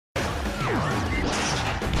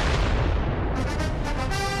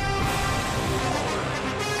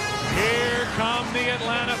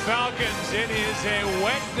Atlanta Falcons. It is a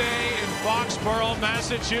wet day in Foxborough,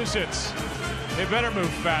 Massachusetts. They better move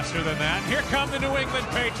faster than that. Here come the New England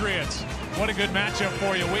Patriots. What a good matchup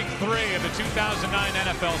for you. Week 3 of the 2009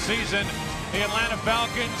 NFL season. The Atlanta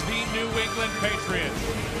Falcons, the New England Patriots.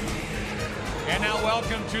 And now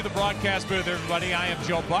welcome to the broadcast booth, everybody. I am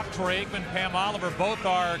Joe Buck. Troy Aikman, Pam Oliver, both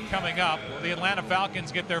are coming up. The Atlanta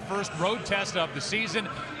Falcons get their first road test of the season.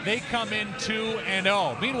 They come in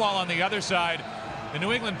 2-0. Meanwhile, on the other side, the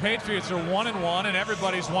New England Patriots are 1-1, and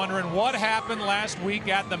everybody's wondering what happened last week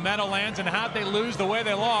at the Meadowlands and how'd they lose the way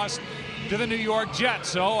they lost to the New York Jets.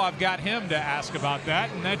 So I've got him to ask about that,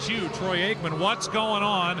 and that's you, Troy Aikman. What's going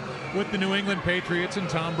on with the New England Patriots and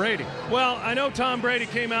Tom Brady? Well, I know Tom Brady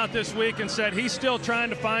came out this week and said he's still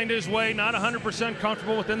trying to find his way, not 100%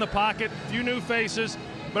 comfortable within the pocket, few new faces.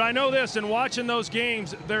 But I know this, in watching those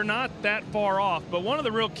games, they're not that far off. But one of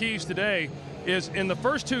the real keys today is in the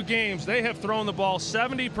first 2 games, they have thrown the ball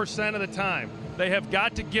 70% of the time. They have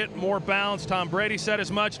got to get more bounds. Tom Brady said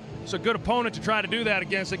as much. It's a good opponent to try to do that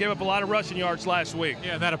against. They gave up a lot of rushing yards last week.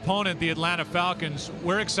 Yeah, that opponent, the Atlanta Falcons,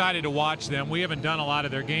 we're excited to watch them. We haven't done a lot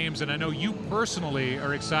of their games, and I know you personally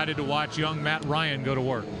are excited to watch young Matt Ryan go to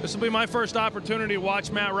work. This will be my first opportunity to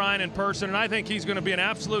watch Matt Ryan in person, and I think he's going to be an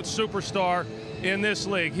absolute superstar in this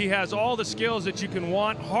league. He has all the skills that you can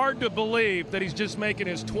want. Hard to believe that he's just making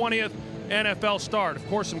his 20th NFL start. Of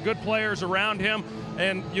course, some good players around him.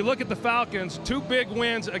 And you look at the Falcons, 2 big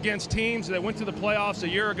wins against teams that went to the playoffs a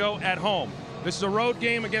year ago at home. This is a road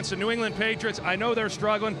game against the New England Patriots. I know they're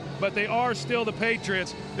struggling, but they are still the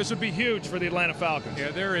Patriots. This would be huge for the Atlanta Falcons.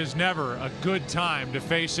 Yeah, there is never a good time to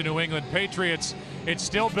face the New England Patriots. It's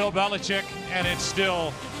still Bill Belichick, and it's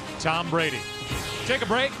still Tom Brady. Take a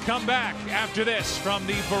break, come back after this from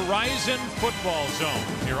the Verizon Football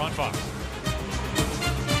Zone here on Fox.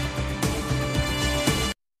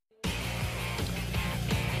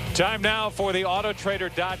 Time now for the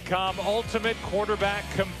Autotrader.com ultimate quarterback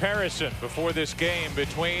comparison before this game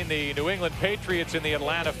between the New England Patriots and the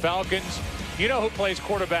Atlanta Falcons. You know who plays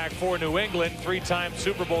quarterback for New England? 3-time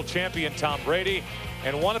Super Bowl champion Tom Brady,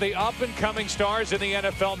 and one of the up-and-coming stars in the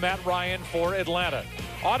NFL, Matt Ryan, for Atlanta.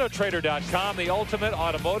 Autotrader.com, the ultimate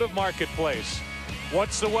automotive marketplace.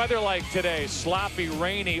 What's the weather like today? Sloppy,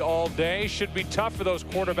 rainy all day. Should be tough for those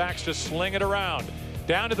quarterbacks to sling it around.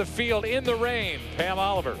 Down to the field in the rain, Pam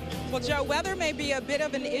Oliver. Well, Joe, weather may be a bit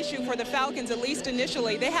of an issue for the Falcons, at least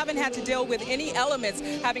initially. They haven't had to deal with any elements,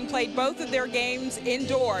 having played both of their games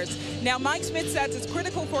indoors. Now, Mike Smith says it's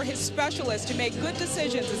critical for his specialists to make good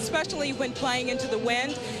decisions, especially when playing into the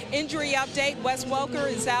wind. Injury update, Wes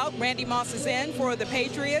Welker is out. Randy Moss is in for the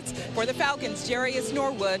Patriots. For the Falcons, Jarius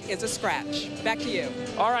Norwood is a scratch. Back to you.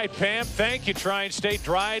 All right, Pam, thank you. Try and stay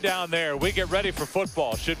dry down there. We get ready for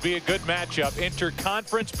football. Should be a good matchup.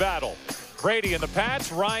 Interconference battle. Brady and the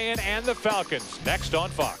Pats, Ryan and the Falcons. Next on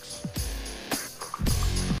Fox.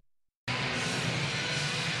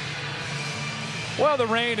 Well, the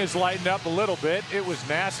rain has lightened up a little bit. It was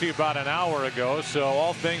nasty about an hour ago, so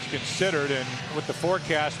all things considered, and with the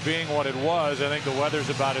forecast being what it was, I think the weather's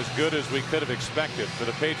about as good as we could have expected for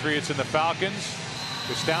the Patriots and the Falcons.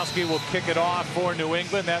 Gostowski will kick it off for New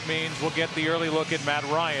England. That means we'll get the early look at Matt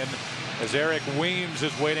Ryan as Eric Weems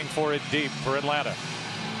is waiting for it deep for Atlanta.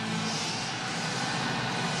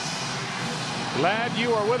 Glad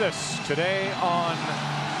you are with us today on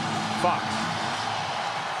Fox.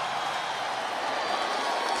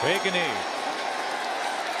 Take a knee.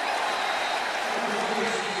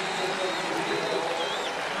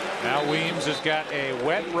 Now Weems has got a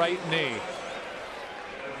wet right knee.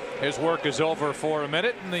 His work is over for a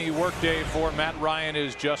minute, and the workday for Matt Ryan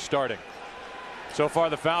is just starting. So far,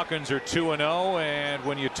 the Falcons are 2-0, and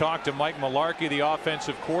when you talk to Mike Mularkey, the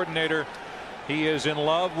offensive coordinator, he is in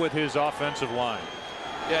love with his offensive line.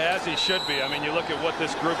 Yeah, as he should be. I mean, you look at what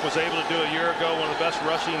this group was able to do a year ago, one of the best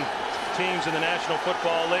rushing teams in the National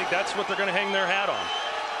Football League. That's what they're going to hang their hat on.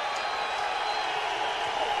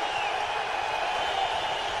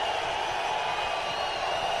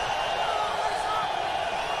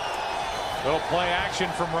 Little play action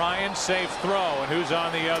from Ryan, safe throw, and who's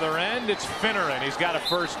on the other end? It's Finneran. He's got a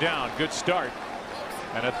first down. Good start.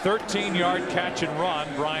 And a 13-yard catch and run.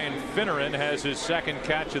 Brian Finneran has his second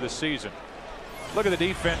catch of the season. Look at the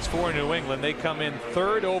defense for New England. They come in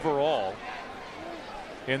 3rd overall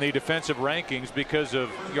in the defensive rankings because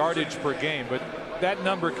of yardage per game, but that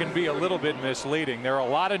number can be a little bit misleading. There are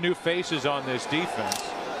a lot of new faces on this defense,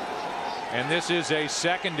 and this is a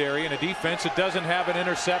secondary and a defense that doesn't have an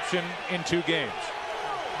interception in 2 games.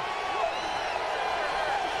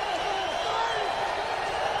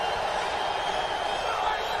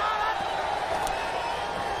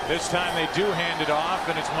 This time they do hand it off,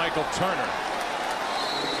 and it's Michael Turner,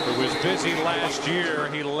 who was busy last year.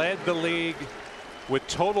 He led the league with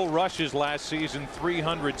total rushes last season,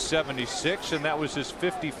 376, and that was his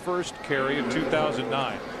 51st carry of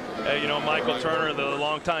 2009. Hey, you know, Michael Turner, the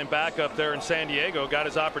longtime backup there in San Diego, got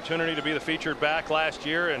his opportunity to be the featured back last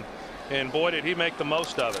year, and boy, did he make the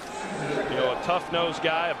most of it. You know, a tough-nosed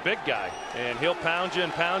guy, a big guy, and he'll pound you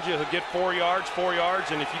and pound you. He'll get 4 yards,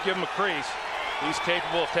 and if you give him a crease, he's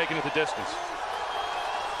capable of taking it the distance.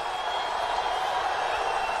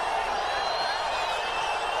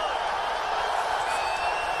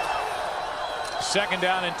 Second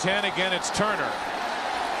down and 10. Again, it's Turner.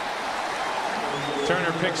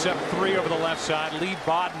 Turner picks up 3 over the left side. Lee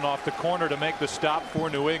Bodden off the corner to make the stop for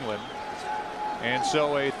New England. And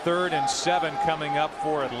so a 3rd and 7 coming up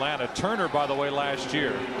for Atlanta. Turner, by the way, last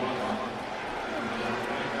year,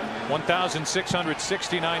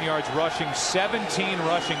 1,669 yards rushing, 17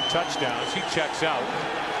 rushing touchdowns. He checks out.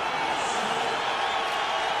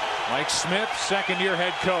 Mike Smith, second-year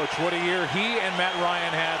head coach. What a year he and Matt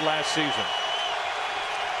Ryan had last season.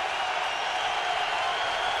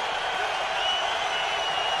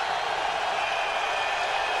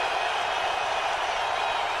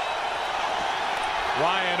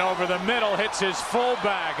 Ryan over the middle hits his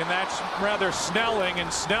fullback, and that's rather Snelling,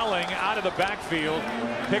 and Snelling out of the backfield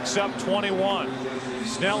picks up 21.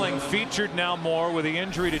 Snelling featured now more with the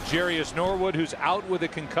injury to Jarius Norwood, who's out with a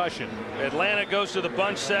concussion. Atlanta goes to the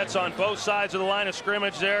bunch sets on both sides of the line of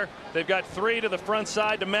scrimmage there. They've got 3 to the front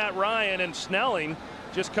side to Matt Ryan, and Snelling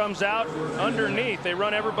just comes out underneath. They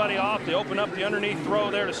run everybody off. They open up the underneath throw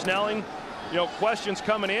there to Snelling. You know, questions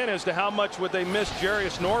coming in as to how much would they miss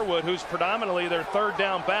Jarius Norwood, who's predominantly their 3rd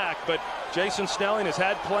down back. But Jason Snelling has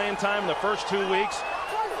had playing time in the first 2 weeks.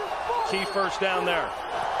 Key first down there.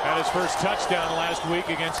 Had his first touchdown last week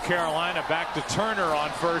against Carolina. Back to Turner on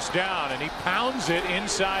first down, and he pounds it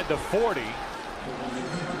inside the 40.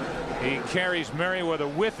 He carries Merriweather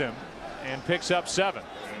with him and picks up 7.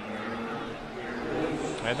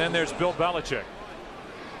 And then there's Bill Belichick.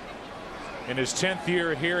 In his 10th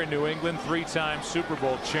year here in New England, 3-time Super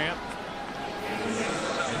Bowl champ.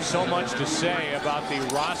 And so much to say about the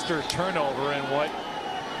roster turnover and what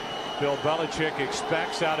Bill Belichick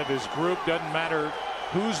expects out of his group. Doesn't matter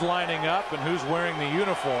who's lining up and who's wearing the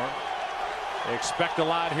uniform. They expect a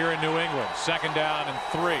lot here in New England. Second down and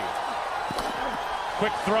 3.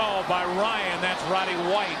 Quick throw by Ryan. That's Roddy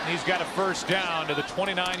White, and he's got a first down to the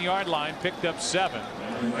 29-yard line. Picked up 7.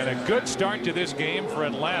 And a good start to this game for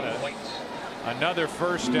Atlanta. Another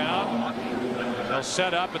first down. They'll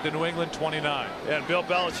set up at the New England 29. And Bill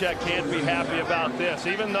Belichick can't be happy about this.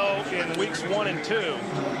 Even though in weeks 1 and 2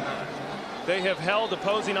 they have held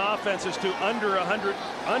opposing offenses to under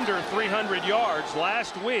 300 yards.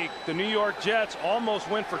 Last week the New York Jets almost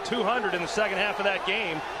went for 200 in the second half of that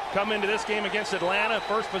game. Come into this game against Atlanta,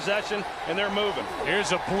 first possession, and they're moving.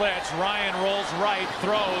 Here's a blitz. Ryan rolls right,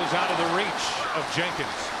 throws out of the reach of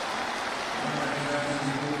Jenkins.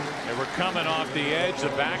 They were coming off the edge, the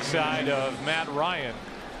backside of Matt Ryan.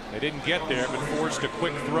 They didn't get there, but forced a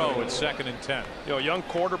quick throw at 2nd and 10. You know, young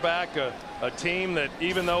quarterback, a team that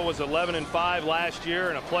even though was 11-5 last year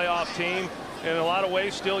and a playoff team, in a lot of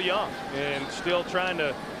ways still young and still trying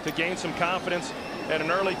to gain some confidence at an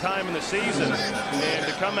early time in the season. And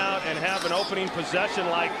to come out and have an opening possession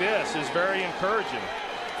like this is very encouraging.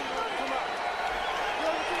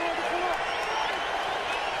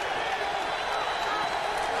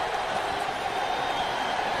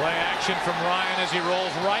 Play action from Ryan as he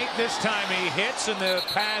rolls right. This time he hits, and the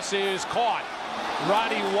pass is caught.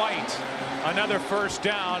 Roddy White, another first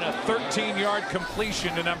down, a 13-yard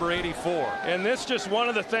completion to number 84. And this is just one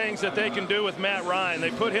of the things that they can do with Matt Ryan. They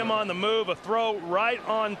put him on the move, a throw right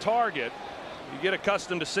on target. You get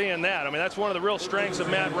accustomed to seeing that. I mean, that's one of the real strengths of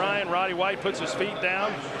Matt Ryan. Roddy White puts his feet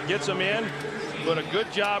down, gets them in, but a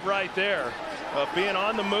good job right there of being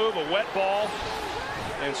on the move, a wet ball,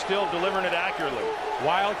 and still delivering it accurately.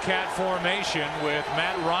 Wildcat formation with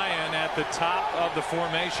Matt Ryan at the top of the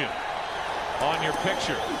formation. On your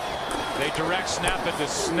picture, they direct snap it to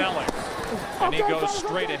Snelling, and he goes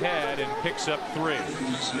straight ahead and picks up 3.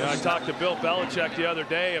 I talked to Bill Belichick the other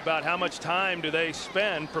day about how much time do they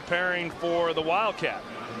spend preparing for the Wildcat,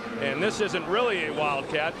 and this isn't really a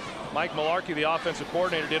Wildcat. Mike Mularkey, the offensive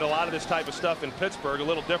coordinator, did a lot of this type of stuff in Pittsburgh, a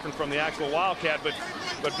little different from the actual Wildcat,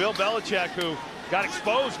 but Bill Belichick, who got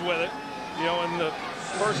exposed with it, you know, in the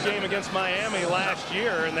first game against Miami last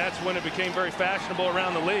year, and that's when it became very fashionable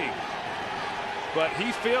around the league. But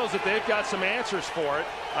he feels that they've got some answers for it.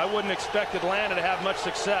 I wouldn't expect Atlanta to have much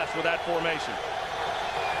success with that formation.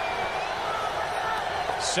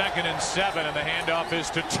 2nd and 7, and the handoff is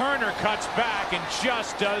to Turner, cuts back and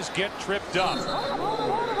just does get tripped up.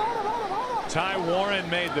 Ty Warren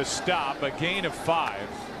made the stop, a gain of 5,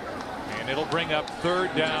 and it'll bring up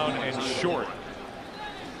 3rd down and short.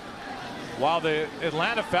 While the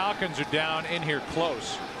Atlanta Falcons are down in here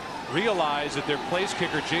close, realize that their place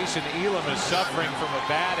kicker Jason Elam is suffering from a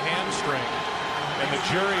bad hamstring, and the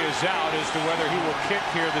jury is out as to whether he will kick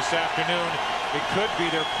here this afternoon. It could be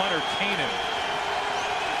their punter Kanan.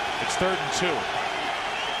 It's 3rd and 2.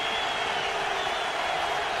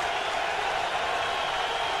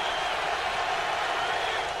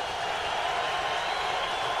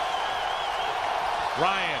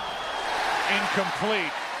 Ryan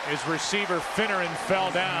incomplete. His receiver Finneran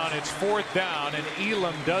fell down. It's 4th down, and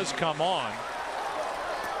Elam does come on.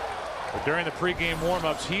 But during the pregame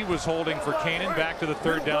warmups, he was holding for Kanan. Back to the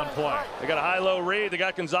 3rd down play. They got a high-low read. They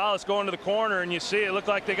got Gonzalez going to the corner, and you see it looked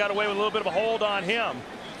like they got away with a little bit of a hold on him.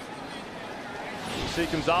 You see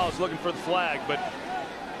Gonzalez looking for the flag, but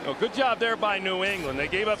good job there by New England. They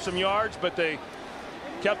gave up some yards, but they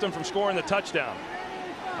kept them from scoring the touchdown.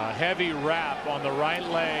 A heavy wrap on the right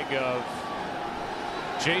leg of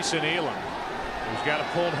Jason Elam, who's got a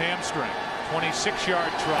pulled hamstring.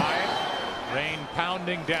 26-yard try. Rain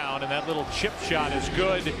pounding down, and that little chip shot is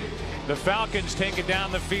good. The Falcons take it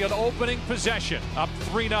down the field, opening possession, up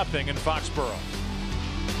 3-0 in Foxborough.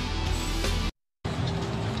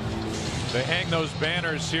 They hang those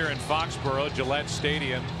banners here in Foxborough, Gillette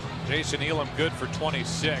Stadium. Jason Elam good for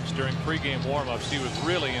 26. During pregame warmups, he was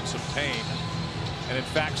really in some pain, and in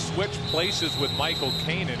fact switched places with Michael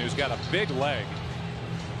Kanan, who's got a big leg,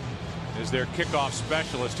 is their kickoff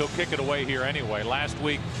specialist. He'll kick it away here anyway. Last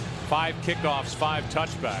week, 5 kickoffs, 5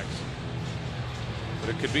 touchbacks. But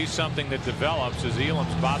it could be something that develops as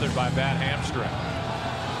Elam's bothered by bad hamstring.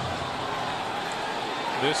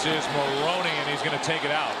 This is Maroney, and he's going to take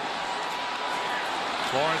it out.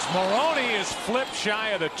 Lawrence Maroney is flipped shy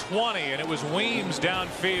of the 20, and it was Weems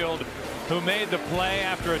downfield who made the play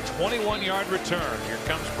after a 21-yard return. Here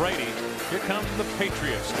comes Brady. Here comes the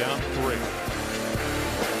Patriots down 3.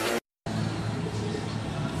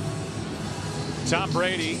 Tom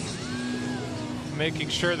Brady making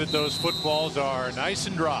sure that those footballs are nice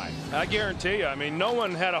and dry. I guarantee you, I mean, no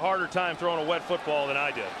one had a harder time throwing a wet football than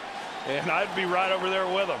I did. And I'd be right over there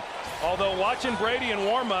with him. Although watching Brady in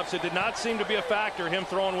warm-ups, it did not seem to be a factor, him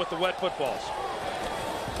throwing with the wet footballs.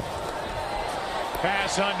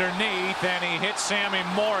 Pass underneath, and he hits Sammy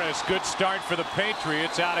Morris. Good start for the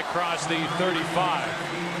Patriots out across the 35.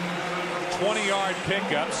 20-yard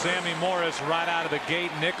pickup. Sammy Morris right out of the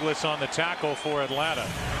gate. Nicholas on the tackle for Atlanta.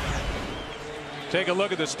 Take a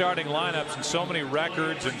look at the starting lineups, and so many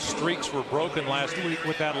records and streaks were broken last week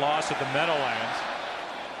with that loss at the Meadowlands.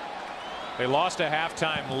 They lost a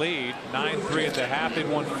halftime lead, 9-3 at the half. They'd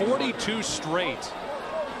won 42 straight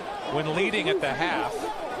when leading at the half,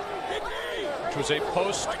 which was a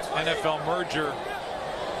post-NFL merger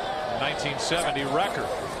 1970 record.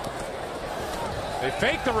 They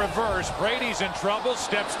fake the reverse. Brady's in trouble,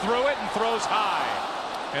 steps through it and throws high.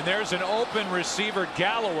 And there's an open receiver,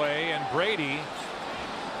 Galloway, and Brady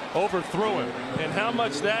overthrew him. And how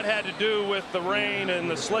much that had to do with the rain and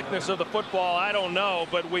the slickness of the football, I don't know.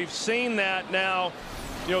 But we've seen that now,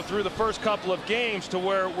 through the first couple of games, to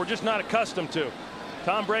where we're just not accustomed to.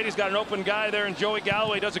 Tom Brady's got an open guy there, and Joey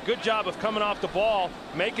Galloway does a good job of coming off the ball,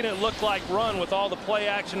 making it look like run with all the play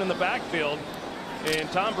action in the backfield. And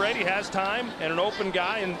Tom Brady has time and an open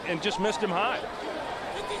guy, and just missed him high.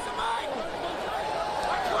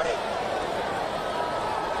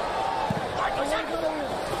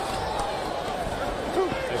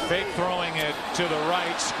 They fake throwing it to the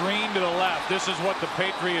right, screen to the left. This is what the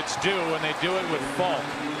Patriots do, and they do it with Falk.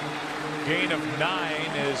 Gain of 9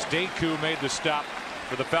 as Deku made the stop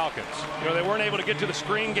for the Falcons. They weren't able to get to the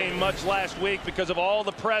screen game much last week because of all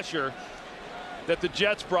the pressure that the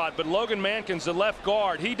Jets brought. But Logan Mankins, the left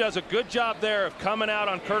guard, he does a good job there of coming out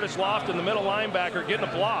on Curtis Lofton, the middle linebacker, getting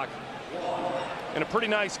a block in a pretty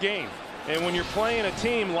nice game. And when you're playing a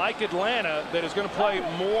team like Atlanta that is going to play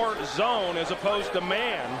more zone as opposed to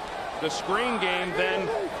man, the screen game then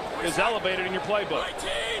is elevated in your playbook.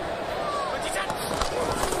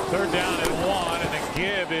 3rd down and 1, and the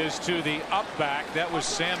give is to the up back. That was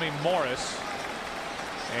Sammy Morris.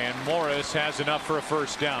 And Morris has enough for a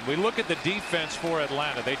 1st down. We look at the defense for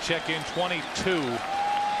Atlanta. They check in 22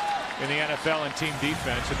 in the NFL in team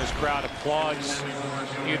defense, and this crowd applauds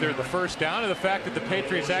either the 1st down or the fact that the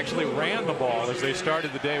Patriots actually ran the ball as they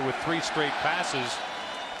started the day with 3 straight passes.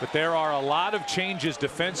 But there are a lot of changes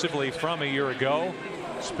defensively from a year ago.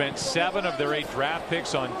 Spent 7 of their 8 draft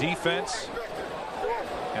picks on defense.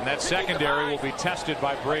 And that secondary will be tested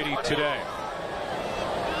by Brady today.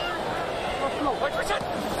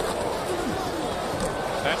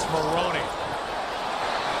 That's Maroney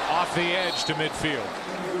off the edge to midfield.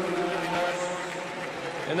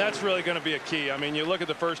 And that's really going to be a key. I mean, you look at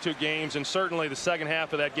the first two games, and certainly the second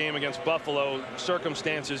half of that game against Buffalo,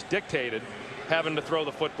 circumstances dictated having to throw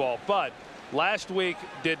the football. But last week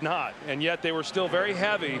did not, and yet they were still very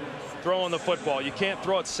heavy throwing the football. You can't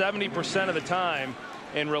throw it 70% of the time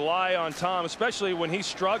and rely on Tom, especially when he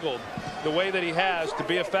struggled the way that he has, to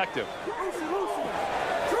be effective.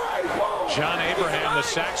 John Abraham, the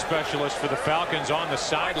sack specialist for the Falcons, on the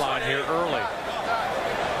sideline here early.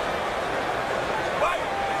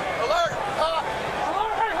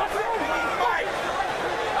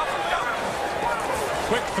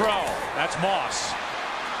 Quick throw. That's Moss.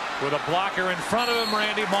 With a blocker in front of him,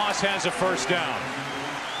 Randy Moss has a first down.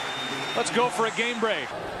 Let's go for a game break.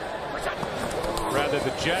 Rather,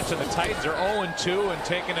 the Jets and the Titans are 0-2 and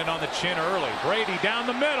taking it on the chin early. Brady down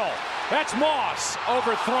the middle. That's Moss.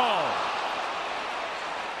 Overthrown.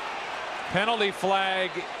 Penalty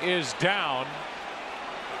flag is down.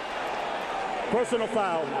 Personal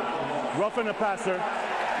foul. Roughing the passer.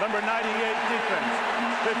 Number 98 defense.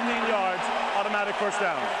 15 yards. Automatic first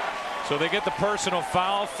down. So they get the personal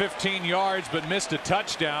foul, 15 yards, but missed a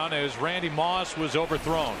touchdown as Randy Moss was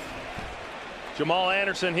overthrown. Jamal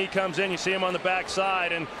Anderson, he comes in, you see him on the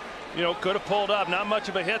backside, and you know, could have pulled up. Not much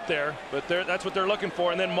of a hit there, but that's what they're looking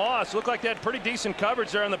for. And then Moss looked like they had pretty decent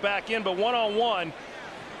coverage there on the back end, but one-on-one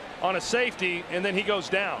on a safety, and then he goes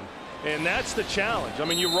down. And that's the challenge. I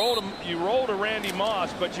mean, you rolled a Randy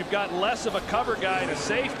Moss, but you've got less of a cover guy and a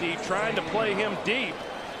safety trying to play him deep,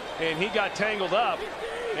 and he got tangled up,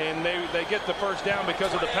 and they get the first down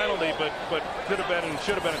because of the penalty, but could have been and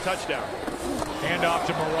should have been a touchdown. Hand off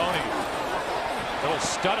to Maroney. Little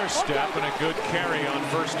stutter step and a good carry on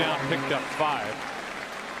first down, picked up 5.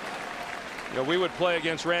 You know, we would play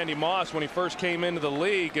against Randy Moss when he first came into the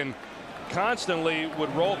league and constantly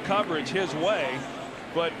would roll coverage his way,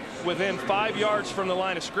 but within 5 yards from the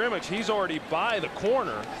line of scrimmage, he's already by the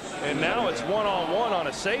corner, and now it's one-on-one on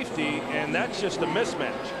a safety, and that's just a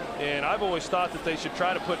mismatch. And I've always thought that they should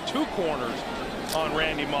try to put 2 corners on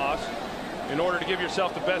Randy Moss in order to give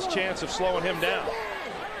yourself the best chance of slowing him down.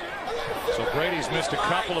 So Brady's missed a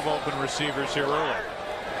couple of open receivers here early.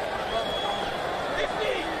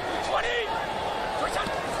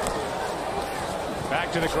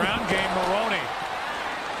 Back to the ground game. Maroney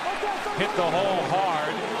hit the hole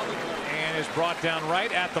hard and is brought down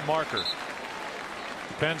right at the marker.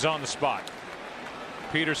 Depends on the spot.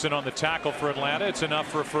 Peterson on the tackle for Atlanta. It's enough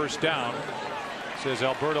for a first down, says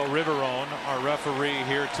Alberto Riverone, our referee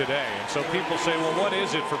here today. And so people say, well, what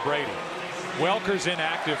is it for Brady? Welker's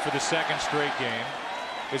inactive for the second straight game.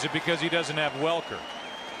 Is it because he doesn't have Welker?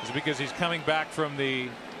 Is it because he's coming back from the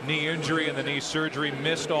knee injury and the knee surgery,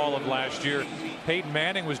 missed all of last year? Peyton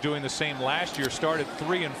Manning was doing the same last year, started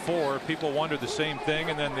 3-4. People wondered the same thing,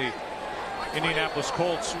 and then the Indianapolis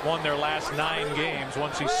Colts won their last 9 games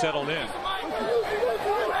once he settled in.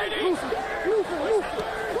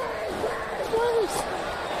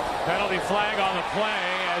 Penalty flag on the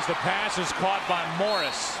play as the pass is caught by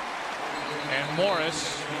Morris. And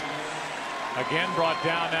Morris again brought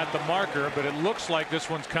down at the marker, but it looks like this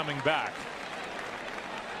one's coming back.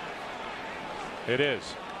 It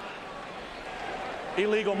is.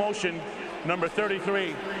 Illegal motion, number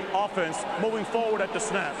 33, offense, moving forward at the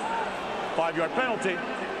snap. 5-yard penalty,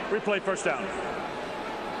 replay first down.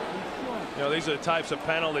 You know, these are the types of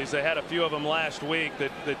penalties. They had a few of them last week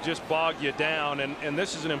that just bog you down, and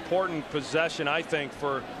this is an important possession, I think,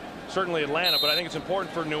 for certainly Atlanta, but I think it's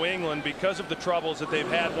important for New England because of the troubles that they've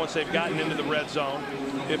had once they've gotten into the red zone.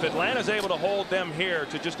 If Atlanta's able to hold them here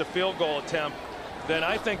to just a field goal attempt, then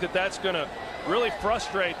I think that that's going to really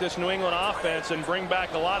frustrate this New England offense and bring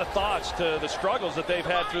back a lot of thoughts to the struggles that they've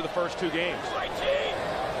had through the first 2 games.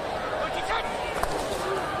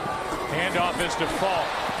 Handoff is to Falk.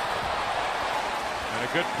 And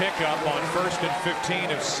a good pickup on 1st and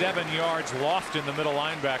 15 of 7 yards. Lofton, the middle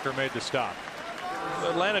linebacker, made the stop.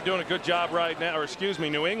 Atlanta doing a good job right now, or excuse me,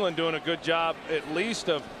 New England doing a good job at least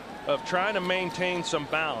of trying to maintain some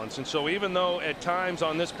balance. And so even though at times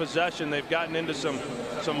on this possession they've gotten into some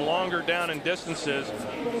longer down and distances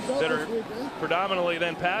that are predominantly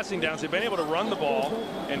then passing downs, they've been able to run the ball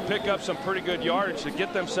and pick up some pretty good yardage to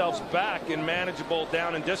get themselves back in manageable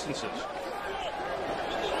down and distances.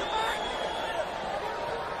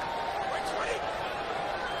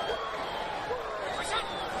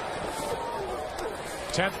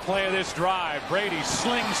 10th play of this drive. Brady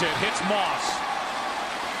slings it, hits Moss.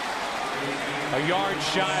 A yard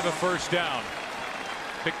shy of a first down.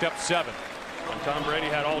 picked up 7. And Tom Brady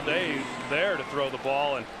had all day there to throw the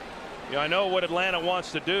ball. And I know what Atlanta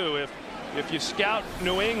wants to do. If you scout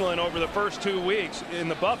New England over the first 2 weeks, in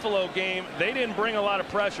the Buffalo game, they didn't bring a lot of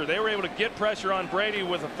pressure. They were able to get pressure on Brady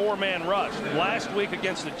with a 4-man rush. Last week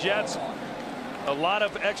against the Jets, a lot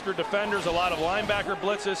of extra defenders, a lot of linebacker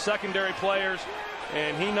blitzes, secondary players,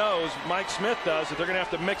 and he knows, Mike Smith does, that they're going to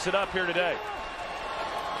have to mix it up here today.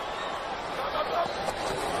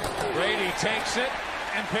 Brady takes it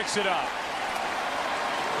and picks it up.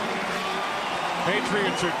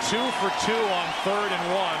 Patriots are 2 for 2 on 3rd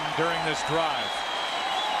and 1 during this drive.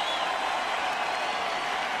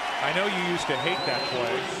 I know you used to hate that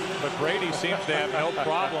play, but Brady seems to have no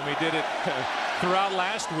problem. He did it throughout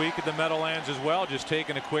last week at the Meadowlands as well, just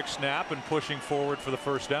taking a quick snap and pushing forward for the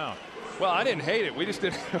first down. Well, I didn't hate it. We just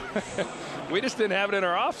didn't. We just didn't have it in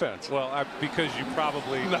our offense. Well, because you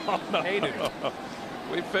probably hated it.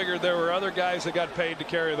 We figured there were other guys that got paid to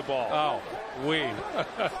carry the ball. Oh,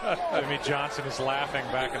 Jimmy Johnson is laughing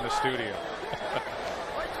back in the studio.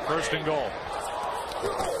 1st and goal.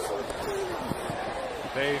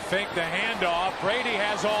 They fake the handoff. Brady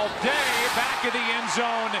has all day. Back of the end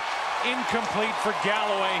zone. Incomplete for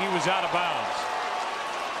Galloway. He was out of bounds.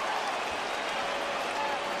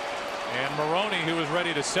 And Maroney, who was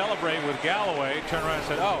ready to celebrate with Galloway, turned around and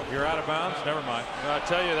said, "Oh, you're out of bounds? Never mind." I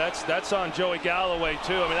tell you, that's on Joey Galloway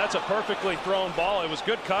too. I mean, that's a perfectly thrown ball. It was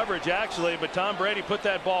good coverage actually, but Tom Brady put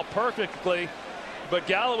that ball perfectly. But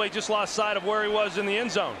Galloway just lost sight of where he was in the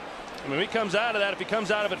end zone. I mean, he comes out of that. If he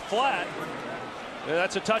comes out of it flat,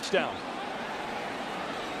 that's a touchdown.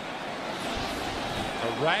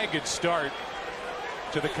 A ragged start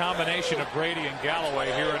to the combination of Brady and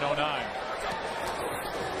Galloway here in 09.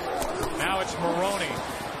 Now it's Maroney.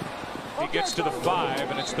 He gets to the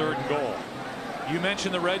 5, and it's 3rd and goal. You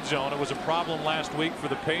mentioned the red zone. It was a problem last week for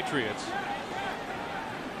the Patriots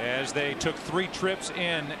as they took 3 trips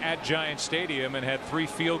in at Giant Stadium and had 3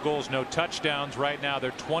 field goals, no touchdowns. Right now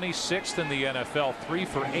they're 26th in the NFL, 3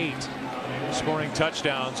 for 8 scoring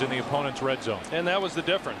touchdowns in the opponent's red zone. And that was the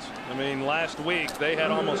difference. I mean, last week they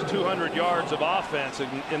had almost 200 yards of offense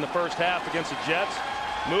in the first half against the Jets.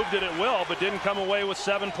 Moved it at will, but didn't come away with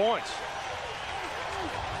 7 points.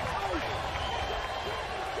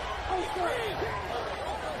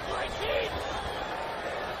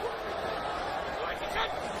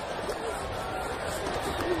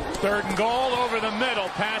 Third and goal over the middle.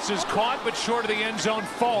 Pass is caught, but short of the end zone.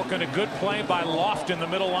 Falk, and a good play by Lofton, the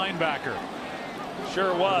middle linebacker.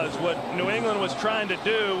 Sure was. What New England was trying to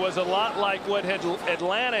do was a lot like what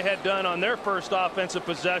Atlanta had done on their first offensive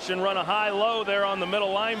possession. Run a high-low there on the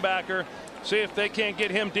middle linebacker. See if they can't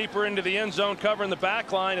get him deeper into the end zone, covering the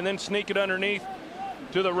back line, and then sneak it underneath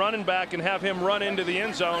to the running back and have him run into the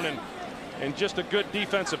end zone. And just a good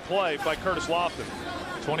defensive play by Curtis Lofton.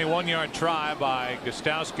 21-yard try by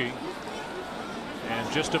Gostowski.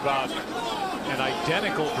 And just about an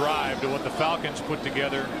identical drive to what the Falcons put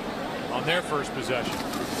together on their first possession.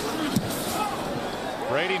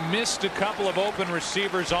 Brady missed a couple of open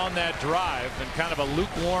receivers on that drive, and kind of a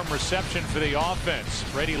lukewarm reception for the offense.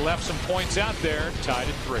 Brady left some points out there, tied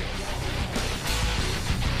at 3.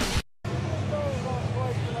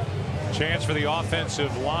 Chance for the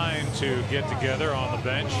offensive line to get together on the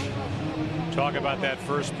bench. Talk about that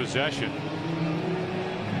first possession.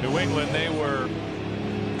 New England, they were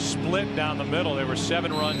split down the middle. They were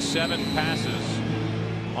 7 runs, 7 passes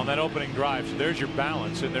on that opening drive. So there's your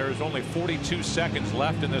balance, and there's only 42 seconds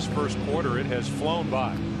left in this first quarter. It has flown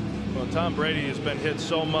by. Well, Tom Brady has been hit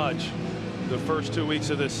so much the first 2 weeks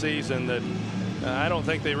of this season that I don't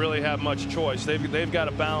think they really have much choice. They've got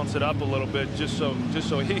to balance it up a little bit just so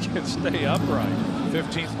he can stay upright.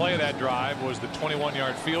 15th play of that drive was the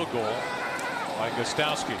 21-yard field goal by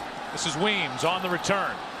Gostowski. This is Weems on the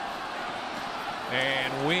return,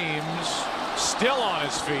 and Weems still on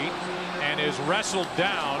his feet and is wrestled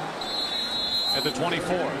down at the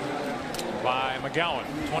 24 by McGowan.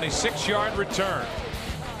 26-yard return.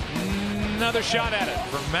 Another shot at it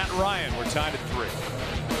from Matt Ryan. We're tied at 3.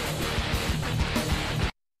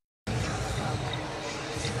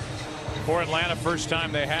 For Atlanta, first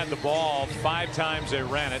time they had the ball, 5 times they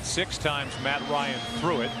ran it, 6 times Matt Ryan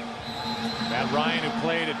threw it. Matt Ryan, who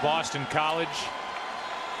played at Boston College.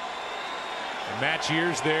 In match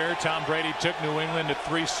years there, Tom Brady took New England to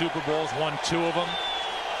 3 Super Bowls, won 2 of them.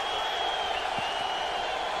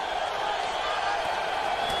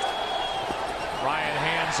 Ryan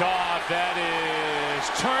hands off. That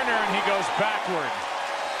is Turner, and he goes backward.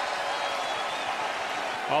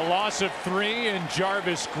 A loss of 3, and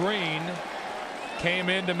Jarvis Green came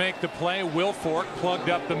in to make the play. Wilfork plugged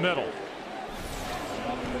up the middle.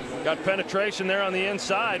 Got penetration there on the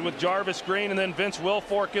inside with Jarvis Green and then Vince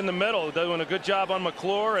Wilfork in the middle, doing a good job on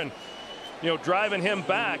McClure and, you know, driving him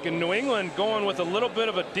back. And New England going with a little bit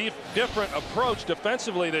of a different approach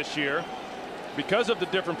defensively this year because of the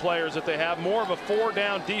different players that they have. More of a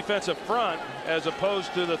 4-down defensive front as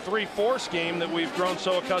opposed to the 3-4 scheme that we've grown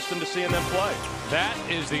so accustomed to seeing them play. That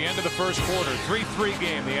is the end of the first quarter. 3-3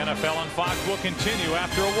 game. The NFL on Fox will continue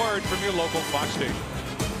after a word from your local Fox station.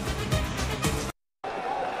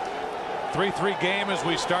 3-3 game as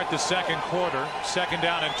we start the second quarter. 2nd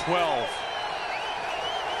down and 12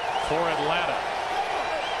 for Atlanta.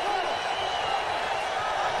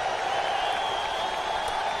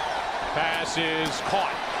 Pass is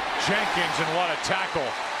caught. Jenkins, and what a tackle.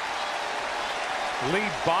 Lee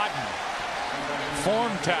Bodden,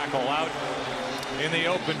 form tackle out in the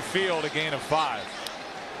open field, a gain of 5.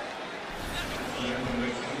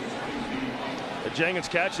 Jenkins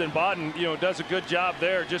catches, and Bodden, you know, does a good job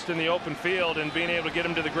there just in the open field and being able to get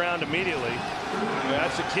him to the ground immediately.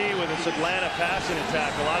 That's the key with this Atlanta passing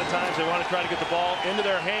attack. A lot of times they want to try to get the ball into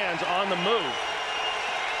their hands on the move.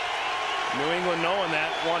 New England, knowing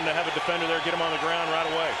that, wanted to have a defender there, get him on the ground right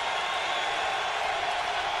away.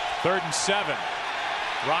 3rd and 7.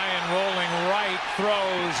 Ryan rolling right,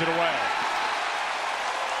 throws it away.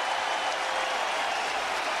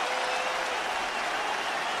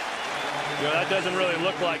 You know, that doesn't really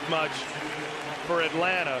look like much for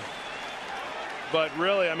Atlanta. But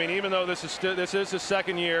really, I mean, even though this is his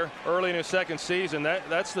second year, early in his second season,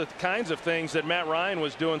 that's the kinds of things that Matt Ryan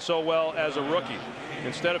was doing so well as a rookie.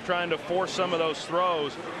 Instead of trying to force some of those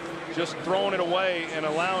throws, just throwing it away and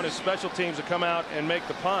allowing his special teams to come out and make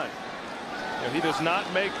the punt. You know, he does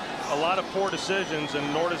not make a lot of poor decisions,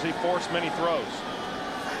 and nor does he force many throws.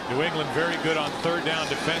 New England very good on 3rd down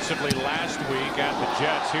defensively last week at the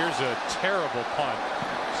Jets. Here's a terrible punt.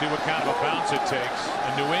 See what kind of a bounce it takes.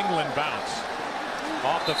 A New England bounce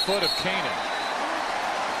off the foot of Kanan.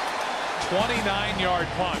 29-yard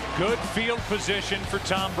punt. Good field position for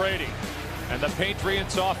Tom Brady. And the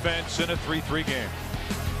Patriots offense in a 3-3 game.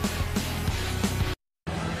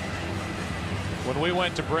 When we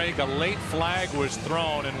went to break, a late flag was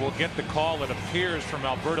thrown, and we'll get the call, it appears, from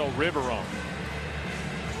Alberto Riveron.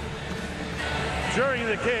 During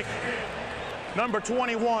the kick, number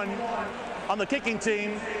 21 on the kicking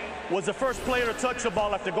team was the first player to touch the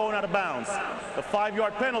ball after going out of bounds. The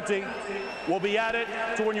 5-yard penalty will be added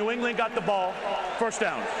to where New England got the ball. 1st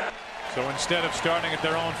down. So instead of starting at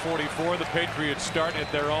their own 44, the Patriots start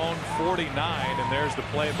at their own 49, and there's the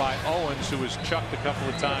play by Owens, who was chucked a couple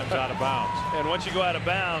of times out of bounds. And once you go out of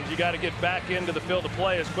bounds, you got to get back into the field of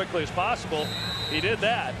play as quickly as possible. He did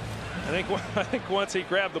that. I think once he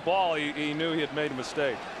grabbed the ball, he knew he had made a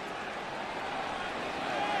mistake.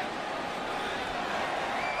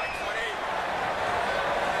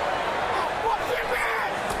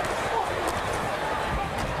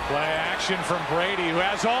 Play action from Brady, who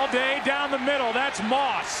has all day down the middle. That's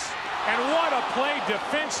Moss. And what a play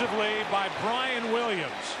defensively by Brian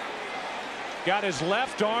Williams. Got his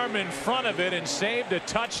left arm in front of it and saved a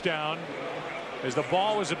touchdown as the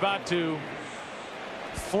ball was about to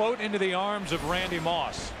float into the arms of Randy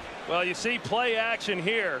Moss. Well, you see play action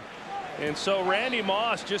here, and so Randy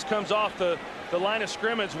Moss just comes off the line of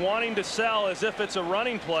scrimmage wanting to sell as if it's a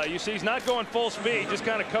running play. You see he's not going full speed, just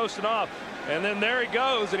kind of coasting off, and then there he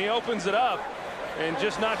goes and he opens it up and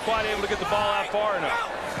just not quite able to get the ball out far enough.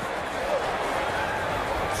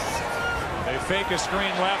 They fake a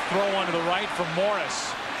screen left, throw one to the right from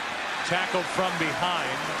Morris, tackled from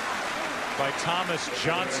behind by Thomas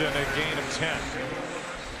Johnson, a gain of 10.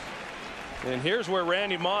 And here's where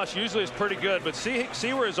Randy Moss usually is pretty good, but see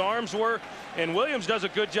where his arms were, and Williams does a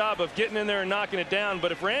good job of getting in there and knocking it down.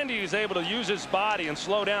 But if Randy is able to use his body and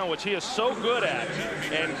slow down, which he is so good at,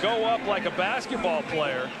 and go up like a basketball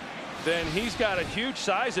player, then he's got a huge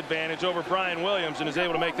size advantage over Brian Williams and is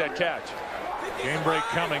able to make that catch. Game break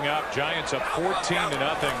coming up. Giants up 14-0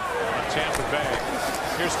 on Tampa Bay.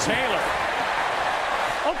 Here's Taylor.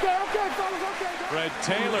 Okay, fellas, okay. Fred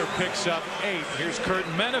Taylor picks up 8. Here's Kurt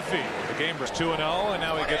Menefee. The game was 2-0, and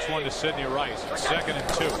now he gets one to Sidney Rice. 2nd and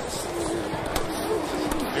 2.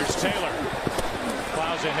 Here's Taylor.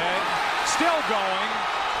 Plows ahead. Still going.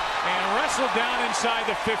 And wrestled down inside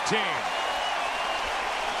the 15.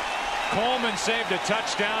 Coleman saved a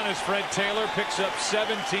touchdown as Fred Taylor picks up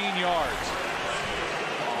 17 yards.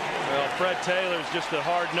 Well, Fred Taylor's just a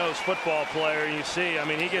hard-nosed football player. You see, I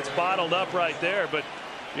mean, he gets bottled up right there, but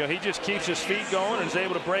you know, he just keeps his feet going and is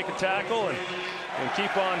able to break a tackle and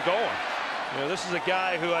keep on going. You know, this is a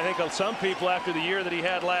guy who I think some people after the year that he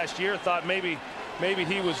had last year thought maybe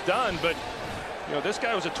he was done, but You know, this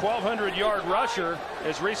guy was a 1,200-yard rusher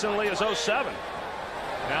as recently as '07.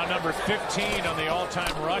 Now number 15 on the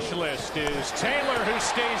all-time rush list is Taylor, who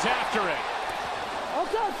stays after it.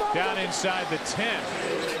 Down inside the 10.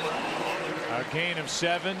 A gain of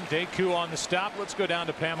 7. Deku on the stop. Let's go down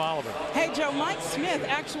to Pam Oliver. Hey, Joe, Mike Smith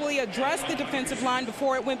actually addressed the defensive line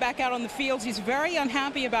before it went back out on the field. He's very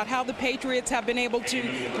unhappy about how the Patriots have been able to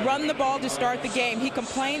run the ball to start the game. He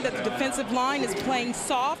complained that the defensive line is playing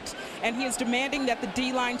soft, and he is demanding that the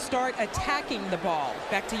D-line start attacking the ball.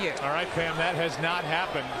 Back to you. All right, Pam, that has not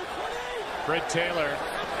happened. Fred Taylor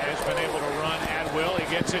has been able to run at will. He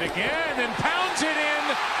gets it again and pounds it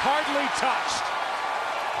in, hardly touched.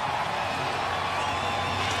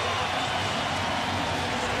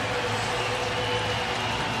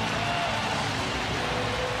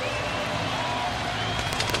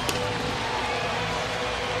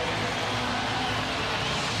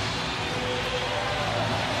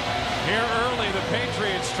 Here early, the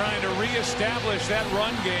Patriots trying to reestablish that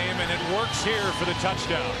run game, and it works here for the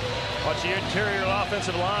touchdown. Watch the interior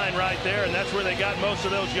offensive line right there, and that's where they got most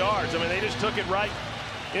of those yards. I mean, they just took it right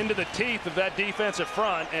into the teeth of that defensive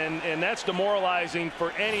front, and that's demoralizing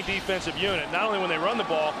for any defensive unit, not only when they run the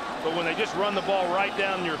ball, but when they just run the ball right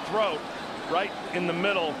down your throat, right in the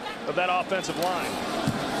middle of that offensive line.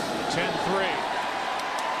 10-3.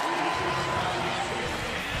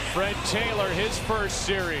 Fred Taylor, his first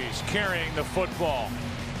series, carrying the football.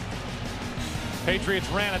 Patriots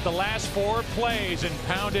ran it the last 4 plays and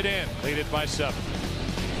pounded in, lead it by 7.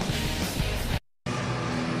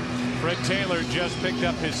 Fred Taylor just picked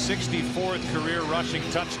up his 64th career rushing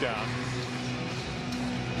touchdown.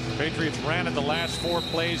 Patriots ran it the last 4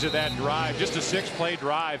 plays of that drive. Just a 6-play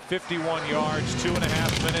drive, 51 yards,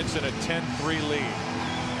 2.5 minutes, and a 10-3 lead.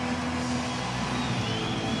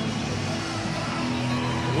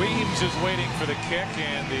 Weems is waiting for the kick,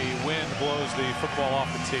 and the wind blows the football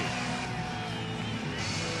off the tee.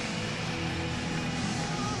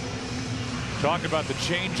 Talk about the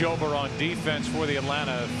changeover on defense for the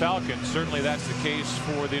Atlanta Falcons. Certainly that's the case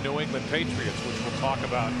for the New England Patriots, which we'll talk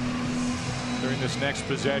about during this next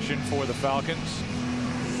possession for the Falcons.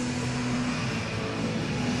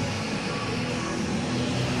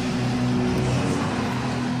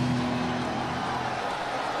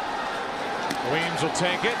 Weems will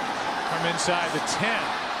take it from inside the 10.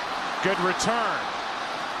 Good return.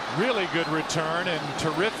 Really good return and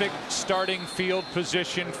terrific starting field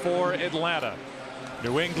position for Atlanta.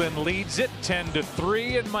 New England leads it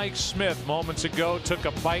 10-3, and Mike Smith moments ago took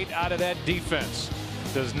a bite out of that defense.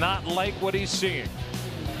 Does not like what he's seeing.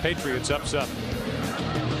 Patriots up 7.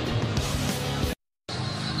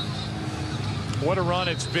 What a run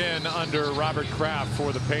it's been under Robert Kraft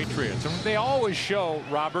for the Patriots. And they always show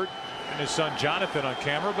Robert and his son Jonathan on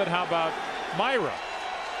camera, but how about Myra?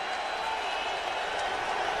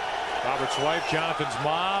 Robert's wife, Jonathan's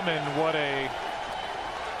mom, and what a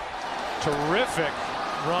terrific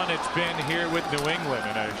run it's been here with New England.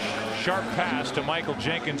 And a sharp pass to Michael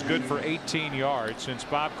Jenkins, good for 18 yards since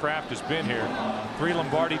Bob Kraft has been here. 3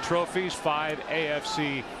 Lombardi trophies, 5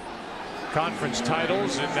 AFC conference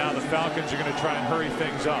titles, and now the Falcons are going to try and hurry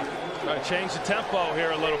things up. Try to change the tempo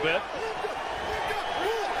here a little bit.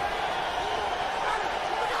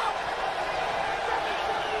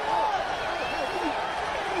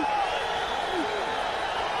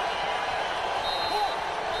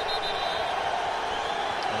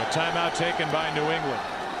 Timeout taken by New England.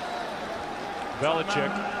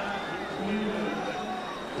 Belichick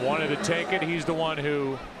wanted to take it. He's the one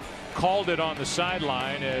who called it on the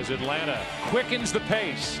sideline as Atlanta quickens the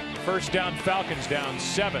pace. First down, Falcons down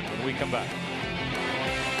 7 when we come back.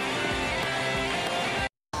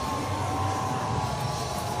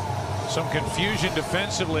 Some confusion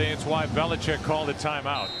defensively. It's why Belichick called a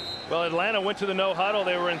timeout. Well, Atlanta went to the no huddle.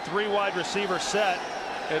 They were in 3 wide receiver set.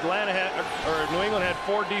 New England had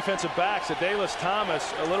 4 defensive backs. Adalius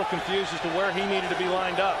Thomas a little confused as to where he needed to be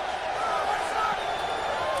lined up.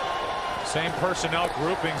 Same personnel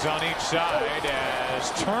groupings on each side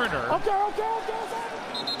as Turner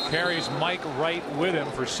carries Mike Wright with him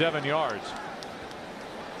for 7 yards.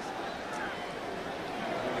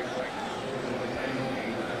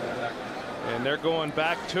 And they're going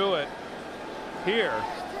back to it here.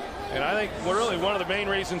 And I think really one of the main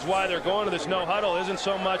reasons why they're going to this no huddle isn't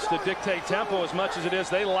so much to dictate tempo as much as it is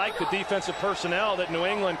they like the defensive personnel that New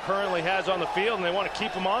England currently has on the field, and they want to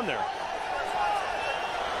keep them on there.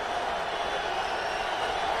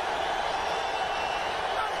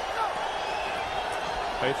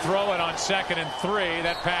 They throw it on 2nd and 3.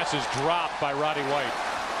 That pass is dropped by Roddy White.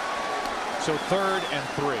 So 3rd and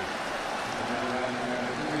 3.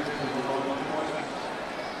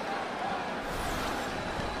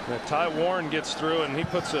 Ty Warren gets through, and he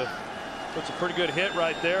puts a pretty good hit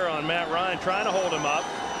right there on Matt Ryan, trying to hold him up.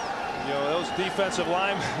 You know, those defensive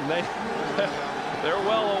linemen, they're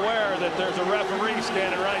well aware that there's a referee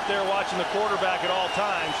standing right there watching the quarterback at all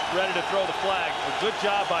times, ready to throw the flag. A good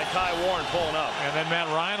job by Ty Warren pulling up. And then Matt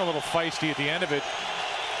Ryan a little feisty at the end of it,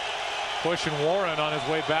 pushing Warren on his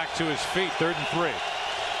way back to his feet. 3rd and 3.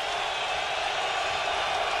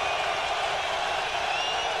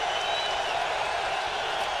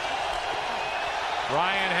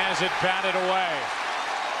 Ryan has it batted away.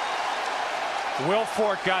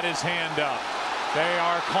 Wilfork got his hand up. They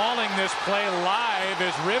are calling this play live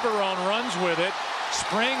as Riverone runs with it.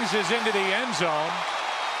 Springs is into the end zone.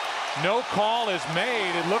 No call is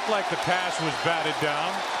made. It looked like the pass was batted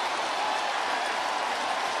down.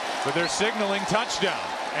 But they're signaling touchdown.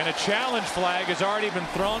 And a challenge flag has already been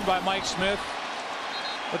thrown by Mike Smith.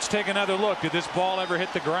 Let's take another look. Did this ball ever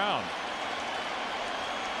hit the ground?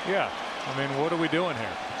 Yeah. I mean, what are we doing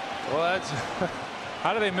here? Well, that's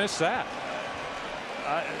how do they miss that?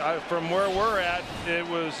 From where we're at, it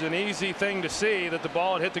was an easy thing to see that the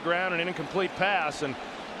ball had hit the ground, an incomplete pass, and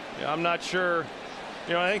you know, I'm not sure.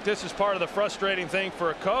 You know, I think this is part of the frustrating thing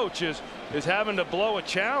for a coach is having to blow a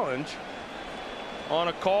challenge on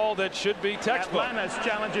a call that should be textbook. Atlanta is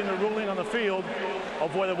challenging the ruling on the field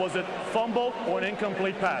of whether it was a fumble or an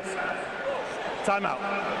incomplete pass. Timeout.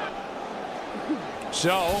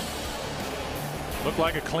 So, looked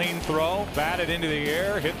like a clean throw, batted into the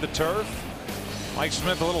air, hit the turf. Mike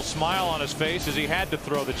Smith, a little smile on his face as he had to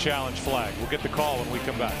throw the challenge flag. We'll get the call when we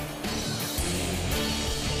come back.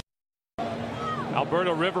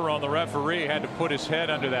 Alberto Riverone, the referee, had to put his head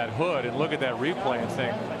under that hood and look at that replay and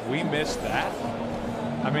think, we missed that?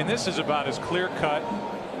 I mean, this is about as clear cut.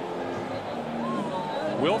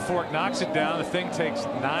 Wilfork knocks it down. The thing takes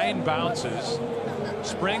 9 bounces.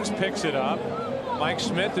 Springs picks it up. Mike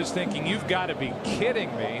Smith is thinking, you've got to be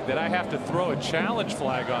kidding me that I have to throw a challenge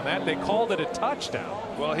flag on that. They called it a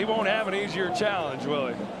touchdown. Well, he won't have an easier challenge, will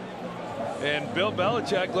he? And Bill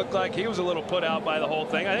Belichick looked like he was a little put out by the whole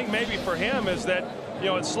thing. I think maybe for him is that, you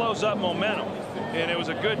know, it slows up momentum. And it was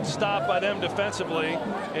a good stop by them defensively.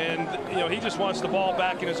 And, you know, he just wants the ball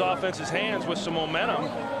back in his offense's hands with some momentum.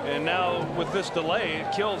 And now with this delay,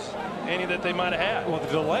 it kills any that they might have had. Well,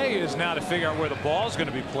 the delay is now to figure out where the ball is going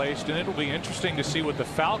to be placed, and it'll be interesting to see what the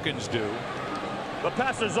Falcons do. The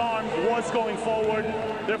passer's arm was going forward.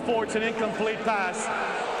 Therefore, it's an incomplete pass.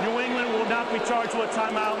 New England will not be charged with a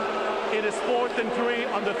timeout. It is 4th and 3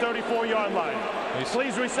 on the 34-yard line.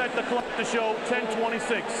 Please reset the clock to show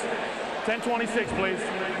 10:26. 10:26, please.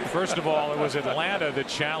 First of all, it was Atlanta that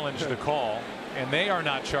challenged the call, and they are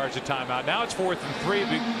not charged a timeout. Now it's 4th and 3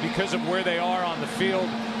 because of where they are on the field.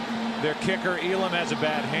 Their kicker, Elam, has a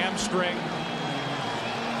bad hamstring.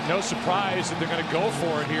 No surprise that they're going to go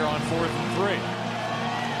for it here on 4th and 3.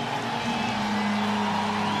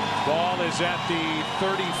 Ball is at the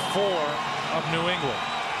 34 of New England.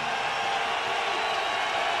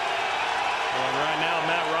 And right now,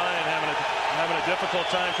 Matt Ryan having a difficult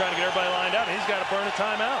time trying to get everybody lined up. He's got to burn a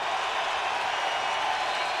timeout.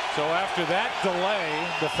 So after that delay,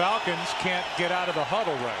 the Falcons can't get out of the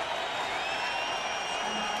huddle right.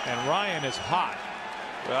 And Ryan is hot.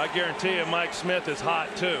 Well, I guarantee you Mike Smith is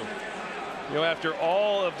hot too. You know, after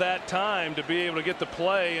all of that time to be able to get the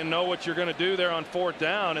play and know what you're going to do there on 4th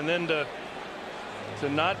down, and then to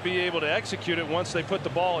not be able to execute it once they put the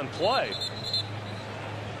ball in play.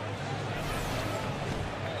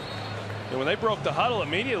 And when they broke the huddle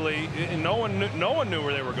immediately, no one knew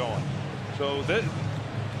where they were going. So this,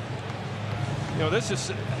 you know, this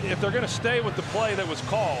is, if they're going to stay with the play that was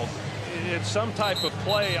called, it's some type of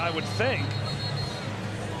play, I would think,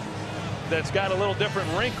 that's got a little different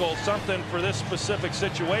wrinkle, something for this specific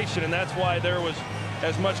situation, and that's why there was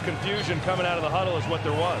as much confusion coming out of the huddle as what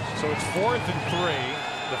there was. So it's 4th and 3.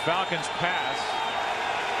 The Falcons pass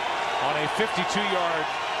on a 52-yard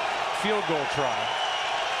field goal try.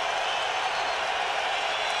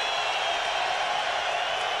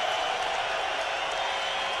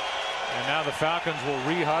 And now the Falcons will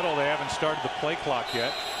re-huddle. They haven't started the play clock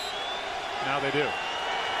yet. Now they do.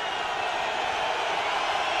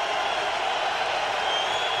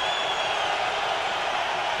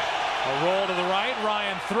 A roll to the right.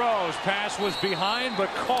 Ryan throws. Pass was behind but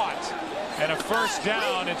caught. And a first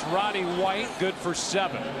down. It's Roddy White. Good for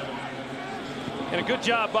 7. And a good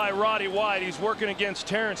job by Roddy White. He's working against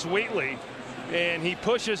Terrence Wheatley. And he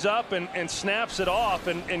pushes up and snaps it off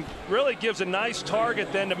and really gives a nice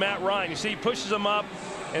target then to Matt Ryan. You see, he pushes him up,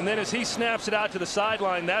 and then as he snaps it out to the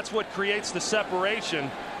sideline, that's what creates the separation.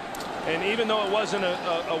 And even though it wasn't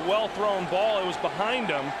a well-thrown ball, it was behind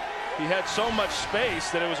him. He had so much space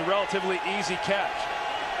that it was a relatively easy catch.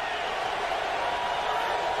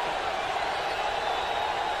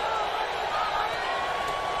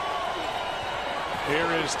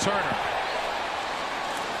 Here is Turner.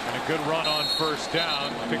 And a good run on first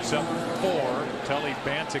down. Picks up 4. Tully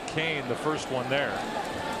Banta-Kane, the first one there.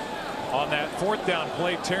 On that fourth down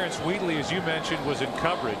play, Terrence Wheatley, as you mentioned, was in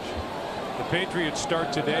coverage. The Patriots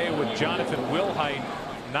start today with Jonathan Wilhite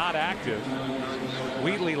not active.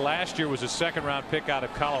 Wheatley last year was a second-round pick out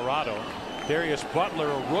of Colorado. Darius Butler,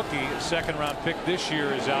 a rookie, second-round pick this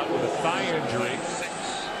year, is out with a thigh injury.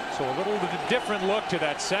 So a little different look to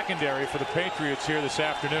that secondary for the Patriots here this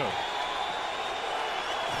afternoon.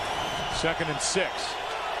 2nd and 6.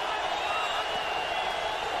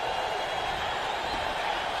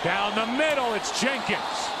 Down the middle, it's Jenkins.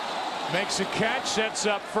 Makes a catch, sets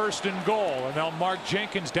up 1st and goal, and they'll mark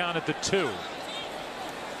Jenkins down at the 2.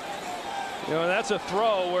 You know, that's a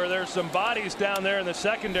throw where there's some bodies down there in the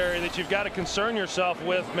secondary that you've got to concern yourself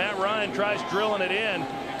with. Matt Ryan tries drilling it in.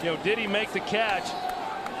 You know, did he make the catch?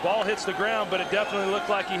 Ball hits the ground, but it definitely looked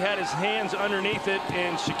like he had his hands underneath it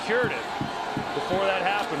and secured it before that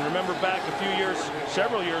happened. Remember back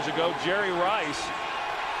several years ago, Jerry Rice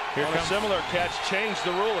on a similar catch changed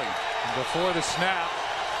the ruling. Before the snap,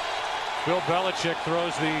 Bill Belichick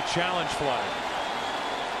throws the challenge flag.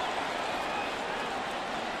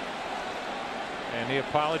 And he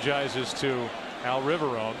apologizes to Al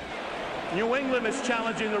Riverone. New England is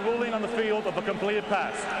challenging the ruling on the field of a completed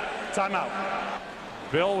pass. Timeout.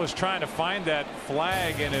 Bill was trying to find that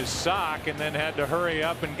flag in his sock and then had to hurry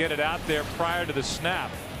up and get it out there prior to the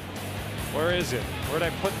snap. Where is it? Where'd I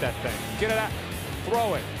put that thing? Get it out.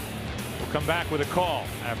 Throw it. We'll come back with a call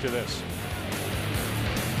after this.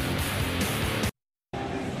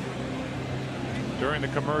 During the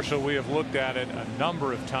commercial, we have looked at it a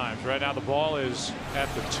number of times. Right now the ball is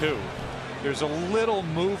at the 2. There's a little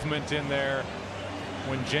movement in there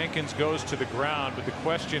when Jenkins goes to the ground, but the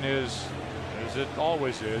question is, as it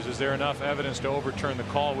always is there enough evidence to overturn the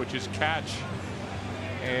call, which is catch?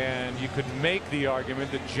 And you could make the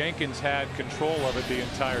argument that Jenkins had control of it the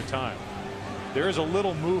entire time. There is a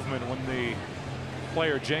little movement when the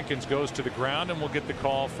player Jenkins goes to the ground, and we'll get the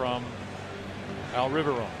call from Al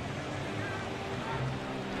Riverone.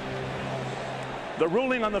 The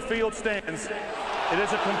ruling on the field stands. It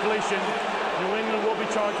is a completion. New England will be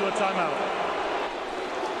charged with a timeout.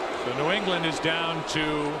 So New England is down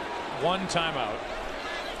to 1 timeout.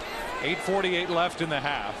 8:48 left in the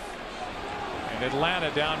half. And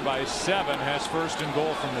Atlanta down by 7 has 1st and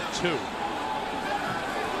goal from the 2.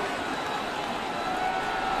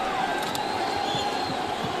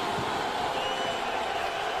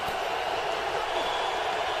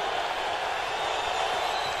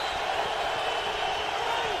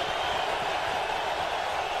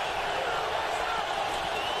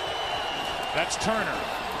 That's Turner.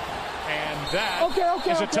 And that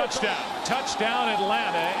is a touchdown. Touchdown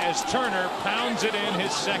Atlanta as Turner pounds it in,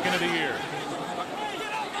 his 2nd of the year.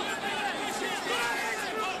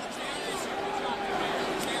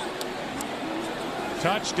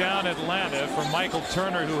 Touchdown Atlanta for Michael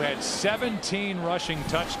Turner, who had 17 rushing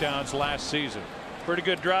touchdowns last season. Pretty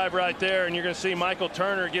good drive right there, and you're going to see Michael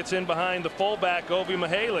Turner gets in behind the fullback, Obi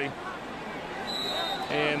Mahaley.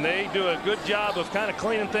 And they do a good job of kind of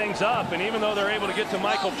cleaning things up. And even though they're able to get to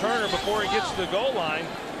Michael Turner before he gets to the goal line,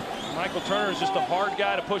 Michael Turner is just a hard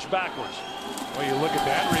guy to push backwards. Well, you look at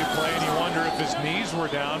that replay and you wonder if his knees were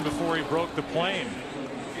down before he broke the plane.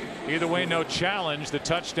 Either way, no challenge. The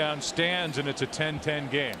touchdown stands, and it's a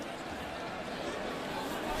 10-10 game.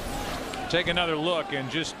 Take another look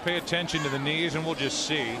and just pay attention to the knees, and we'll just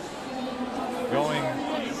see. Going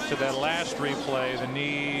to that last replay, the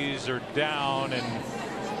knees are down, and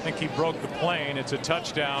I think he broke the plane. It's a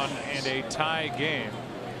touchdown and a tie game.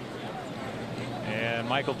 And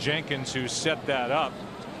Michael Jenkins, who set that up,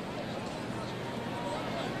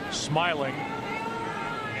 smiling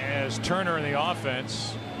as Turner in the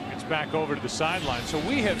offense gets back over to the sideline. So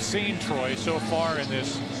we have seen, Troy, so far in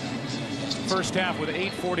this first half with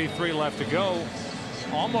 8:43 left to go,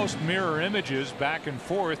 almost mirror images back and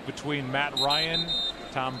forth between Matt Ryan,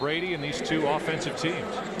 Tom Brady, and these two offensive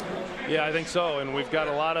teams. Yeah, I think so. And we've got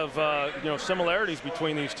a lot of similarities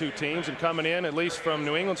between these two teams. And coming in, at least from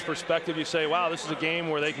New England's perspective, you say, wow, this is a game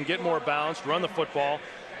where they can get more balanced, run the football.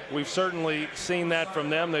 We've certainly seen that from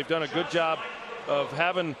them. They've done a good job of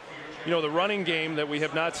having, the running game that we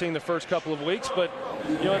have not seen the first couple of weeks. But,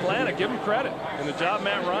 Atlanta, give them credit. And the job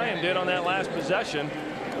Matt Ryan did on that last possession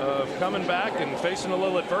of coming back and facing a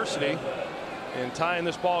little adversity and tying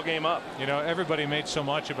this ball game up. You know, everybody made so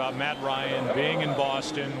much about Matt Ryan being in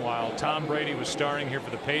Boston while Tom Brady was starring here for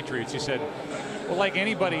the Patriots. He said, well, like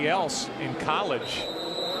anybody else in college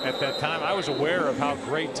at that time, I was aware of how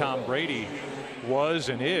great Tom Brady was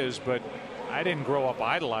and is, but I didn't grow up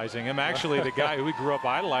idolizing him. Actually, the guy who we grew up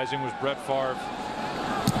idolizing was Brett Favre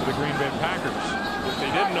for the Green Bay Packers. If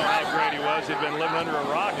they didn't know how great he was, they'd been living under a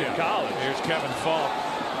rock in college. Here's Kevin Falk,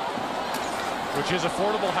 which is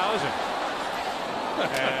affordable housing.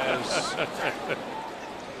 As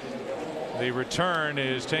the return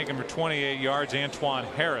is taken for 28 yards. Antoine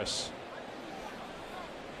Harris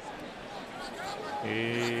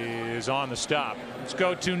is on the stop. Let's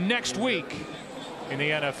go to next week in the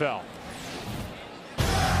NFL.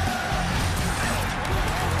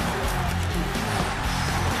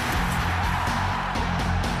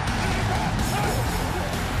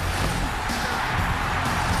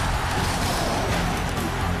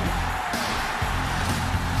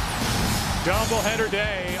 Doubleheader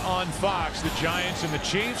day on Fox. The Giants and the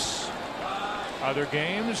Chiefs. Other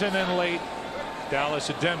games, and then late Dallas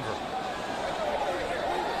at Denver.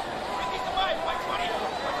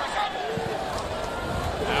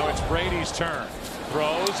 Now it's Brady's turn.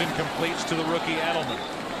 Throws and completes to the rookie Edelman.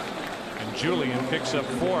 And Julian picks up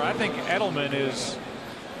 4. I think Edelman is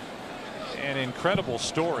an incredible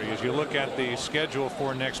story as you look at the schedule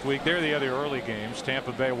for next week. There are the other early games.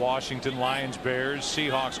 Tampa Bay, Washington, Lions, Bears,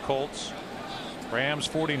 Seahawks, Colts, Rams,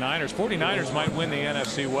 49ers. 49ers might win the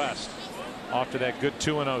NFC West after that good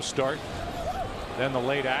 2-0 start. Then the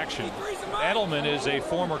late action. Edelman is a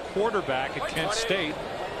former quarterback at Kent State.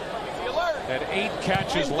 Had 8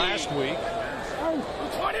 catches last week.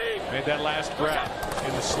 Made that last grab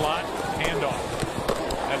in the slot. Handoff.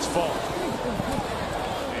 That's Falk.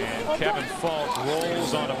 And Kevin Falk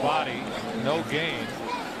rolls on a body. No gain.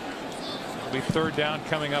 It'll be 3rd down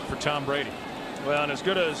coming up for Tom Brady. Well, and as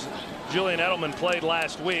good as Julian Edelman played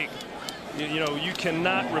last week, you know, you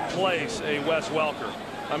cannot replace a Wes Welker.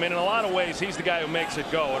 I mean, in a lot of ways, he's the guy who makes it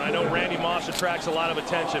go. And I know Randy Moss attracts a lot of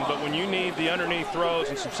attention, but when you need the underneath throws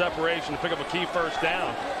and some separation to pick up a key 1st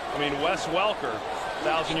down, I mean, Wes Welker,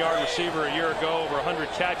 1,000-yard receiver a year ago, over 100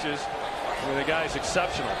 catches. I mean, the guy's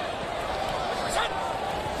exceptional.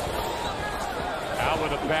 Out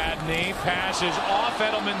with a bad knee. Pass is off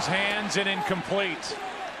Edelman's hands and incomplete.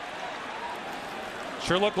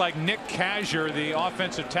 Sure looked like Nick Kazir, the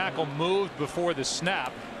offensive tackle, moved before the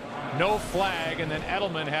snap. No flag, and then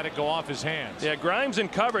Edelman had it go off his hands. Yeah, Grimes in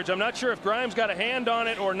coverage. I'm not sure if Grimes got a hand on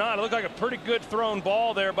it or not. It looked like a pretty good thrown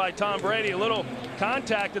ball there by Tom Brady. A little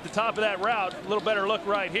contact at the top of that route. A little better look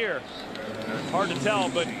right here. Hard to tell,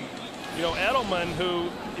 but you know, Edelman, who,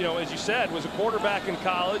 you know, as you said, was a quarterback in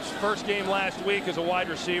college. 1st game last week as a wide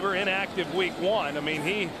receiver, inactive week 1. I mean,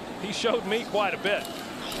 he showed me quite a bit.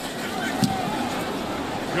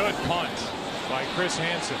 Good punt by Chris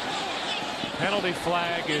Hansen. Penalty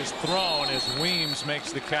flag is thrown as Weems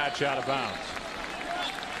makes the catch out of bounds.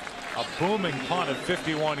 A booming punt of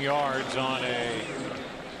 51 yards on a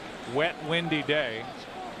wet, windy day.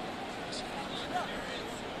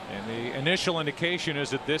 And the initial indication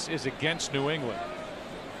is that this is against New England.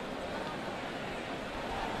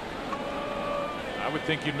 I would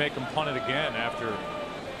think you'd make him punt it again after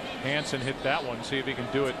Hansen hit that one. See if he can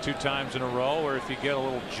do it 2 times in a row, or if you get a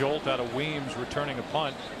little jolt out of Weems returning a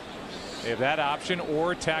punt. They have that option,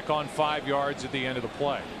 or tack on 5 yards at the end of the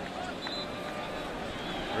play.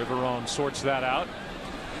 Riverone sorts that out.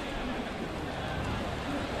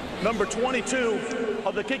 Number 22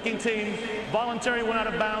 of the kicking team voluntarily went out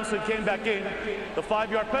of bounds and came back in. The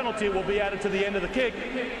 5-yard penalty will be added to the end of the kick.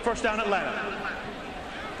 1st down Atlanta.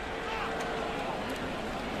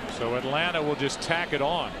 So Atlanta will just tack it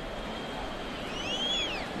on.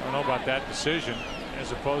 I don't know about that decision,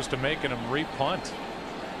 as opposed to making him repunt.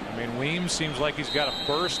 I mean, Weems seems like he's got a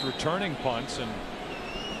burst returning punts, and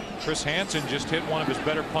Chris Hansen just hit one of his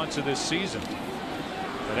better punts of this season.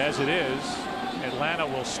 But as it is, Atlanta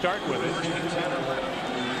will start with it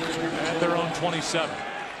at their own 27.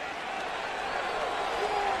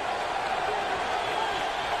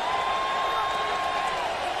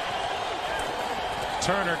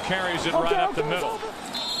 Turner carries it right up the middle.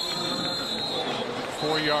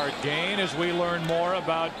 4-yard gain as we learn more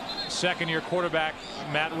about 2nd-year quarterback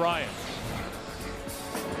Matt Ryan.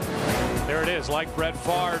 There it is, like Brett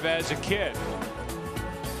Favre as a kid.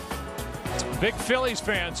 Big Phillies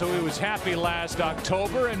fan, so he was happy last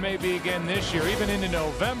October and maybe again this year, even into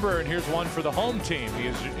November. And here's one for the home team. He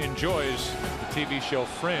enjoys the TV show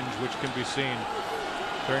Fringe, which can be seen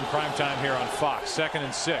during prime time here on Fox. 2nd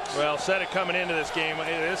and 6. Well, said it coming into this game.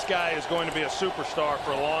 This guy is going to be a superstar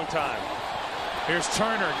for a long time. Here's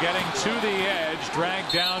Turner getting to the edge,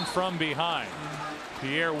 dragged down from behind.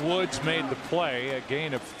 Pierre Woods made the play, a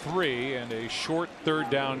gain of 3 and a short 3rd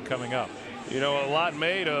down coming up. You know, a lot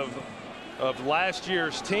made of last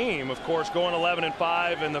year's team, of course, going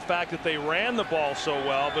 11-5, and the fact that they ran the ball so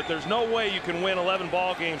well. But there's no way you can win 11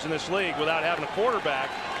 ball games in this league without having a quarterback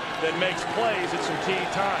that makes plays at some key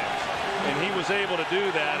times. And he was able to do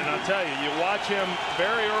that. And I'll tell you, you watch him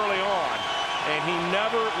very early on, and he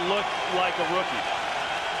never looked like a rookie.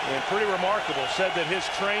 And pretty remarkable. Said that his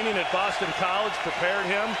training at Boston College prepared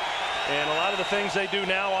him. And a lot of the things they do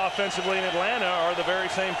now offensively in Atlanta are the very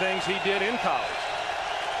same things he did in college.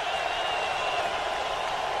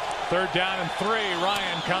 3rd down and 3.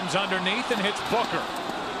 Ryan comes underneath and hits Booker.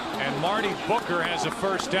 And Marty Booker has a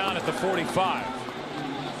 1st down at the 45.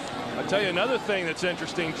 I'll tell you another thing that's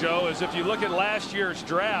interesting, Joe, is if you look at last year's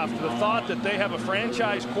draft, the thought that they have a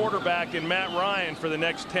franchise quarterback in Matt Ryan for the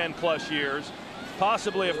next 10+ years,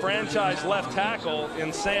 possibly a franchise left tackle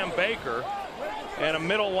in Sam Baker, and a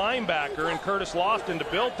middle linebacker in Curtis Lofton to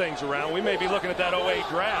build things around. We may be looking at that 08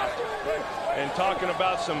 draft and talking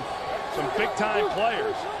about some big-time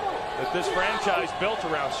players that this franchise built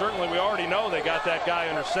around. Certainly we already know they got that guy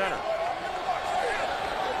under center.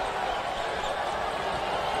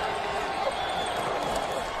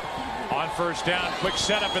 On 1st down, quick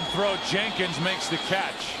setup and throw. Jenkins makes the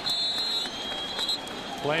catch.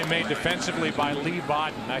 Play made defensively by Lee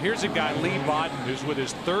Bodden. Now here's a guy, Lee Bodden, who's with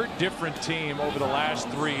his 3rd different team over the last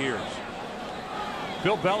 3 years.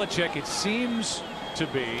 Bill Belichick, it seems to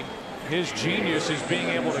be, his genius is being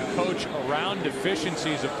able to coach around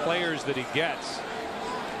deficiencies of players that he gets.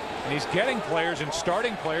 And he's getting players and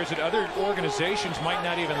starting players that other organizations might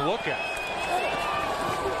not even look at.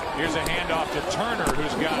 Here's a handoff to Turner,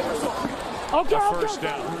 who's got the 1st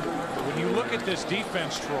down. When you look at this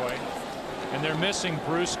defense, Troy, and they're missing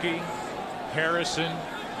Bruschi, Harrison,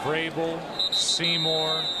 Vrabel,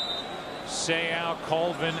 Seymour, Seau,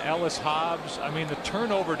 Colvin, Ellis Hobbs. I mean, the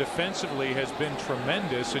turnover defensively has been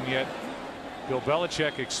tremendous, and yet Bill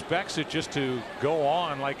Belichick expects it just to go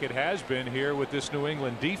on like it has been here with this New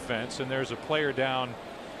England defense. And there's a player down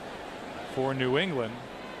for New England.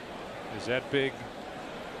 Is that big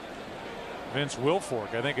Vince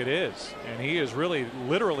Wilfork? I think it is. And he is really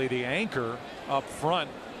literally the anchor up front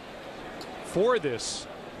for this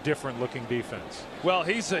different looking defense. Well,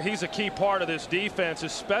 he's a key part of this defense,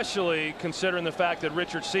 especially considering the fact that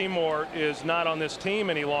Richard Seymour is not on this team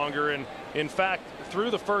any longer. And in fact, through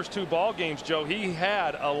the first 2 ball games, Joe, he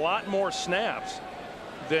had a lot more snaps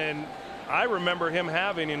than I remember him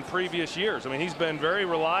having in previous years. I mean, he's been very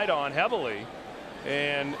relied on heavily,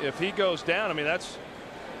 and if he goes down, I mean, that's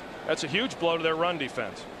a huge blow to their run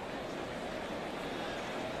defense.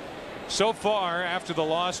 So far, after the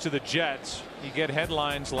loss to the Jets, you get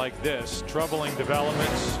headlines like this: troubling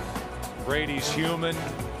developments, Brady's human,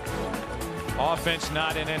 offense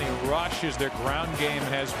not in any rush as their ground game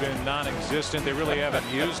has been non-existent. They really haven't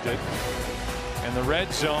used it. And the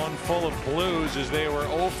red zone full of blues as they were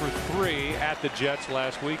 0 for 3 at the Jets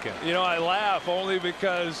last weekend. You know, I laugh only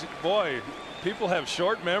because, boy, people have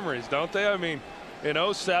short memories, don't they? I mean, in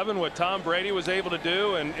 07, what Tom Brady was able to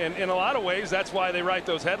do, and in a lot of ways that's why they write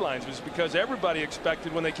those headlines, was because everybody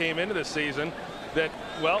expected when they came into the season that,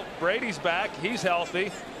 well, Brady's back, he's healthy,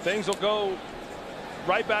 things will go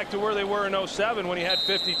right back to where they were in 07 when he had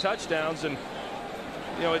 50 touchdowns. And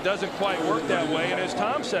you know, it doesn't quite work that way. And as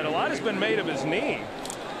Tom said, a lot has been made of his knee.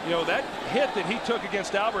 You know, that hit that he took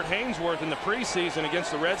against Albert Haynesworth in the preseason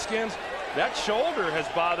against the Redskins, that shoulder has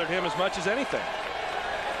bothered him as much as anything.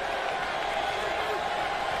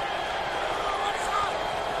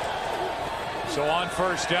 So on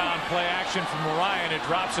 1st down, play action from Ryan. It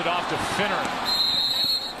drops it off to Finner.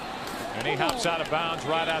 And he hops out of bounds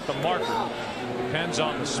right at the marker. Depends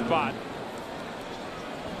on the spot.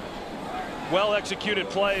 Well executed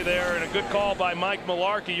play there and a good call by Mike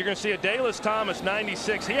Mularkey. You're going to see a Dallas Thomas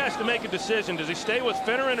 96. He has to make a decision. Does he stay with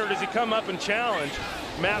Finneran or does he come up and challenge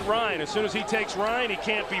Matt Ryan? As soon as he takes Ryan, he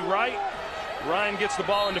can't be right. Ryan gets the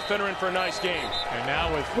ball into Finneran for a nice game. And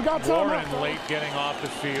now with Warren late getting off the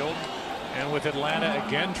field, and with Atlanta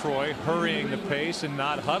again, Troy, hurrying the pace and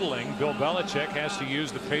not huddling, Bill Belichick has to use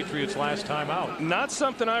the Patriots' last time out. Not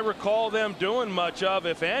something I recall them doing much of,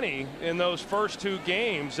 if any, in those first 2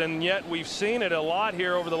 games, and yet we've seen it a lot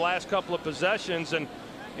here over the last couple of possessions. And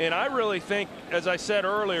I really think, as I said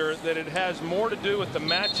earlier, that it has more to do with the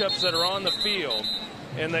matchups that are on the field,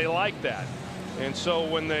 and they like that. And so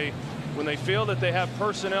when they feel that they have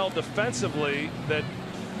personnel defensively that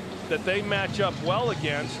they match up well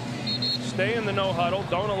against, stay in the no huddle,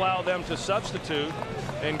 don't allow them to substitute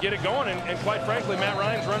and get it going. And quite frankly, Matt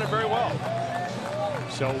Ryan's running very well.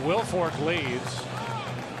 So Wilfork leads.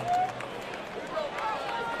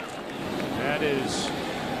 That is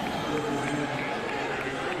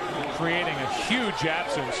creating a huge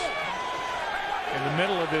absence in the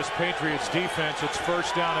middle of this Patriots defense. It's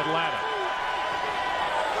first down Atlanta.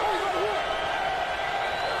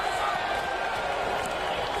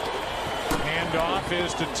 Handoff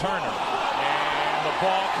is to Turner, and the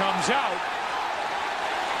ball comes out.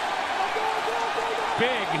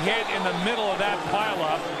 Big hit in the middle of that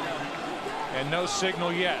pileup, and no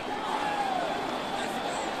signal yet.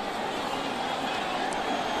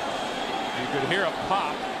 You could hear a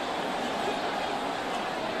pop.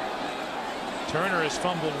 Turner has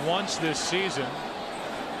fumbled once this season.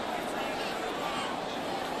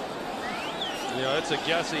 You know, it's a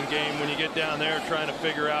guessing game when you get down there trying to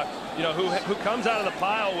figure out, you know, who comes out of the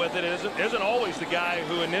pile with it isn't always the guy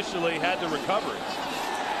who initially had the recovery.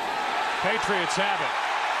 Patriots have it,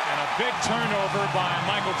 and a big turnover by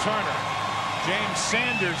Michael Turner. James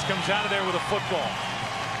Sanders comes out of there with a football.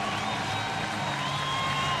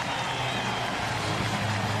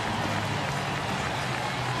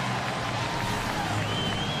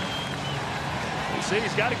 See,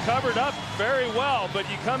 he's got it covered up very well, but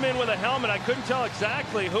you come in with a helmet. I couldn't tell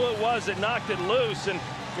exactly who it was that knocked it loose. And,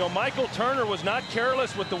 you know, Michael Turner was not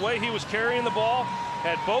careless with the way he was carrying the ball,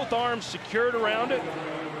 had both arms secured around it.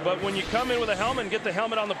 But when you come in with a helmet and get the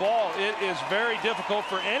helmet on the ball, it is very difficult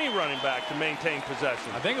for any running back to maintain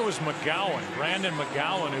possession. I think it was McGowan, Brandon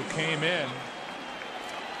McGowan, who came in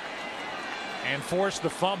and forced the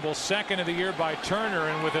fumble. Second of the year by Turner,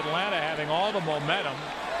 and with Atlanta having all the momentum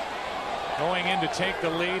going in to take the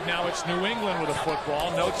lead, now it's New England with a football.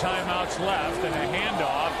 No timeouts left, and a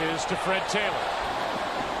handoff is to Fred Taylor.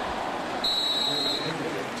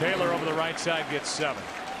 Taylor over the right side gets 7.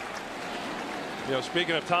 You know,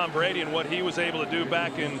 speaking of Tom Brady and what he was able to do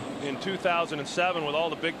back in 2007 with all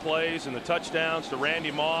the big plays and the touchdowns to Randy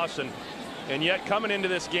Moss, and yet coming into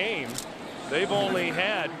this game, they've only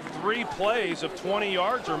had 3 plays of 20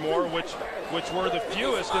 yards or more, which were the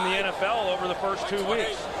fewest in the NFL over the first 2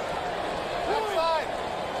 weeks.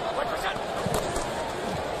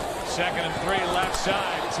 Second and 3 left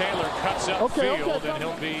side. Taylor cuts up field, and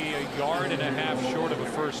he'll be a yard and a half short of a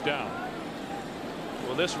first down.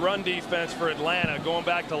 Well, this run defense for Atlanta, going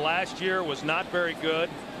back to last year, was not very good.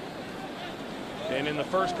 And in the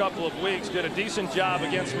first couple of weeks, did a decent job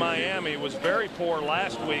against Miami. Was very poor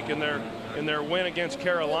last week in their win against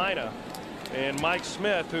Carolina. And Mike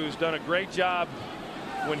Smith, who's done a great job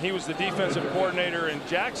when he was the defensive coordinator in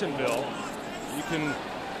Jacksonville, you can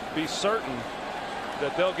be certain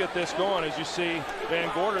that they'll get this going. As you see Van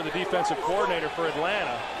Gorder, the defensive coordinator for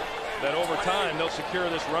Atlanta, that over time they'll secure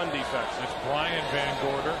this run defense. It's Brian Van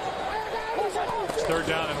Gorder. It's third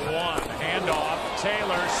down and 1. Handoff.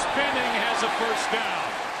 Taylor spinning, has a first down.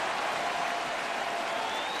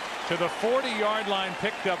 To the 40-yard line,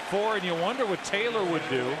 picked up 4, and you wonder what Taylor would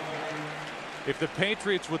do if the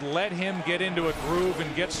Patriots would let him get into a groove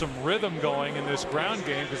and get some rhythm going in this ground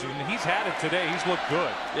game, because he's had it today. He's looked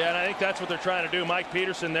good. Yeah, and I think that's what they're trying to do. Mike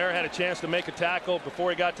Peterson there had a chance to make a tackle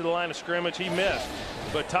before he got to the line of scrimmage. He missed.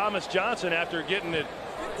 But Thomas Johnson, after getting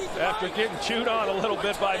chewed on a little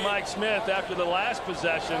bit by Mike Smith after the last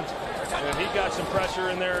possession, and he got some pressure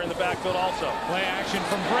in there in the backfield also. Play action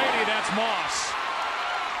from Brady. That's Moss.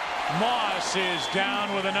 Moss is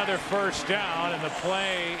down with another first down, and the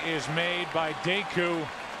play is made by Deku,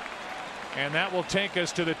 and that will take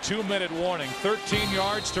us to the 2-minute warning. 13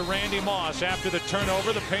 yards to Randy Moss after the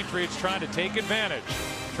turnover. The Patriots trying to take advantage,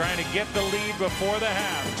 trying to get the lead before the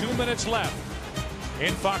half. 2 minutes left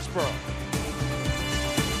in Foxborough.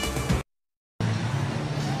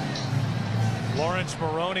 Lawrence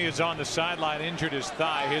Maroney is on the sideline, injured his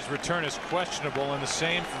thigh. His return is questionable, and the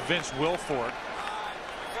same for Vince Wilfork,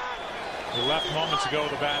 who left moments ago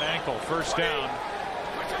with a bad ankle. First down.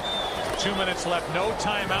 2 minutes left. No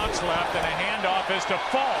timeouts left. And a handoff is to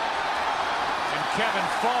Falk. And Kevin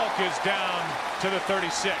Falk is down to the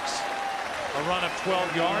 36. A run of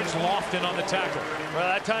 12 yards. Lofton on the tackle. Well,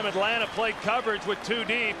 that time Atlanta played coverage with 2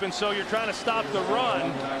 deep, and so you're trying to stop the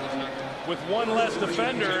run with 1 less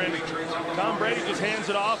defender, and Tom Brady just hands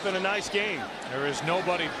it off in a nice game. There is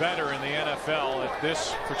nobody better in the NFL at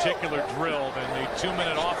this particular drill than the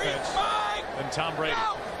 2-minute offense than Tom Brady,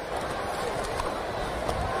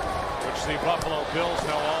 which the Buffalo Bills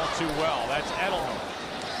know all too well. That's Edelman.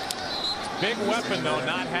 Big weapon, though,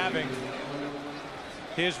 not having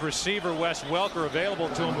his receiver Wes Welker available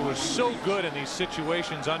to him, who is so good in these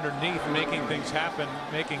situations underneath, making things happen,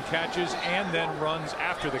 making catches, and then runs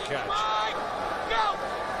after the catch.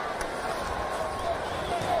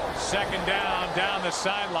 second down the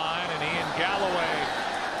sideline, and Ian Galloway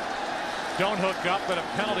don't hook up, but a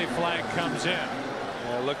penalty flag comes in.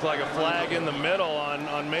 Yeah, it looked like a flag in the middle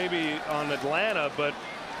on maybe on Atlanta, but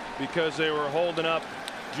because they were holding up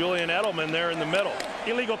Julian Edelman there in the middle.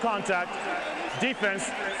 Illegal contact. Defense,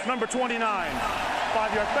 number 29.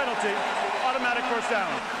 5-yard penalty. Automatic first down.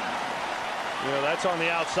 You know, that's on the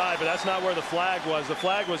outside, but that's not where the flag was. The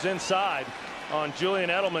flag was inside on Julian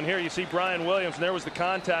Edelman. Here you see Brian Williams, and there was the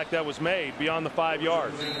contact that was made beyond the 5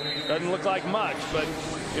 yards. Doesn't look like much, but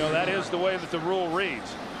you know, that is the way that the rule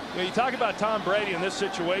reads. You know, you talk about Tom Brady in this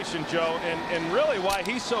situation, Joe, and really why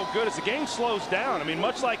he's so good is the game slows down. I mean,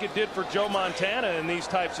 much like it did for Joe Montana in these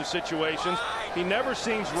types of situations. He never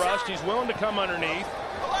seems rushed. He's willing to come underneath,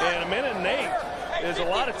 and 1 minute and 8 is a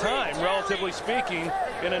lot of time, relatively speaking,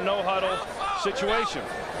 in a no-huddle situation.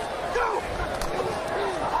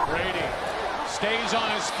 Brady stays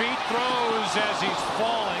on his feet, throws as he's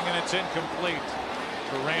falling, and it's incomplete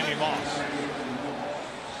for Randy Moss.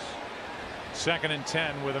 2nd and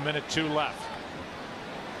 10 with 1:02 left.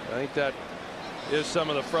 I think that is some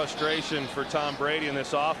of the frustration for Tom Brady in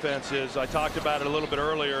this offense. Is I talked about it a little bit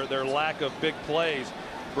earlier, their lack of big plays.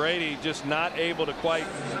 Brady just not able to quite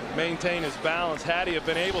maintain his balance. Had he have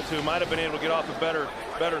been able to, might have been able to get off a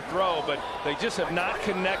better throw, but they just have not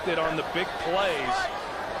connected on the big plays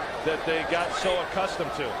that they got so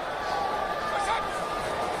accustomed to.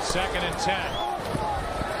 2nd and 10.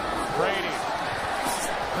 Brady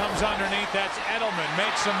comes underneath. That's Edelman.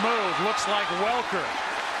 Makes a move. Looks like Welker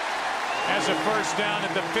has a first down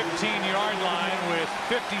at the 15-yard line with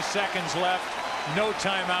 50 seconds left. No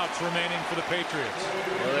timeouts remaining for the Patriots.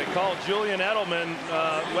 Well, they call Julian Edelman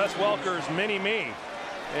Wes Welker's mini-me.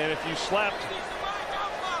 And if you slapped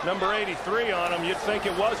number 83 on him, you'd think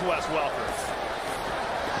it was Wes Welker.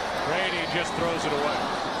 Brady just throws it away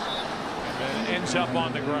and then ends up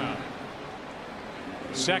on the ground.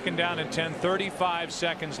 2nd down and 10, 35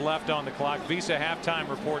 seconds left on the clock. Visa halftime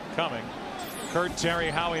report coming. Kurt, Terry,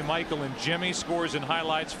 Howie, Michael, and Jimmy. Scores and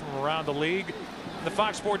highlights from around the league. The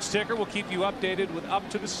Fox Sports ticker will keep you updated with up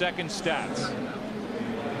to the second stats.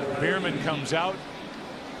 Bierman comes out.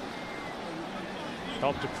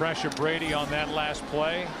 Helped to pressure Brady on that last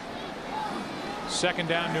play. 2nd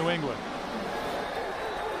down, New England.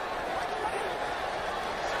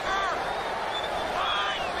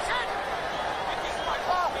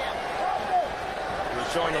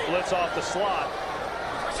 Showing the blitz off the slot.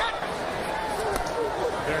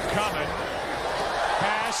 They're coming.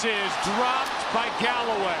 Pass is dropped by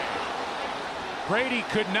Galloway. Brady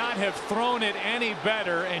could not have thrown it any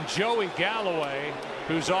better, and Joey Galloway,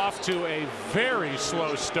 who's off to a very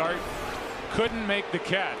slow start, couldn't make the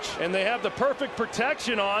catch. And they have the perfect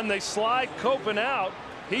protection on. They slide Copen out.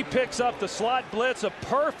 He picks up the slot blitz, a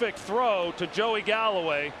perfect throw to Joey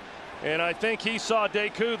Galloway, and I think he saw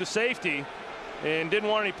Deku, the safety, and didn't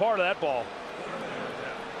want any part of that ball.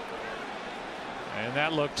 And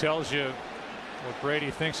that look tells you what Brady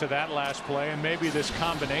thinks of that last play, and maybe this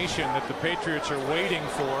combination that the Patriots are waiting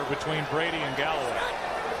for between Brady and Galloway.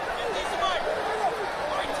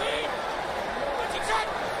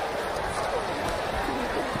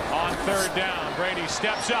 On 3rd down, Brady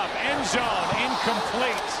steps up, end zone,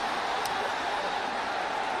 incomplete.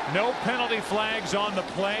 No penalty flags on the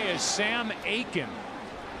play as Sam Aiken,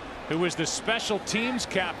 who was the special teams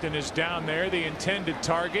captain, is down there, the intended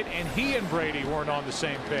target, and he and Brady weren't on the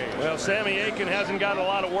same page. Well, Sammy Aiken hasn't gotten a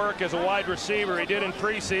lot of work as a wide receiver. He did in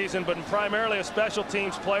preseason, but primarily a special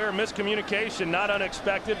teams player. Miscommunication, not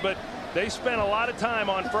unexpected, but they spent a lot of time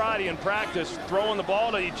on Friday in practice throwing the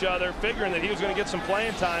ball to each other, figuring that he was going to get some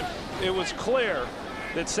playing time. It was clear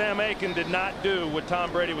that Sam Aiken did not do what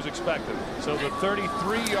Tom Brady was expecting. So the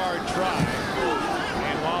 33-yard try.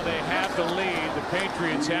 And while they have the lead, the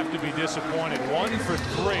Patriots have to be disappointed. 1 for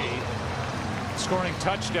 3, scoring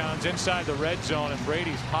touchdowns inside the red zone, and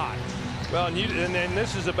Brady's hot. Well, and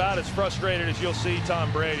this is about as frustrated as you'll see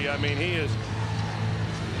Tom Brady. I mean, he is.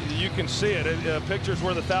 You can see it. Pictures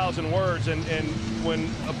worth 1,000 words. And when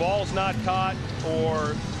a ball's not caught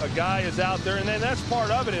or a guy is out there, and then that's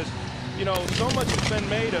part of it is, you know, so much has been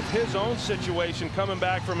made of his own situation coming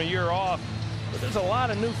back from a year off. But there's a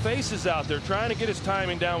lot of new faces out there trying to get his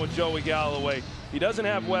timing down with Joey Galloway. He doesn't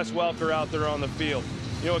have Wes Welker out there on the field.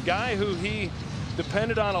 You know, a guy who he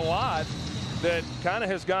depended on a lot that kind of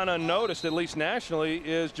has gone unnoticed, at least nationally,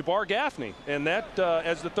 is Jabbar Gaffney. And that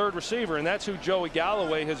as the 3rd receiver, and that's who Joey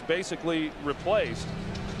Galloway has basically replaced.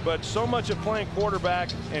 But so much of playing quarterback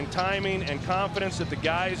and timing and confidence that the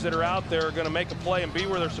guys that are out there are going to make a play and be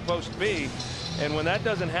where they're supposed to be. And when that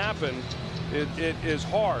doesn't happen, it is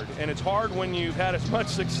hard, and it's hard when you've had as much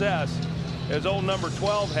success as old number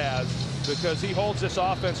 12 has, because he holds this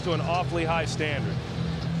offense to an awfully high standard.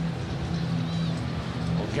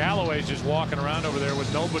 Well, Galloway's just walking around over there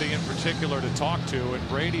with nobody in particular to talk to, and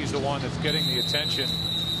Brady's the one that's getting the attention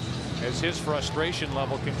as his frustration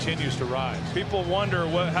level continues to rise. People wonder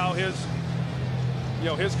how his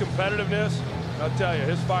competitiveness. I'll tell you,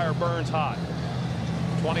 his fire burns hot.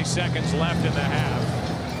 20 seconds left in the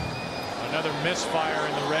half. Another misfire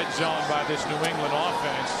in the red zone by this New England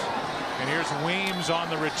offense. And here's Weems on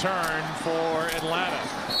the return for Atlanta.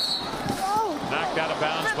 Knocked out of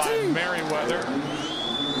bounds by Merriweather.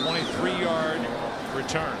 23-yard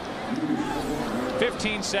return.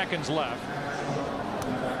 15 seconds left.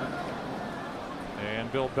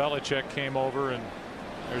 And Bill Belichick came over, and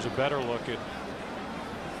there's a better look at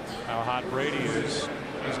how hot Brady is.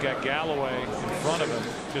 He's got Galloway in front of him,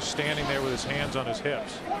 just standing there with his hands on his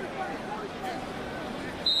hips.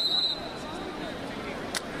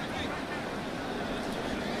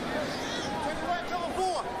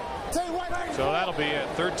 So that'll be it.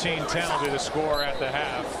 13-10 will be the score at the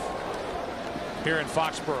half here in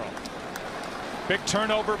Foxborough. Big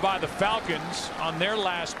turnover by the Falcons on their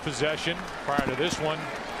last possession prior to this one.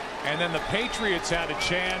 And then the Patriots had a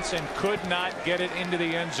chance and could not get it into the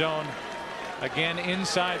end zone. Again,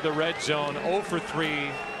 inside the red zone. 0 for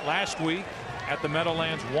 3 last week at the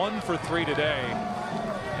Meadowlands. 1 for 3 today.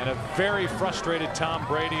 And a very frustrated Tom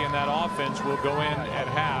Brady and that offense will go in at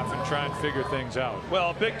half and try and figure things out.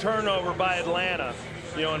 Well, a big turnover by Atlanta.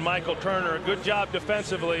 And Michael Turner, a good job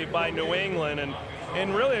defensively by New England,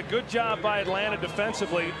 and really a good job by Atlanta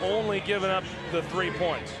defensively, only giving up the 3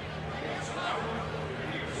 points.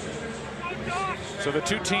 So the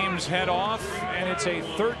two teams head off, and it's a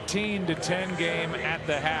 13-10 game at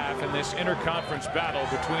the half in this interconference battle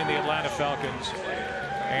between the Atlanta Falcons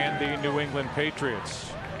and the New England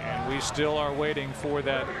Patriots. And we still are waiting for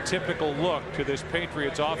that typical look to this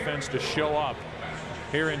Patriots offense to show up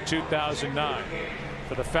here in 2009.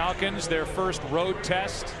 For the Falcons, their first road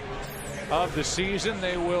test of the season.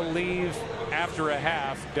 They will leave after a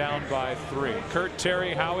half down by 3. Kurt,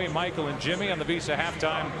 Terry, Howie, Michael, and Jimmy on the Visa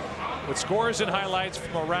halftime with scores and highlights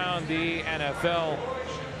from around the NFL.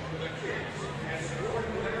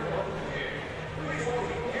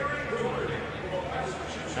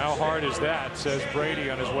 How hard is that, says Brady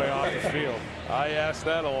on his way off the field. I asked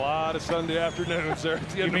that a lot of Sunday afternoons there at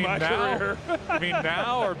the end of my now? career. You mean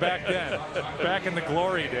now or back then? Back in the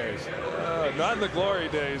glory days? Not in the glory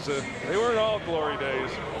days. They weren't all glory days.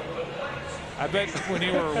 I bet when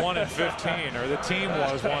you were 1-15, or the team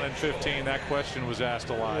was 1-15, that question was asked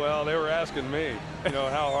a lot. Well, they were asking me,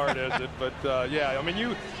 how hard is it? But yeah, I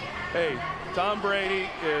mean, hey, Tom Brady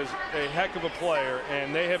is a heck of a player,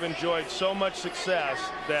 and they have enjoyed so much success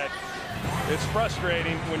that it's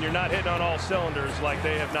frustrating when you're not hitting on all cylinders like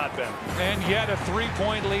they have not been. And yet a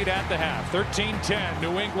 3-point lead at the half. 13-10,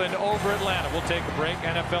 New England over Atlanta. We'll take a break.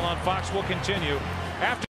 NFL on Fox will continue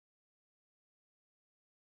after.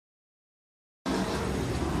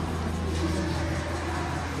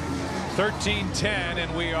 .13-10,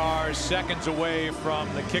 and we are seconds away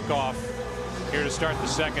from the kickoff here to start the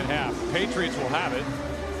second half. Patriots will have it.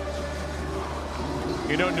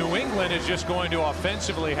 New England is just going to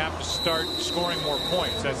offensively have to start scoring more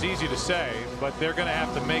points. That's easy to say, but they're going to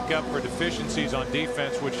have to make up for deficiencies on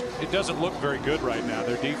defense, which it doesn't look very good right now,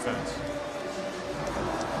 their defense.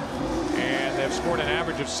 And they've scored an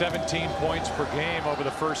average of 17 points per game over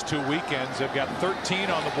the first 2 weekends. They've got 13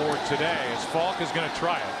 on the board today, as Falk is going to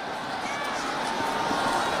try it.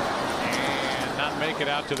 Make it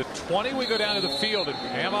out to the 20. We go down to the field, and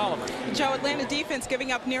Pam Oliver. Joe, Atlanta defense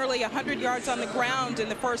giving up nearly 100 yards on the ground in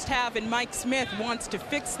the first half, and Mike Smith wants to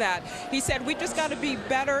fix that. He said, we just got to be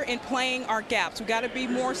better in playing our gaps. We got to be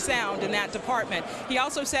more sound in that department. He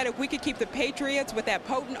also said if we could keep the Patriots with that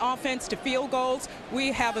potent offense to field goals,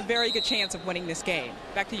 we have a very good chance of winning this game.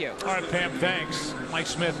 Back to you. All right, Pam, thanks. Mike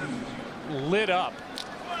Smith lit up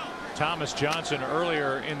Thomas Johnson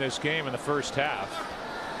earlier in this game in the first half.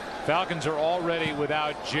 Falcons are already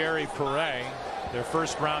without Jerry Perret, their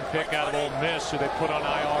first-round pick out of Ole Miss, who they put on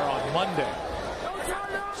IR on Monday.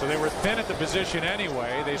 So they were thin at the position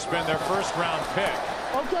anyway. They spend their first-round pick.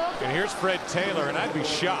 And here's Fred Taylor, and I'd be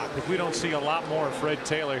shocked if we don't see a lot more of Fred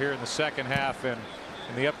Taylor here in the second half and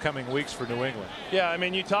in the upcoming weeks for New England. Yeah, I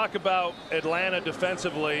mean, you talk about Atlanta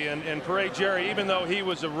defensively, and Perret Jerry, even though he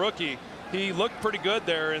was a rookie, he looked pretty good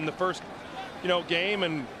there in the first, game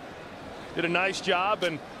and did a nice job.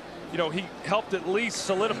 And he helped at least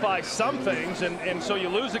solidify some things, and so you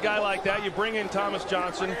lose a guy like that, you bring in Thomas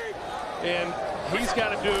Johnson, and he's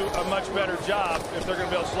got to do a much better job if they're going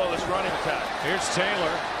to be able to slow this running attack. Here's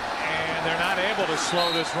Taylor, And they're not able to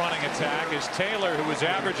slow this running attack as Taylor, who was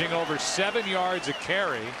averaging over 7 yards a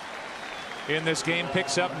carry in this game,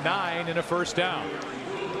 picks up 9 in a first down.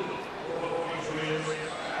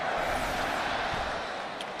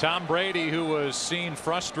 Tom Brady, who was seen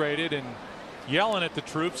frustrated and yelling at the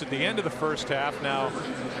troops at the end of the first half, now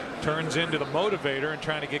turns into the motivator and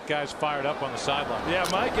trying to get guys fired up on the sideline. Yeah,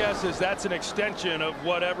 my guess is that's an extension of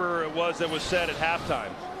whatever it was that was said at halftime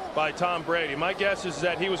by Tom Brady. My guess is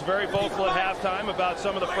that he was very vocal at halftime about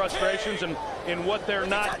some of the frustrations and in what they're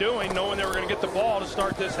not doing, knowing they were going to get the ball to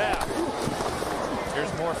start this half.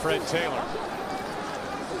 Here's more Fred Taylor.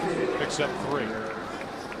 Picks up 3.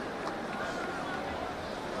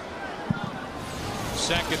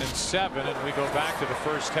 2nd and 7, and we go back to the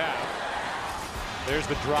first half. There's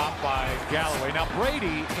the drop by Galloway. Now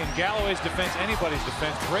Brady, in Galloway's defense, anybody's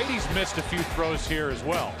defense, Brady's missed a few throws here as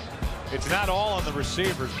well. It's not all on the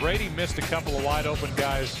receivers. Brady missed a couple of wide open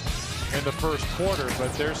guys in the first quarter,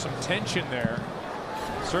 but there's some tension there.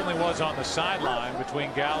 Certainly was on the sideline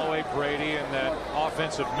between Galloway, Brady, and that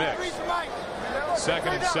offensive mix. 2nd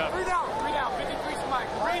and 7.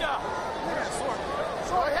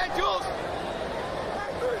 Go ahead, Jules.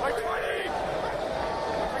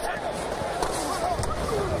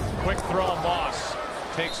 Quick throw, Moss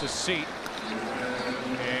takes a seat,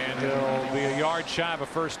 and he'll be a yard shy of a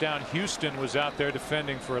first down. Houston was out there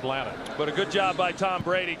defending for Atlanta. But a good job by Tom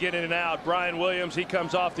Brady getting it out. Brian Williams, he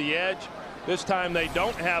comes off the edge. This time they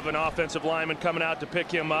don't have an offensive lineman coming out to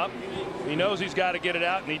pick him up. He knows he's got to get it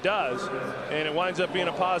out, and he does. And it winds up being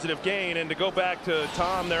a positive gain. And to go back to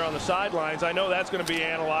Tom there on the sidelines, I know that's going to be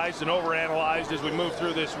analyzed and overanalyzed as we move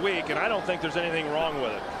through this week, and I don't think there's anything wrong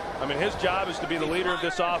with it. I mean, his job is to be the leader of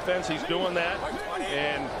this offense. He's doing that.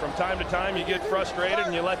 And from time to time, you get frustrated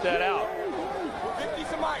and you let that out.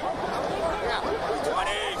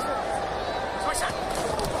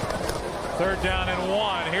 3rd down and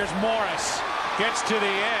 1. Here's Morris. Gets to the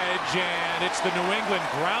edge, and it's the New England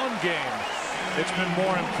ground game. It's been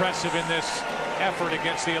more impressive in this effort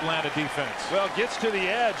against the Atlanta defense. Well, gets to the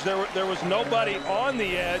edge. There was nobody on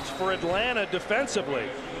the edge for Atlanta defensively.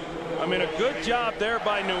 I mean, a good job there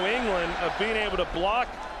by New England of being able to block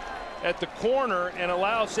at the corner and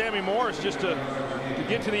allow Sammy Morris just to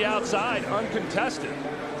get to the outside uncontested.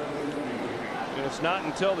 And it's not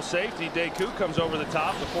until the safety, Deku, comes over the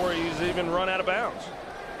top before he's even run out of bounds.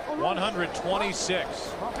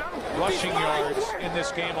 126 rushing yards in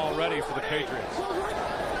this game already for the Patriots.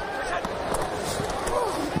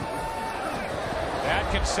 That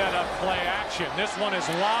can set up play action. This one is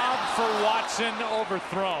lobbed for Watson,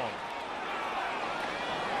 overthrown.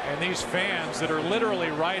 And these fans that are literally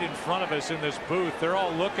right in front of us in this booth, they're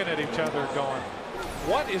all looking at each other going,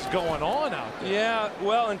 what is going on out there? Yeah,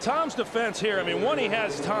 well, in Tom's defense here, I mean, one, he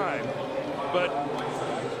has time, but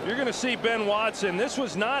you're going to see Ben Watson. This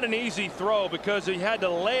was not an easy throw because he had to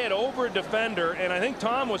lay it over a defender, and I think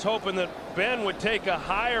Tom was hoping that Ben would take a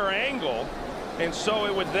higher angle, and so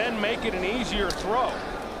it would then make it an easier throw.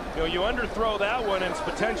 You know, you underthrow that one and it's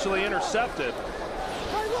potentially intercepted.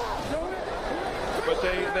 But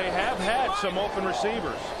they have had some open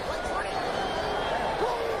receivers.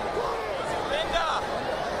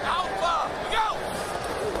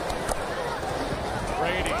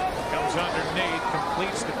 Brady comes underneath,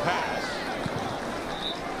 completes the pass.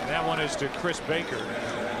 And that one is to Chris Baker.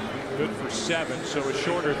 Good for 7, so a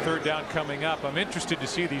shorter 3rd down coming up. I'm interested to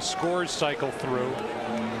see these scores cycle through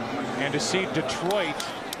and to see Detroit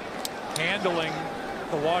handling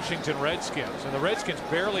the Washington Redskins. And the Redskins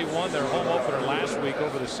barely won their home opener last week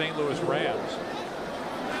over the St. Louis Rams.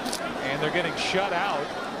 And they're getting shut out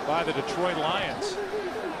by the Detroit Lions.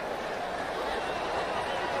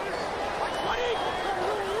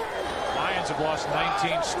 Lions have lost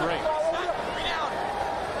 19 straight.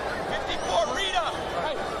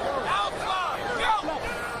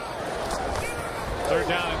 3rd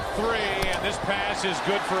down and 3, and this pass is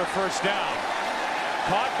good for a first down.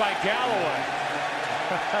 Caught by Galloway.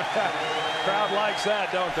 Crowd likes that,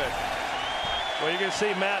 don't they? Well, you're going to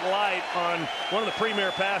see Matt Light on one of the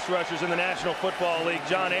premier pass rushers in the National Football League,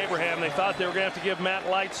 John Abraham. They thought they were going to have to give Matt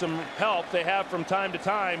Light some help. They have from time to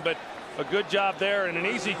time, but a good job there and an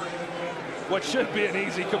easy, what should be an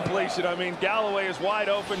easy completion. I mean, Galloway is wide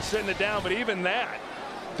open, sitting it down, but even that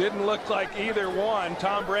didn't look like either one,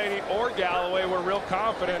 Tom Brady or Galloway, were real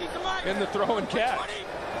confident in the throw and catch.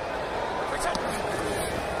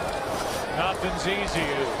 Nothing's easy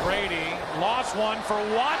as Brady lost one for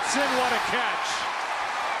Watson. What a catch.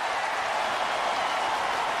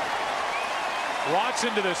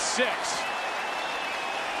 Watson to the 6.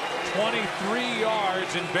 23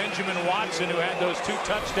 yards, and Benjamin Watson, who had those 2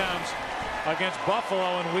 touchdowns against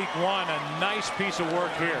Buffalo in week 1. A nice piece of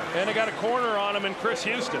work here. And they got a corner on him in Chris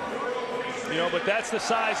Houston. You know, but that's the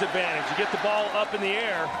size advantage. You get the ball up in the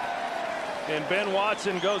air, and Ben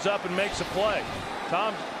Watson goes up and makes a play.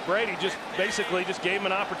 Tom Brady just basically just gave him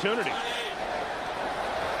an opportunity.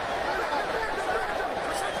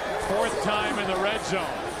 4th time in the red zone.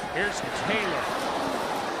 Here's Taylor.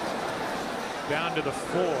 Down to the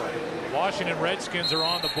 4. Washington Redskins are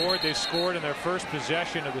on the board. They scored in their first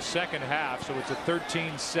possession of the second half, so it's a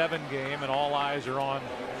 13-7 game, and all eyes are on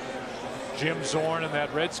Jim Zorn and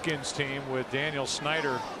that Redskins team with Daniel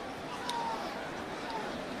Snyder,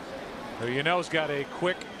 who you know has got a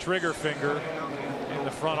quick trigger finger in the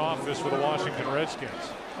front office for the Washington Redskins.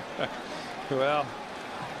 Well,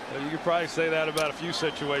 you could probably say that about a few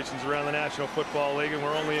situations around the National Football League, and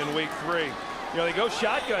we're only in week 3. You know, they go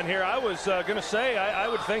shotgun here. I was going to say I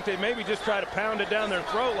would think they maybe just try to pound it down their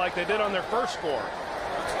throat like they did on their first score.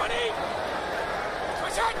 20.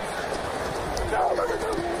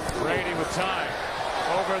 Brady with time.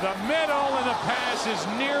 Over the middle, and the pass is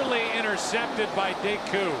nearly intercepted by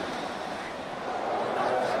Deku.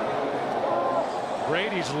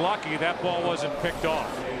 Brady's lucky that ball wasn't picked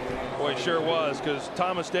off. Boy, it sure was, because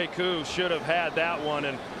Thomas Deku should have had that one,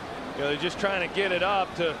 and you know, they're just trying to get it up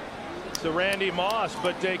to Randy Moss,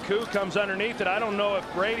 but Deku comes underneath it. I don't know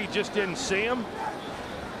if Brady just didn't see him,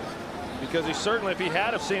 because he certainly, if he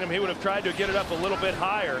had have seen him, he would have tried to get it up a little bit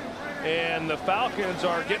higher. And the Falcons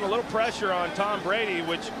are getting a little pressure on Tom Brady,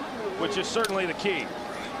 which is certainly the key.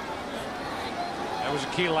 That was a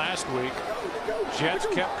key last week. Jets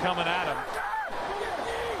kept coming at him.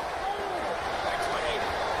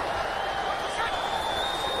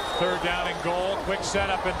 Third down and goal. Quick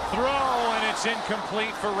setup and throw, and it's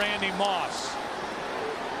incomplete for Randy Moss.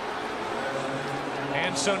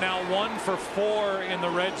 And so now 1 for 4 in the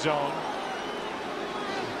red zone.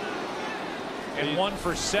 And 1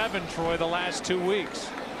 for 7, Troy, the last 2 weeks.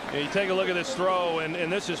 Yeah, you take a look at this throw,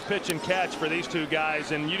 and this is pitch and catch for these two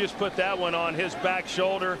guys, and you just put that one on his back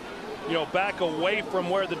shoulder, you know, back away from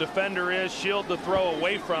where the defender is, shield the throw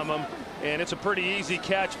away from him, and it's a pretty easy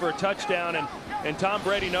catch for a touchdown, and Tom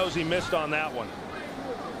Brady knows he missed on that one.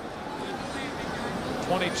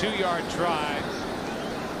 22-yard try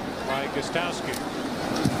by Gostowski.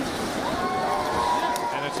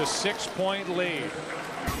 And it's a 6-point lead.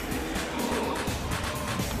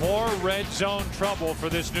 More red zone trouble for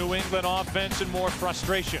this New England offense, and more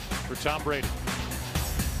frustration for Tom Brady.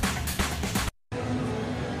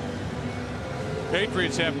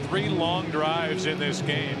 Patriots have 3 long drives in this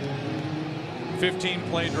game.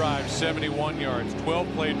 15-play drive, 71 yards.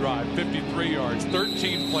 12-play drive, 53 yards.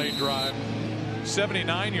 13-play drive,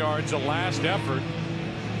 79 yards, a last effort.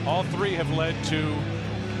 All 3 have led to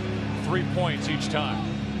 3 points each time.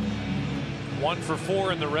 1 for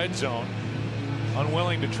 4 in the red zone.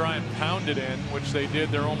 Unwilling to try and pound it in, which they did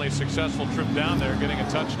their only successful trip down there, getting a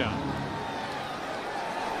touchdown.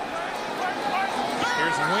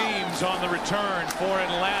 Here's Weems on the return for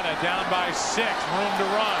Atlanta, down by 6, room to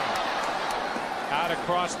run. Out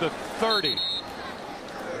across the 30.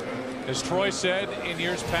 As Troy said, in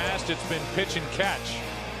years past, it's been pitch and catch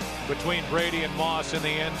between Brady and Moss in the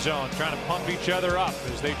end zone, trying to pump each other up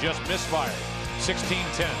as they just misfired.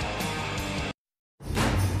 16-10.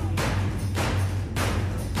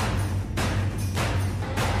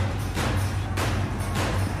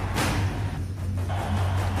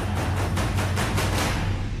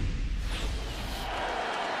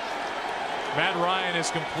 Matt Ryan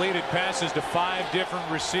has completed passes to 5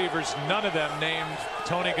 different receivers, none of them named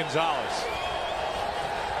Tony Gonzalez.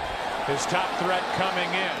 His top threat coming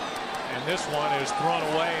in, and this one is thrown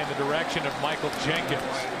away in the direction of Michael Jenkins.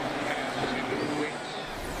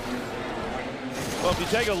 Well, if you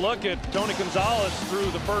take a look at Tony Gonzalez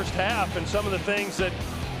through the first half and some of the things that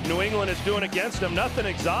New England is doing against him, nothing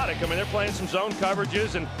exotic. I mean, they're playing some zone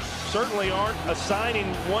coverages and certainly aren't assigning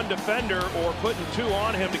one defender or putting 2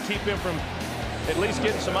 on him to keep him from at least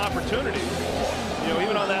getting some opportunities. You know,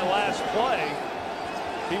 even on that last play,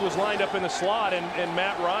 he was lined up in the slot, and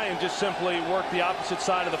Matt Ryan just simply worked the opposite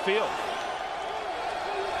side of the field.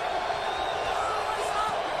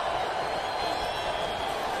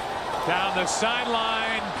 Down the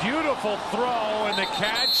sideline, beautiful throw, and the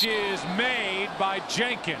catch is made by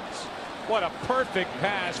Jenkins. What a perfect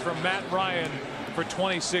pass from Matt Ryan for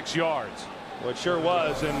 26 yards. Well, it sure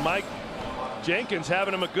was, and Mike Jenkins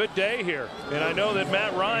having him a good day here. And I know that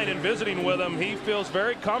Matt Ryan, in visiting with him, he feels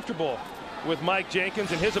very comfortable with Mike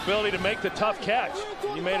Jenkins and his ability to make the tough catch.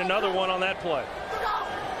 He made another one on that play.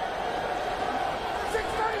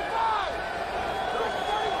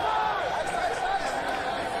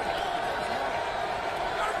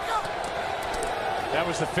 That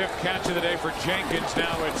was the 5th catch of the day for Jenkins.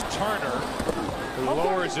 Now it's Turner who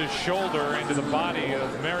lowers his shoulder into the body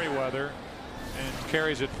of Merriweather and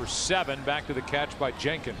carries it for 7. Back to the catch by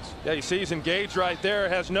Jenkins. Yeah, you see he's engaged right there.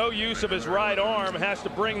 Has no use of his right arm. Has to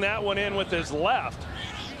bring that one in with his left.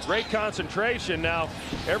 Great concentration. Now,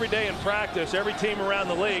 every day in practice, every team around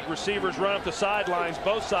the league, receivers run up the sidelines,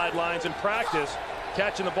 both sidelines in practice,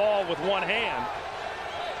 catching the ball with one hand.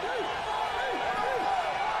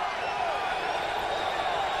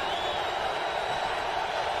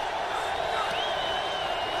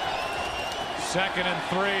 Second and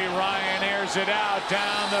 3. Ryan airs it out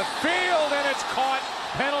down the field, and it's caught.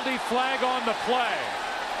 Penalty flag on the play.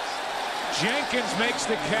 Jenkins makes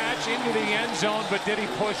the catch into the end zone, but did he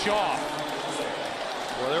push off?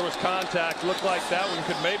 Well, there was contact. Looked like that one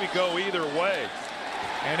could maybe go either way.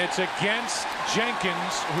 And it's against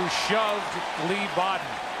Jenkins, who shoved Lee Bodden.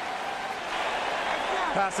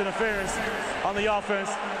 Pass interference on the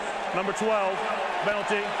offense. Number 12,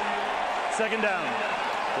 penalty. 2nd down.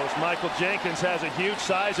 Of course, Michael Jenkins has a huge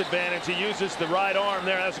size advantage. He uses the right arm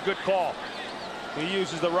there. That's a good call. He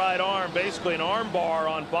uses the right arm, basically an arm bar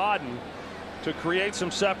on Bodden, to create some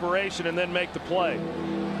separation and then make the play.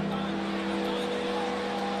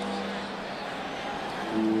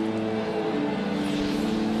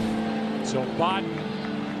 So Bodden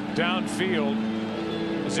downfield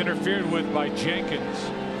is interfered with by Jenkins,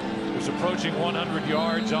 who's approaching 100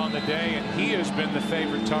 yards on the day, and he has been the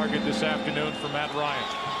favorite target this afternoon for Matt Ryan.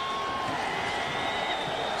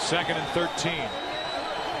 2nd and 13.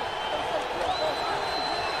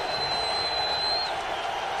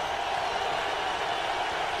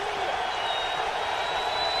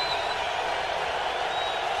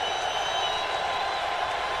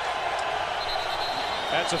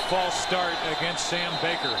 That's a false start against Sam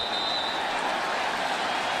Baker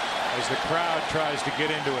as the crowd tries to get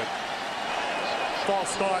into it. False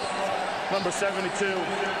start. Number 72,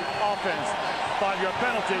 offense. 5-yard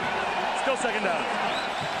penalty. Still 2nd down.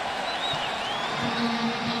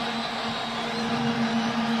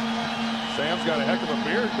 Sam's got a heck of a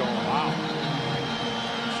beard going. Wow.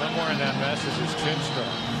 Somewhere in that mess is his chin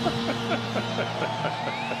strap.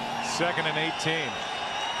 2nd and 18.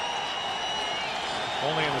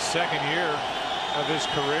 Only in the 2nd year of his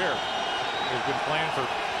career. He's been playing for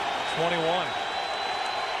 21.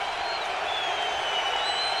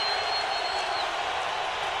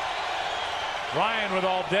 Ryan with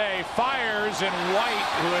all day fires, and White,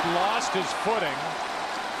 who had lost his footing,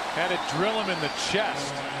 had it drill him in the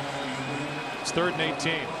chest. It's 3rd and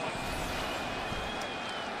 18.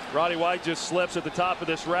 Roddy White just slips at the top of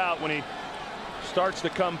this route when he starts to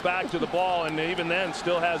come back to the ball, and even then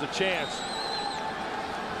still has a chance.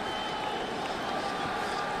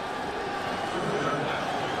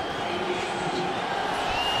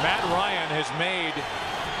 Matt Ryan has made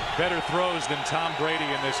better throws than Tom Brady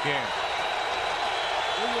in this game.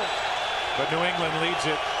 But New England leads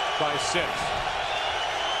it by 6.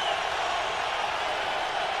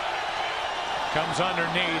 Comes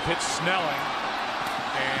underneath, hits Snelling,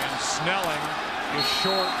 and Snelling is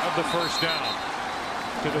short of the 1st down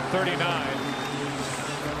to the 39.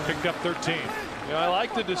 Picked up 13. You know, I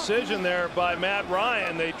like the decision there by Matt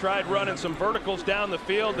Ryan. They tried running some verticals down the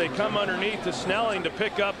field. They come underneath to Snelling to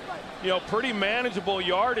pick up, you know, pretty manageable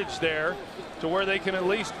yardage there to where they can at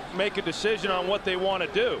least make a decision on what they want to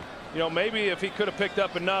do. You know, maybe if he could have picked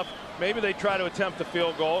up enough, maybe they try to attempt the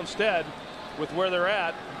field goal. Instead, with where they're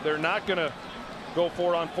at, they're not going to go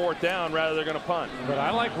for it on 4th down. Rather, they're going to punt. But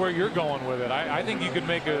I like where you're going with it. I think you could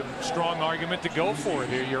make a strong argument to go for it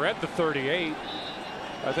here. You're at the 38.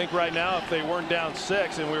 I think right now, if they weren't down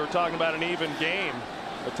 6 and we were talking about an even game,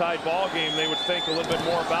 a tied ball game, they would think a little bit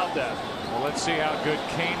more about that. Well, let's see how good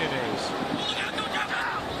Kanan is.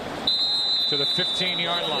 To the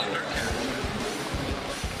 15-yard line.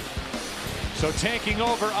 So taking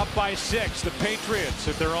over up by 6, the Patriots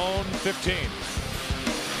at their own 15.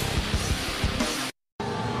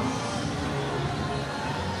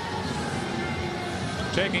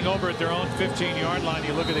 Taking over at their own 15-yard line.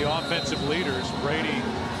 You look at the offensive leaders. Brady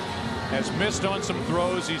has missed on some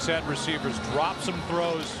throws. He's had receivers drop some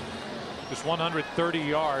throws. Just 130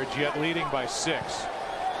 yards, yet leading by 6.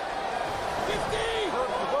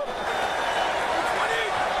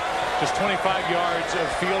 Just 25 yards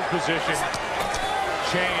of field position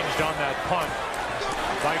changed on that punt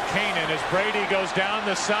by Kanan as Brady goes down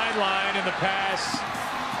the sideline, and the pass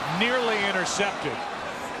nearly intercepted.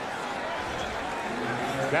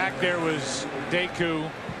 Back there was Deku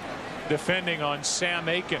defending on Sam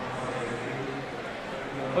Aiken.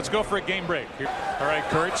 Let's go for a game break. All right,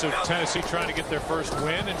 Kurtz of Tennessee trying to get their first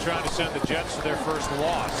win and trying to send the Jets to their first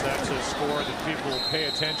loss. That's a score that people will pay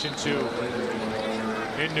attention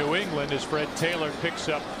to in New England as Fred Taylor picks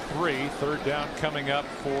up 3. Third down coming up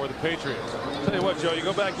for the Patriots. I'll tell you what, Joe, you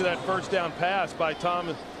go back to that first down pass by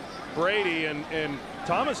Tom Brady, and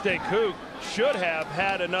Thomas DeCoux should have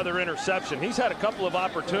had another interception. He's had a couple of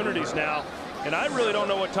opportunities now, and I really don't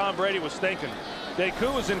know what Tom Brady was thinking.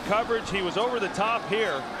 DeCoux was in coverage. He was over the top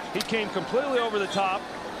here. He came completely over the top,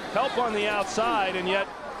 help on the outside, and yet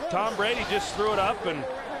Tom Brady just threw it up and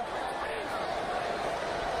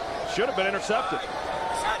should have been intercepted.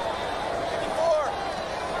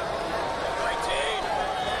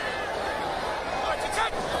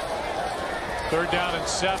 Third down and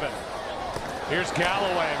 7. Here's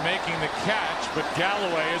Galloway making the catch, but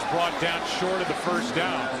Galloway is brought down short of the first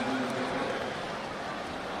down.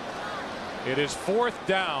 It is 4th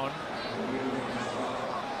down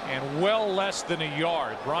and well less than a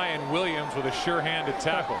yard. Brian Williams with a sure-handed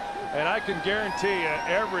tackle. And I can guarantee you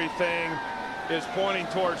everything is pointing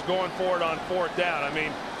towards going forward on 4th down. I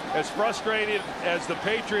mean, as frustrated as the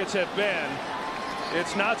Patriots have been,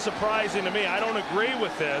 it's not surprising to me. I don't agree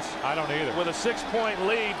with this. I don't either. With a 6-point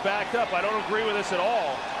lead backed up, I don't agree with this at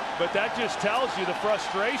all. But that just tells you the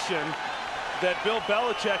frustration that Bill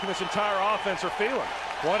Belichick and this entire offense are feeling.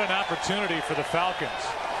 What an opportunity for the Falcons.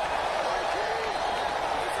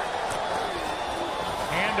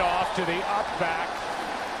 Handoff to the up back,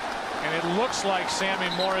 and it looks like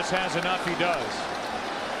Sammy Morris has enough. He does.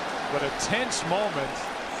 But a tense moment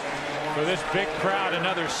for this big crowd.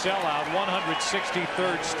 Another sellout,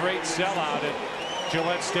 163rd straight sellout at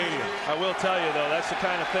Gillette Stadium. I will tell you, though, that's the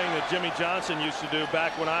kind of thing that Jimmy Johnson used to do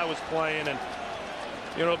back when I was playing. And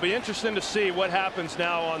you know, it'll be interesting to see what happens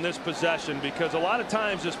now on this possession, because a lot of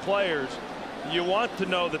times as players, you want to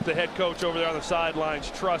know that the head coach over there on the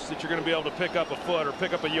sidelines trusts that you're going to be able to pick up a foot or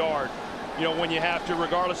pick up a yard, you know, when you have to,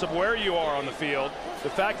 regardless of where you are on the field. The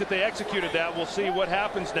fact that they executed that, we'll see what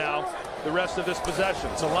happens now the rest of this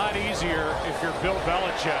possession. It's a lot easier if you're Bill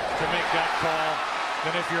Belichick to make that call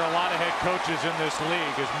than if you're a lot of head coaches in this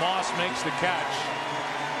league, as Moss makes the catch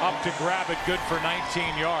up to grab it, good for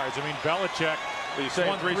 19 yards. I mean, Belichick, you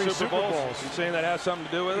saying three Super Bowls. You saying that has something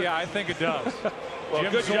to do with it? Yeah, I think it does. Well,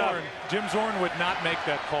 Jim Zorn would not make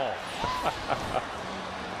that call.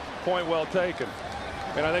 Point well taken.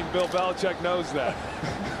 And I think Bill Belichick knows that.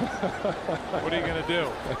 What are you going to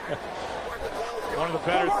do? One of the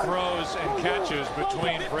better throws and catches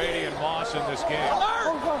between Brady and Moss in this game.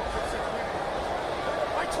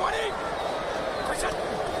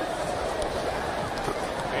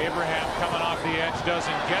 Abraham coming off the edge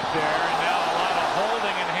doesn't get there, and now a lot of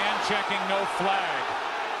holding and hand checking, no flag.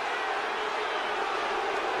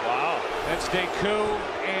 Wow. That's DeCoux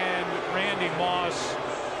and Randy Moss.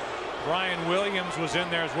 Brian Williams was in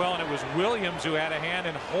there as well, and it was Williams who had a hand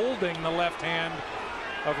in holding the left hand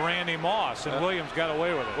of Randy Moss, and Williams got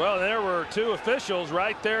away with it. Well, there were 2 officials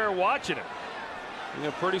right there watching it. You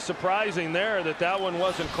know, pretty surprising there that that one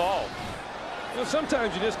wasn't called. You know,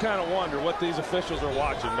 sometimes you just kind of wonder what these officials are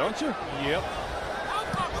watching, don't you? Yep.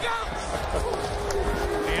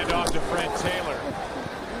 Hand off to Fred Taylor.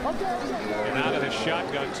 And out of the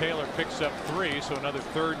shotgun, Taylor picks up 3, so another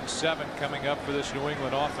 3rd and 7 coming up for this New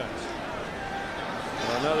England offense.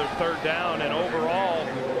 Another 3rd down, and overall,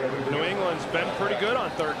 New England's been pretty good on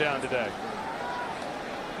 3rd down today.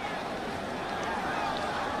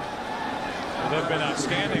 And they've been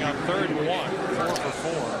outstanding on 3rd and 1, 4 for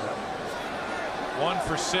 4. 1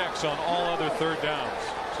 for 6 on all other 3rd downs.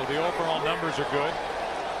 So the overall numbers are good.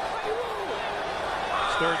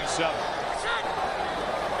 It's 3rd and 7.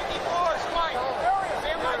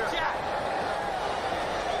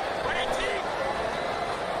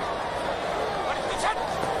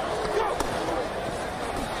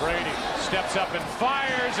 Brady steps up and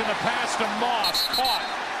fires, and the pass to Moss caught.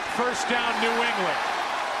 First down, New England.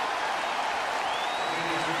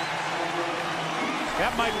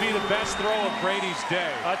 That might be the best throw of Brady's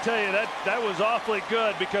day. I tell you, that was awfully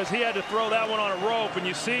good, because he had to throw that one on a rope, and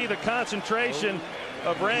you see the concentration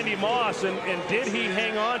of Randy Moss, and did he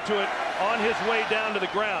hang on to it on his way down to the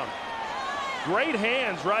ground. Great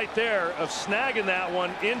hands right there of snagging that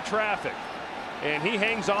one in traffic, and he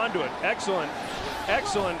hangs on to it. Excellent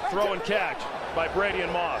throw and catch by Brady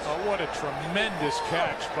and Moss. Oh, what a tremendous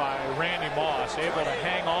catch by Randy Moss, able to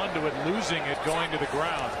hang on to it, losing it going to the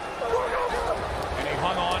ground. And he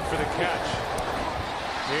hung on for the catch.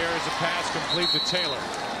 Here is a pass complete to Taylor.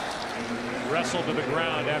 wrestled to the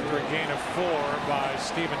ground after a gain of 4 by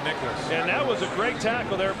Stephen Nicholas. And that was a great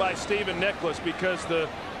tackle there by Stephen Nicholas, because the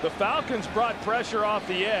Falcons brought pressure off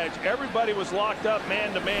the edge. Everybody was locked up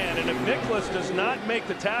man to man, and if Nicholas does not make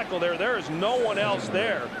the tackle there, there is no one else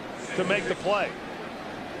there to make the play.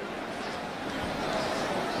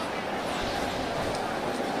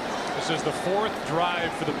 This is the 4th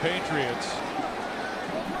drive for the Patriots.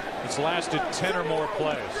 It's lasted 10 or more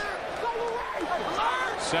plays.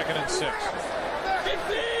 2nd and 6.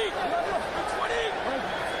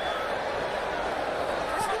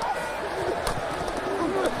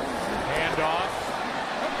 Handoff.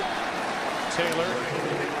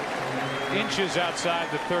 Taylor. Inches outside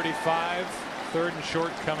the 35. 3rd and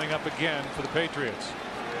short coming up again for the Patriots.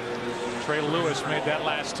 Trey Lewis made that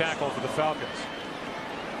last tackle for the Falcons.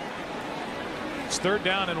 It's 3rd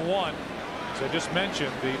down and 1. As I just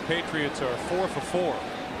mentioned, the Patriots are 4 for 4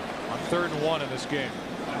 on 3rd and 1 in this game.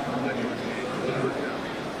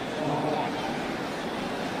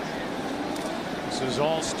 This is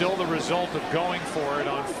all still the result of going for it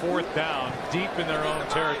on 4th down, deep in their own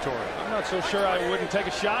territory. I'm not so sure I wouldn't take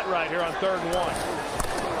a shot right here on 3rd and 1.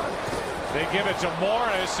 They give it to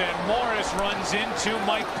Morris, and Morris runs into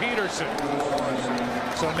Mike Peterson.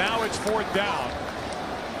 So now it's 4th down.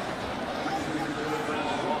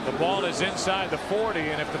 The ball is inside the 40,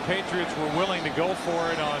 and if the Patriots were willing to go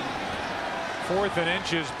for it on 4th and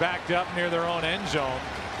inches backed up near their own end zone,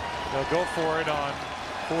 they'll go for it on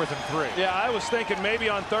 4th and 3. Yeah, I was thinking maybe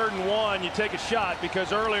on 3rd and 1 you take a shot,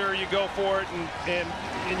 because earlier you go for it, and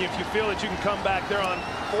if you feel that you can come back there on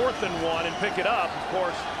 4th and 1 and pick it up, of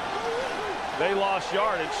course, they lost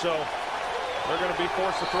yardage, so they're going to be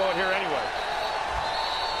forced to throw it here anyway.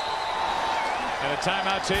 And a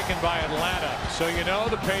timeout taken by Atlanta. So you know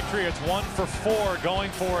the Patriots 1 for 4 going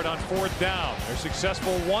for it on 4th down. They're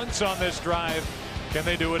successful once on this drive. Can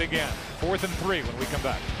they do it again? 4th and 3 when we come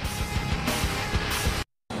back.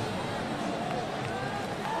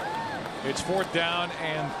 It's 4th down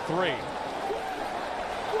and 3.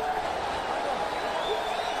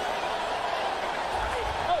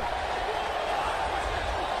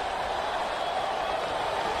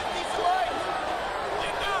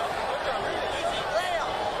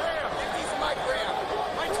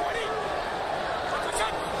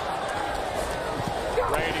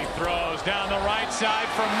 Down the right side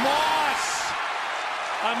for Moss.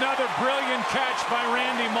 Another brilliant catch by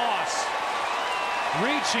Randy Moss.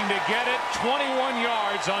 Reaching to get it, 21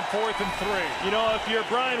 yards on 4th and 3. You know, if you're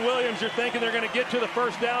Brian Williams, you're thinking they're going to get to the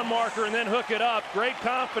 1st down marker and then hook it up. Great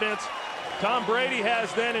confidence Tom Brady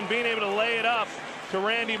has then in being able to lay it up to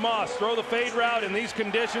Randy Moss. Throw the fade route in these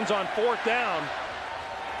conditions on 4th down.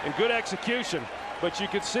 And good execution. But you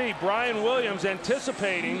could see Brian Williams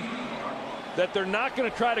anticipating that they're not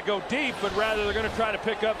going to try to go deep, but rather they're going to try to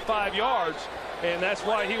pick up 5 yards, and that's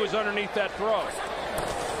why he was underneath that throw.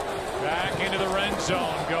 Back into the red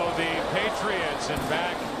zone go the Patriots, and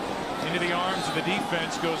back into the arms of the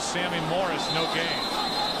defense goes Sammy Morris. No gain.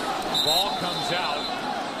 Ball comes out.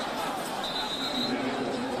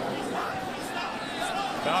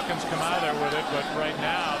 Falcons come out of there with it, but right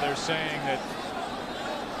now they're saying that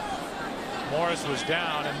Morris was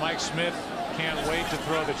down, and Mike Smith can't wait to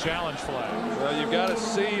throw the challenge flag. Well, you've got to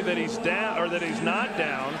see that he's down, or that he's not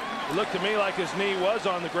down. It looked to me like his knee was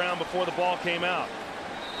on the ground before the ball came out.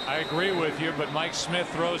 I agree with you, but Mike Smith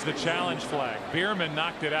throws the challenge flag. Bierman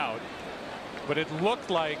knocked it out, but it looked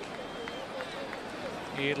like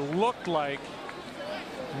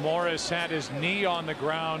Morris had his knee on the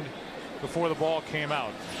ground before the ball came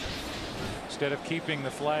out. Instead of keeping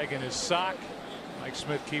the flag in his sock, Mike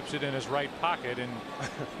Smith keeps it in his right pocket, and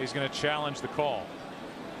he's going to challenge the call.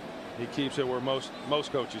 He keeps it where most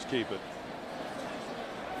coaches keep it.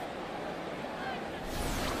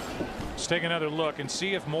 Let's take another look and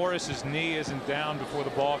see if Morris's knee isn't down before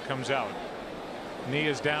the ball comes out. Knee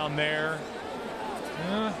is down there.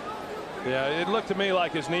 Yeah, it looked to me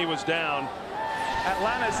like his knee was down.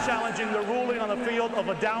 Atlanta is challenging the ruling on the field of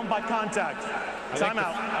a down by contact.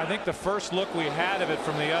 Timeout. I think the first look we had of it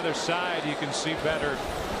from the other side, you can see better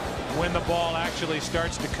when the ball actually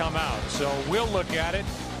starts to come out. So we'll look at it.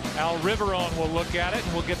 Al Riveron will look at it,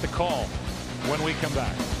 and we'll get the call when we come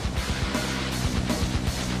back.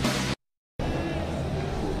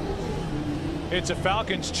 It's a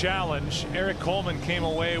Falcons challenge. Eric Coleman came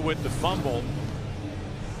away with the fumble.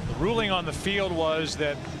 The ruling on the field was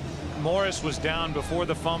that Morris was down before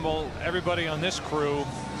the fumble. Everybody on this crew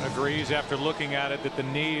agrees after looking at it that the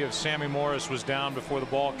knee of Sammy Morris was down before the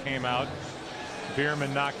ball came out.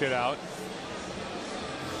 Bierman knocked it out.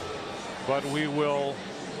 But we will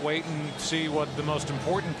wait and see what the most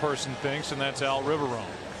important person thinks, and that's Al Riveron.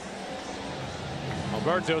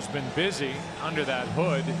 Alberto's been busy under that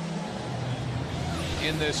hood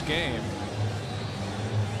in this game.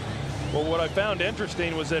 Well, what I found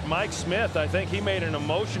interesting was that Mike Smith, I think he made an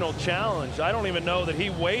emotional challenge. I don't even know that he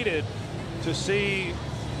waited to see,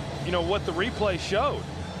 you know, what the replay showed.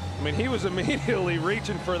 I mean, he was immediately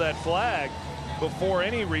reaching for that flag before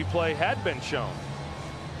any replay had been shown.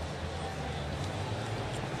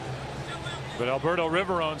 But Alberto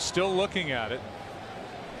Riveron still looking at it.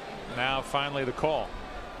 Now finally the call.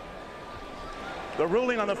 The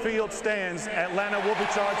ruling on the field stands. Atlanta will be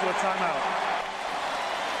charged with a timeout.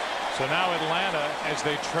 So now Atlanta, as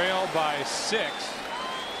they trail by 6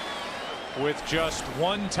 with just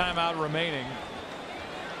 1 timeout remaining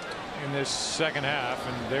in this second half,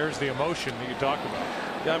 and there's the emotion that you talked about.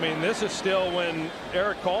 I mean, this is still when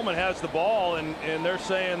Eric Coleman has the ball, and they're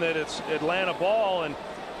saying that it's Atlanta ball, and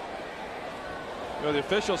you know, the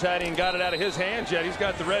officials hadn't even got it out of his hands yet. He's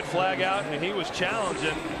got the red flag out, and he was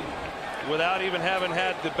challenging without even having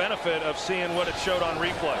had the benefit of seeing what it showed on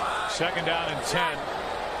replay. Second down and 10.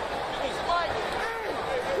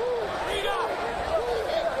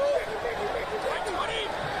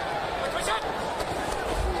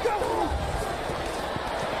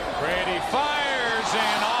 Brady fires,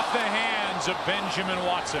 and off the hands of Benjamin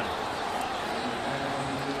Watson.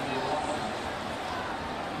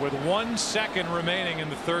 With 1 second remaining in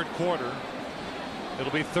the third quarter,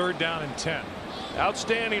 it'll be third down and 10.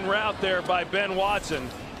 Outstanding route there by Ben Watson,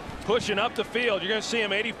 pushing up the field. You're going to see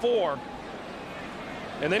him 84,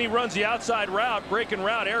 and then he runs the outside route, breaking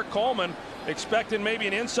route. Eric Coleman expecting maybe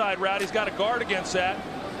an inside route. He's got a guard against that.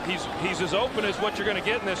 He's as open as what you're going to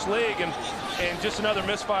get in this league, and just another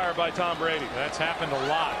misfire by Tom Brady. That's happened a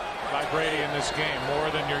lot by Brady in this game, more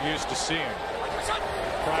than you're used to seeing.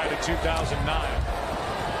 Prior to 2009.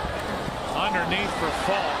 Underneath for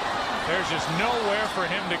Falk. There's just nowhere for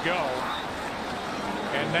him to go.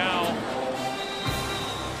 And now,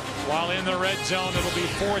 while in the red zone, it'll be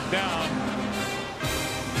fourth down.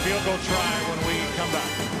 Field goal try when we come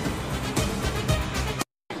back.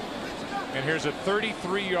 And here's a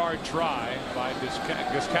 33-yard try by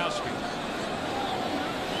Gostkowski.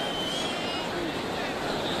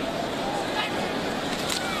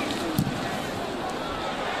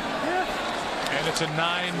 And it's a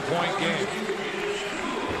 9-point game.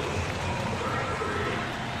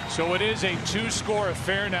 So it is a 2-score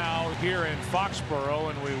affair now here in Foxborough,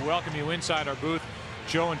 and we welcome you inside our booth,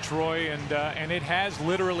 Joe and Troy, and it has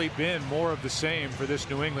literally been more of the same for this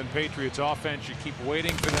New England Patriots offense. You keep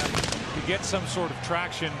waiting for them to get some sort of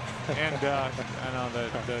traction, and I know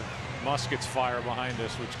the muskets fire behind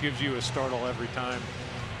us, which gives you a startle every time,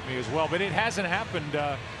 me as well. But it hasn't happened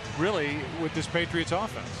really with this Patriots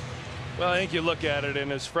offense. Well, I think you look at it,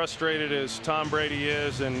 and as frustrated as Tom Brady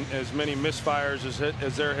is, and as many misfires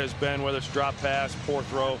as there has been, whether it's drop pass, poor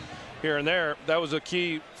throw here and there, that was a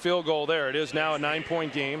key field goal there. It is now a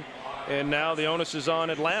 9-point game, and now the onus is on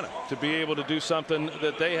Atlanta to be able to do something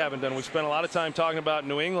that they haven't done. We spent a lot of time talking about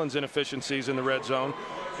New England's inefficiencies in the red zone,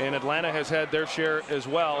 and Atlanta has had their share as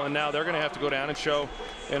well, and now they're going to have to go down and show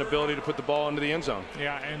an ability to put the ball into the end zone.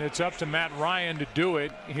 Yeah, and it's up to Matt Ryan to do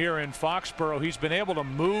it here in Foxborough. He's been able to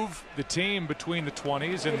move the team between the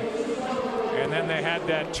 20s, and then they had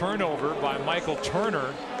that turnover by Michael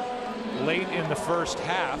Turner late in the first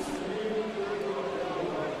half,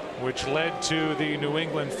 which led to the New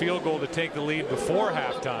England field goal to take the lead before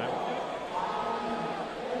halftime.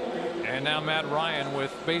 And now Matt Ryan,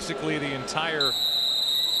 with basically the entire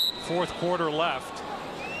fourth quarter left,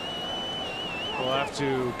 will have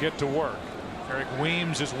to get to work. Eric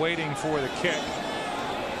Weems is waiting for the kick.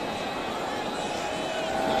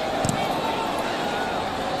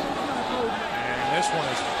 And this one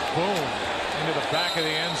is boom into the back of the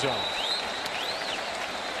end zone.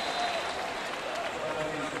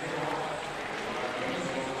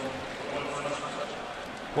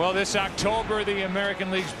 Well, this October, the American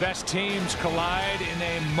League's best teams collide in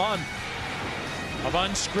a month of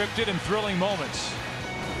unscripted and thrilling moments.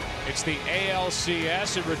 It's the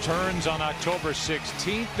ALCS. It returns on October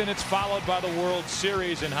 16th, and it's followed by the World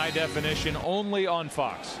Series in high definition only on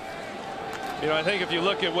Fox. You know, I think if you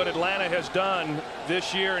look at what Atlanta has done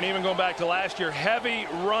this year, and even going back to last year, heavy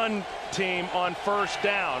run team on first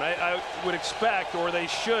down. I would expect, or they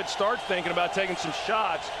should start thinking about taking some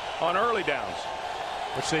shots on early downs.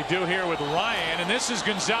 Which they do here with Ryan, and this is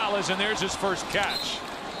Gonzalez, and there's his first catch.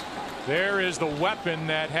 There is the weapon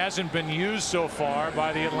that hasn't been used so far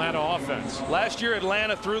by the Atlanta offense. Last year,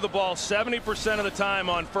 Atlanta threw the ball 70% of the time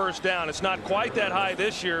on first down. It's not quite that high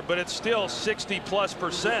this year, but it's still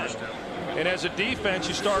 60+%. And as a defense,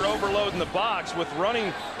 you start overloading the box with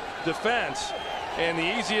running defense. And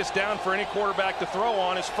the easiest down for any quarterback to throw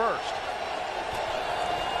on is first.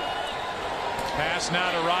 Pass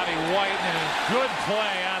now to Roddy White, and a good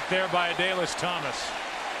play out there by Adalys Thomas.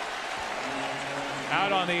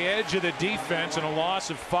 Out on the edge of the defense and a loss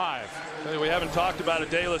of 5. We haven't talked about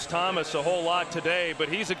Adalys Thomas a whole lot today, but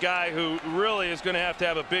he's a guy who really is going to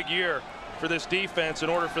have a big year for this defense in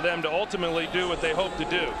order for them to ultimately do what they hope to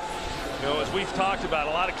do. You know, as we've talked about,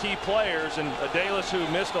 a lot of key players, and Adalys, who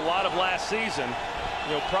missed a lot of last season,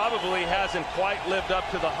 you know, probably hasn't quite lived up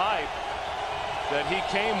to the hype that he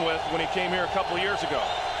came with when he came here a couple of years ago.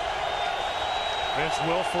 Vince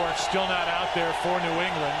Wilfork still not out there for New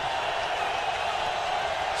England.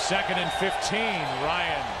 2nd and 15.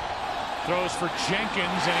 Ryan throws for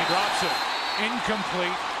Jenkins, and he drops it.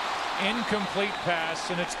 Incomplete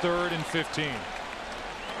pass, and it's 3rd and 15.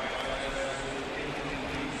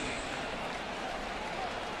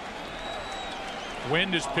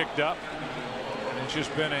 Wind is picked up, and it's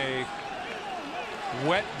just been a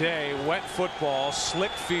wet day, wet football,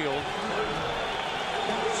 slick field,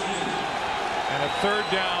 and a 3rd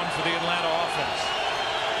down for the Atlanta offense.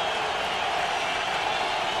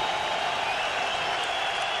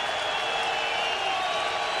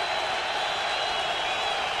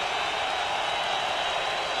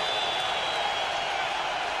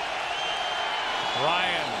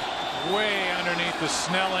 Ryan way underneath the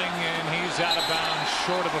Snelling, and he's out of bounds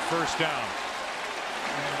short of a 1st down.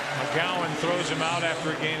 McGowan throws him out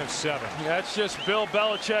after a gain of 7. That's just Bill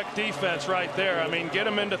Belichick defense right there. I mean, get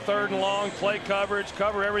him into 3rd and long, play coverage,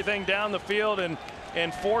 cover everything down the field,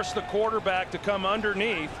 and force the quarterback to come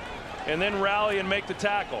underneath and then rally and make the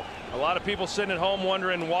tackle. A lot of people sitting at home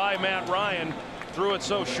wondering why Matt Ryan threw it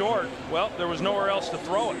so short. Well, there was nowhere else to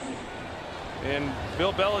throw it. And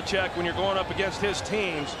Bill Belichick, when you're going up against his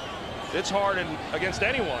teams, it's hard against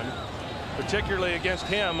anyone, particularly against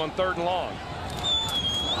him on 3rd and long.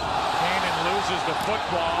 Kanan loses the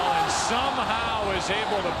football and somehow is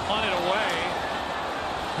able to punt it away.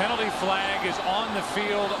 Penalty flag is on the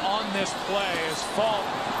field on this play as Falk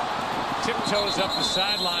tiptoes up the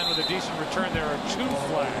sideline with a decent return. There are 2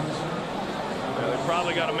 flags. They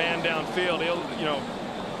probably got a man downfield.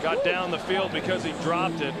 He got down the field because he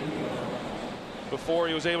dropped it before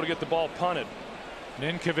he was able to get the ball punted.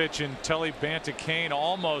 Ninkovich and Telly Banta-Kane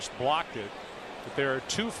almost blocked it, but there are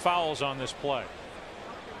 2 fouls on this play.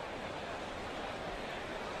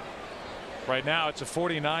 Right now it's a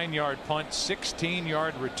 49-yard punt,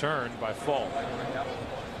 16-yard return by Falk.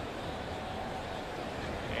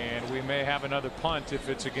 And we may have another punt if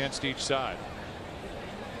it's against each side.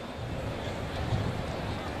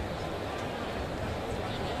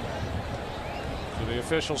 So the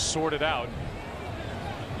officials sort it out.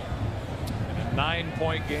 In a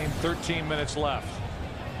 9-point game, 13 minutes left.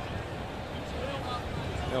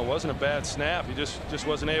 You know, it wasn't a bad snap. He just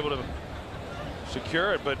wasn't able to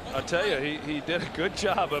secure it, but I'll tell you, he did a good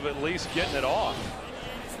job of at least getting it off.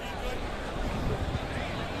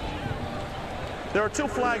 There are 2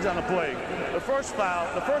 flags on the play. The first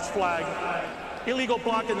flag, illegal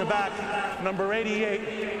block in the back, number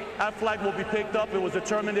 88. That flag will be picked up. It was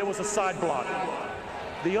determined it was a side block.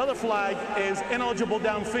 The other flag is ineligible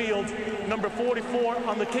downfield, number 44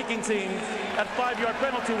 on the kicking team. That 5-yard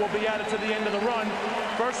penalty will be added to the end of the run.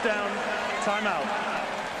 1st down, timeout.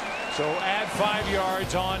 So add 5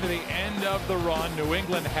 yards on to the end of the run. New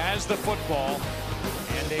England has the football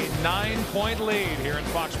and a 9-point lead here in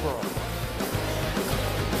Foxborough.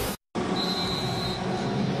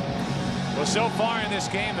 Well, so far in this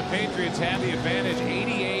game, the Patriots have the advantage.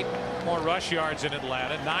 88 more rush yards in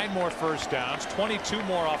Atlanta, 9 more 1st downs, 22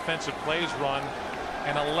 more offensive plays run,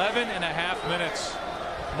 and 11 and a half minutes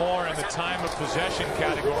more in the time of possession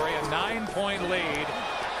category. A 9-point lead.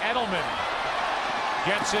 Edelman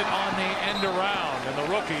gets it on the end around, and the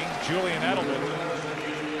rookie Julian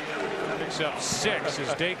Edelman picks up 6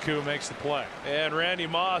 as Deku makes the play. And Randy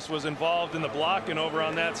Moss was involved in the blocking over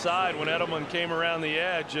on that side when Edelman came around the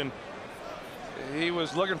edge, and he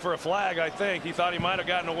was looking for a flag. I think he thought he might have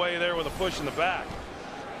gotten away there with a push in the back.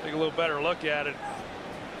 Take a little better look at it.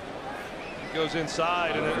 He goes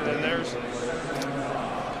inside, and there's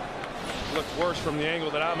looked worse from the angle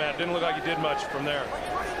that I'm at. Didn't look like he did much from there.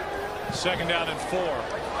 2nd down and 4.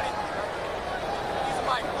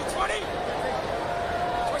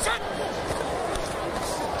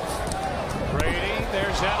 Brady,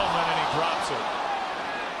 there's Edelman, and he drops it.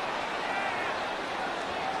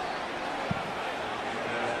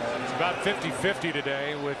 It's about 50-50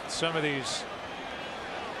 today with some of these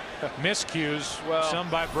miscues, Well, some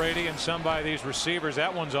by Brady and some by these receivers.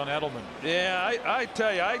 That one's on Edelman. Yeah, I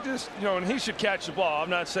tell you, I just, and he should catch the ball. I'm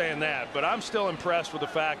not saying that, but I'm still impressed with the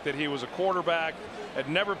fact that he was a quarterback, had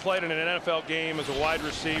never played in an NFL game as a wide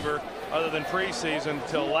receiver other than preseason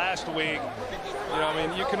until last week. I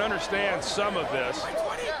mean, you can understand some of this.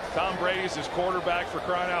 Tom Brady's his quarterback, for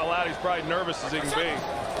crying out loud. He's probably nervous as he can be.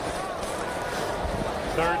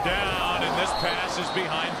 Third down, and this pass is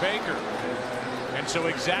behind Baker. And so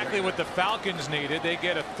exactly what the Falcons needed. They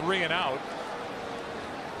get a 3 and out.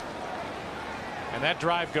 And that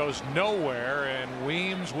drive goes nowhere, and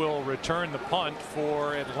Weems will return the punt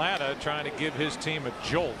for Atlanta, trying to give his team a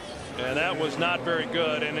jolt. And that was not very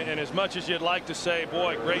good. And as much as you'd like to say,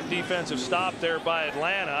 boy, great defensive stop there by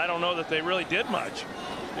Atlanta, I don't know that they really did much.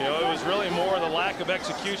 It was really more the lack of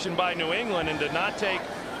execution by New England and to not take,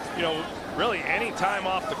 really any time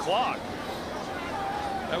off the clock.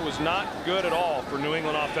 That was not good at all for New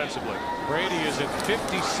England offensively. Brady is at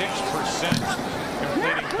 56%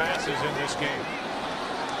 completing passes in this game.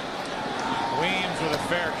 Weems with a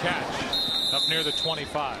fair catch up near the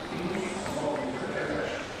 25.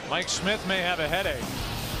 Mike Smith may have a headache.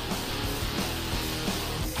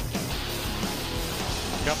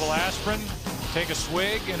 Couple aspirin, take a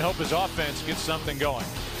swig, and hope his offense gets something going.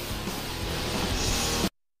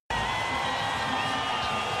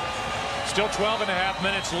 Still 12.5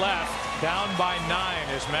 minutes left. Down by 9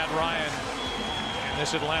 is Matt Ryan and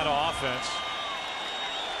this Atlanta offense.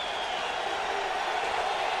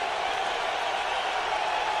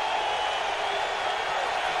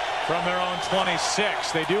 From their own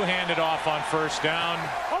 26, they do hand it off on first down.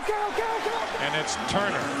 And it's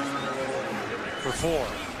Turner for 4.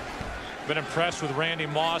 Been impressed with Randy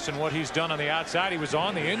Moss and what he's done on the outside. He was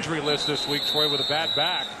on the injury list this week, Troy, with a bad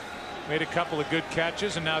back. Made a couple of good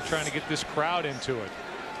catches and now trying to get this crowd into it.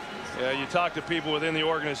 Yeah, you talk to people within the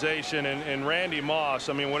organization, and Randy Moss,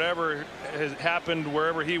 I mean, whatever has happened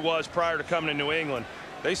wherever he was prior to coming to New England,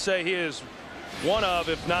 they say he is one of,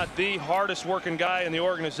 if not the hardest working guy in the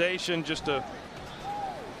organization. Just a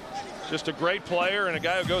great player and a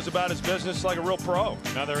guy who goes about his business like a real pro.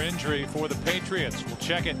 Another injury for the Patriots. We'll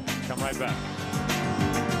check it. Come right back.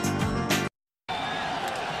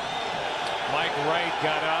 Mike Wright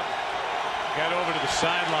got up. Got over to the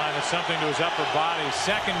sideline with something to his upper body.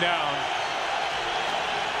 Second down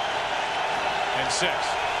and 6.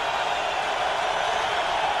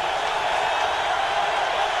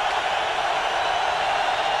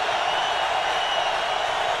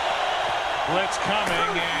 Blitz coming,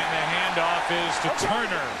 and the handoff is to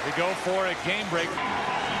Turner. We go for a game break.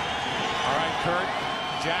 All right, Kurt.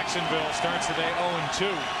 Jacksonville starts the day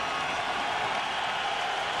 0-2.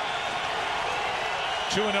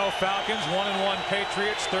 2-0 Falcons, 1-1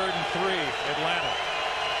 Patriots, 3rd and 3 Atlanta.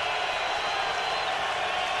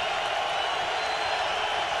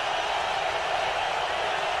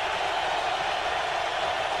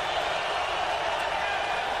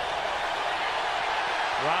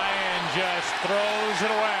 Ryan just throws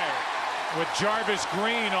it away with Jarvis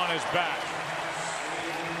Green on his back.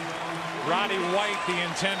 Roddy White, the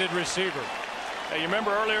intended receiver. Hey, you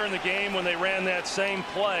remember earlier in the game when they ran that same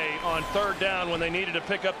play on 3rd down when they needed to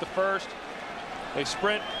pick up the first? They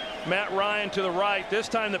sprint Matt Ryan to the right. This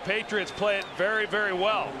time the Patriots play it very, very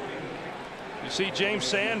well. You see James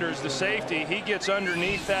Sanders, the safety, he gets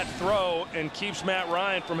underneath that throw and keeps Matt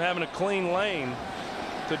Ryan from having a clean lane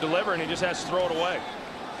to deliver, and he just has to throw it away.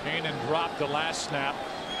 Kanan dropped the last snap.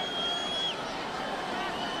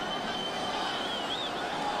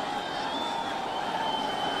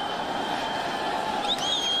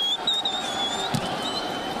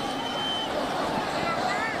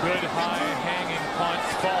 Good high hanging punt,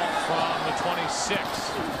 fault from the 26.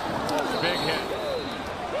 Big hit.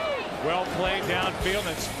 Well played downfield.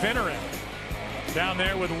 It's Finneran down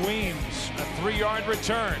there with Weems. A 3-yard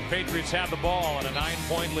return. Patriots have the ball and a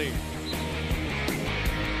 9-point lead.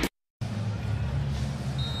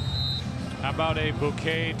 How about a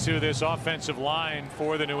bouquet to this offensive line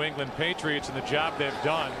for the New England Patriots and the job they've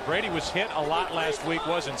done. Brady was hit a lot last week,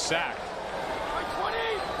 wasn't sacked.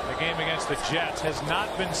 The game against the Jets, has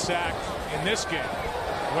not been sacked in this game.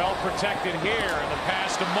 Well protected here, and the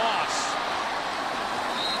pass to Moss.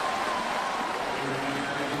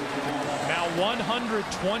 Now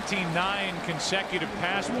 129 consecutive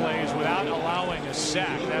pass plays without allowing a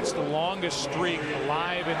sack. That's the longest streak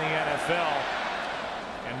alive in the NFL.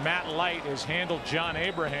 And Matt Light has handled John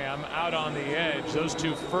Abraham out on the edge. Those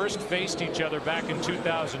two first faced each other back in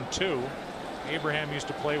 2002. Abraham used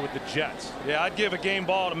to play with the Jets. Yeah, I'd give a game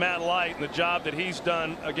ball to Matt Light and the job that he's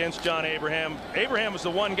done against John Abraham. Abraham was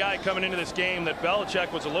the one guy coming into this game that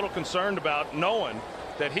Belichick was a little concerned about, knowing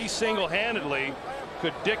that he single-handedly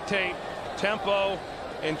could dictate tempo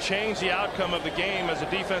and change the outcome of the game as a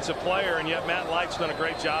defensive player, and yet Matt Light's done a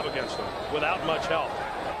great job against him without much help.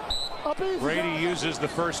 Brady uses the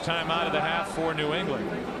first time out of the half for New England.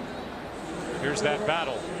 Here's that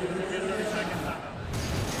battle.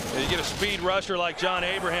 You get a speed rusher like John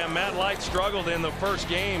Abraham. Matt Light struggled in the first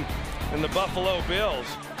game in the Buffalo Bills.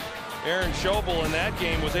 Aaron Schobel in that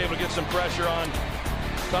game was able to get some pressure on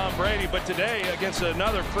Tom Brady, but today against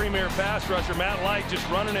another premier pass rusher, Matt Light just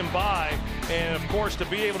running him by, and of course to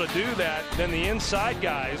be able to do that, then the inside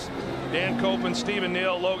guys, Dan Copeland, Stephen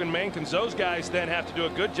Neal, Logan Mankins, those guys then have to do a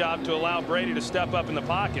good job to allow Brady to step up in the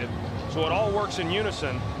pocket. So it all works in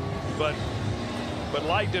unison, but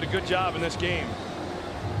Light did a good job in this game.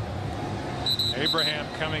 Abraham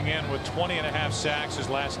coming in with 20.5 sacks his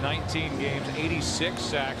last 19 games, 86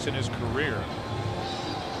 sacks in his career.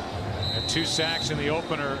 And 2 sacks in the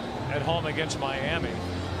opener at home against Miami.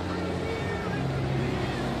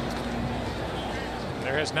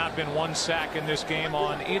 There has not been 1 sack in this game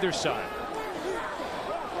on either side.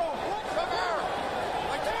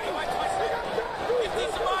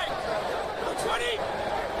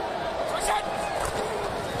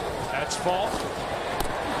 That's Falk.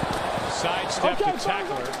 Sidestep the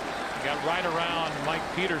tackler. He got right around Mike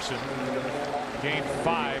Peterson. Gained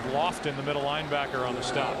 5. Lofton, the middle linebacker, on the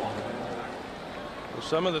stop.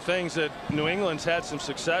 Some of the things that New England's had some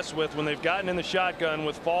success with when they've gotten in the shotgun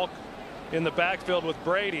with Falk in the backfield with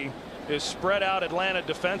Brady is spread out Atlanta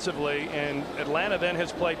defensively, and Atlanta then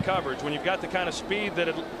has played coverage. When you've got the kind of speed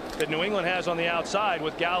that New England has on the outside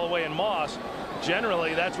with Galloway and Moss,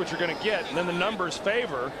 generally that's what you're going to get, and then the numbers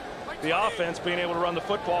favor the offense being able to run the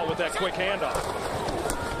football with that quick handoff.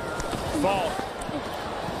 Falk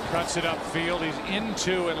cuts it upfield. He's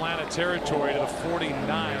into Atlanta territory to the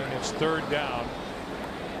 49. It's 3rd down.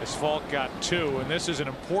 As Falk got 2, and this is an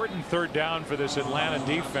important 3rd down for this Atlanta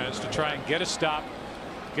defense to try and get a stop,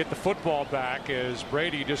 get the football back, as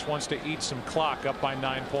Brady just wants to eat some clock up by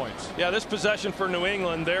 9 points. Yeah, this possession for New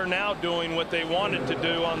England, they're now doing what they wanted to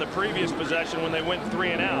do on the previous possession when they went 3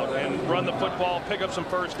 and out and run the football, pick up some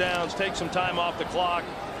first downs, take some time off the clock,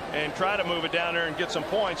 and try to move it down there and get some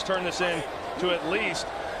points, turn this in to at least,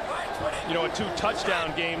 you know, a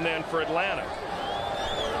 2-touchdown game then for Atlanta.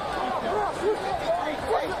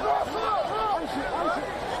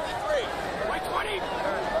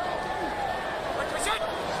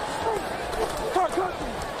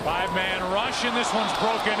 Five-man rush, and this one's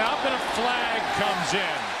broken up, and a flag comes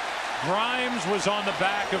in. Grimes was on the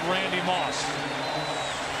back of Randy Moss.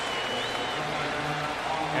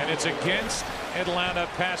 And it's against Atlanta.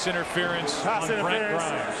 Pass interference on Brent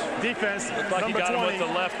Grimes. Defense. Looked like he got him with the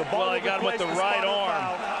left. Well, he got him with the right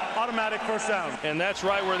arm. Automatic first down. And that's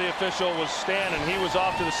right where the official was standing. He was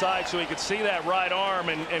off to the side so he could see that right arm,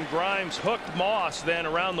 and Grimes hooked Moss then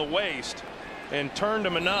around the waist and turned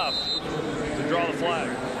him enough to draw the flag.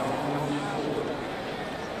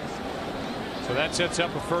 So that sets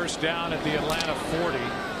up a first down at the Atlanta 40.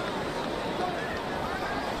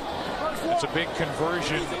 That's a big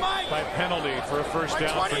conversion by penalty for a first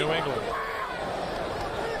down for New England.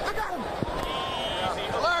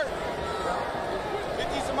 Alert!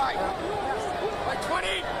 50's the mic. Like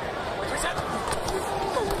 20.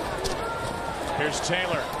 Here's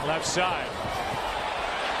Taylor, left side.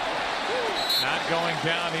 Not going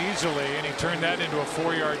down easily, and he turned that into a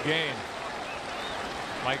 4-yard gain.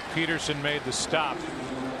 Mike Peterson made the stop.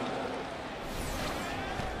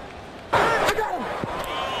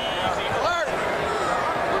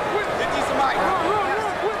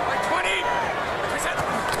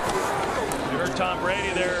 You heard Tom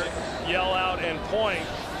Brady there yell out and point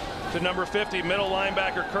to number 50, middle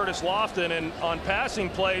linebacker Curtis Lofton, and on passing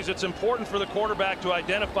plays it's important for the quarterback to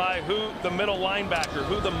identify who the middle linebacker,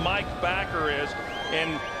 who the Mike backer is,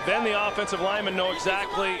 and then the offensive linemen know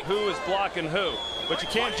exactly who is blocking who. But you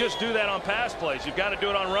can't just do that on pass plays. You've got to do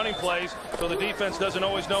it on running plays so the defense doesn't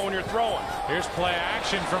always know when you're throwing. Here's play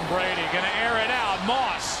action from Brady. Going to air it out.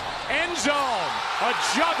 Moss. End zone. A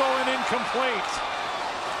juggle and incomplete.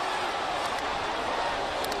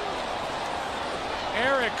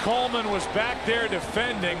 Eric Coleman was back there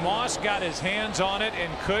defending. Moss got his hands on it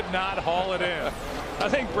and could not haul it in. I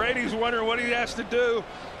think Brady's wondering what he has to do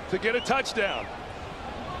to get a touchdown.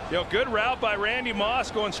 You know, good route by Randy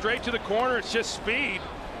Moss going straight to the corner. It's just speed.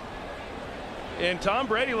 And Tom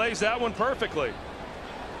Brady lays that one perfectly.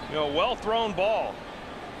 You know, well thrown ball.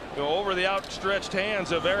 You know, over the outstretched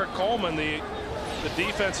hands of Eric Coleman, the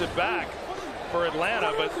defensive back for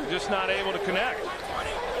Atlanta, but just not able to connect.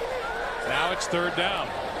 Now it's 3rd down.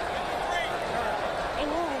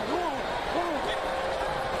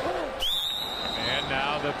 And now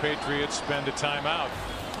the Patriots spend a timeout.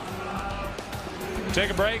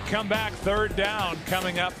 Take a break, come back. Third down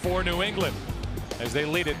coming up for New England as they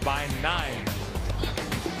lead it by 9.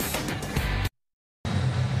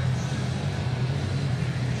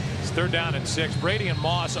 It's 3rd down and 6. Brady and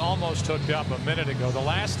Moss almost hooked up a minute ago. The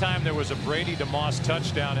last time there was a Brady to Moss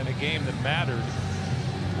touchdown in a game that mattered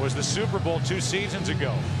was the Super Bowl 2 seasons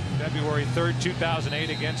ago. February 3rd, 2008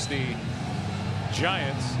 against the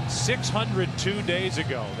Giants. 602 days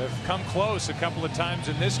ago. They've come close a couple of times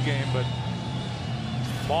in this game, but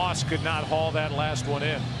Moss could not haul that last one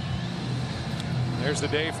in. There's the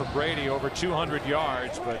day for Brady, over 200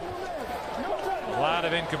 yards, but a lot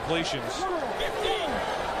of incompletions.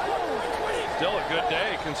 Still a good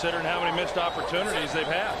day considering how many missed opportunities they've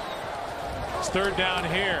had. It's 3rd down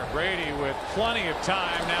here. Brady with plenty of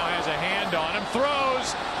time now has a hand on him.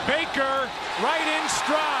 Throws. Baker right in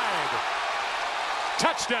stride.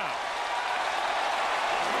 Touchdown.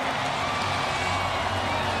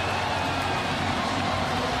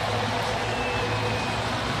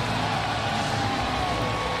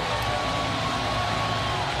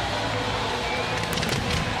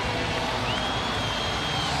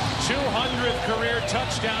 Career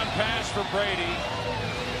touchdown pass for Brady,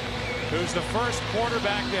 who's the first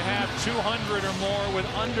quarterback to have 200 or more with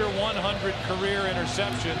under 100 career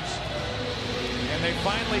interceptions. And they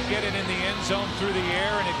finally get it in the end zone through the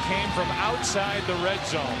air, and it came from outside the red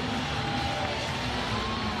zone.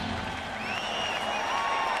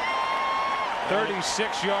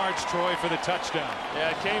 "36 yards, Troy, for the touchdown."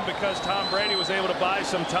 Yeah, it came because Tom Brady was able to buy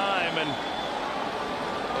some time and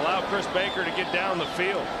allow Chris Baker to get down the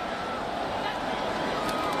field.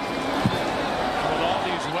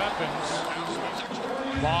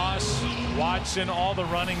 Weapons. Moss, Watson, all the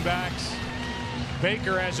running backs.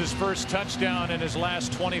 Baker has his first touchdown in his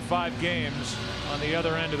last 25 games on the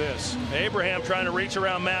other end of this. Abraham trying to reach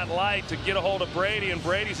around Matt Light to get a hold of Brady, and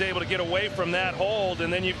Brady's able to get away from that hold.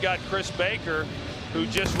 And then you've got Chris Baker, who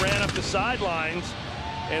just ran up the sidelines,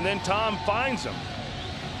 and then Tom finds him.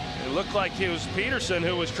 It looked like it was Peterson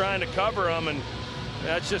who was trying to cover him, and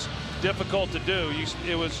that's just difficult to do.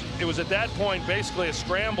 It was at that point basically a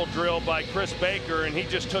scramble drill by Chris Baker, and he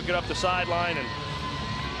just took it up the sideline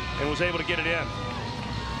and was able to get it in.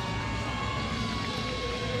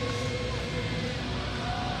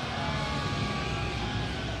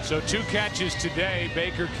 So 2 catches today.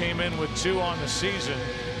 Baker came in with 2 on the season.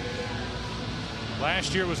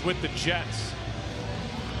 Last year was with the Jets.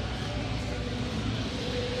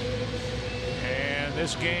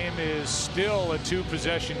 This game is still a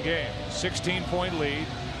 2-possession game. 16-point lead,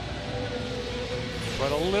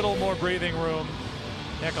 but a little more breathing room.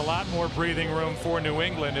 Heck, a lot more breathing room for New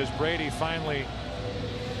England as Brady finally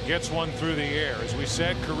gets one through the air. As we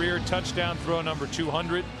said, career touchdown throw number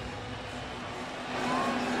 200.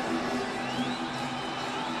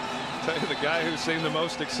 I'll tell you, the guy who seemed the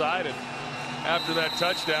most excited after that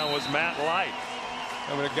touchdown was Matt Light.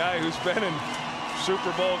 I mean, a guy who's been in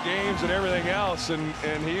Super Bowl games and everything else, and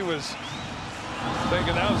he was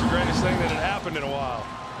thinking that was the greatest thing that had happened in a while.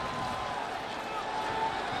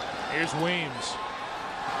 Here's Weems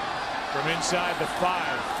from inside the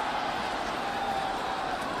 5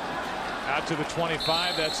 out to the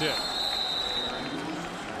 25. That's it.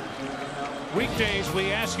 Weekdays,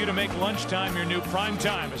 we ask you to make lunchtime your new prime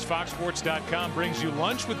time as FoxSports.com brings you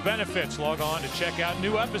lunch with benefits. Log on to check out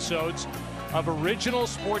new episodes of original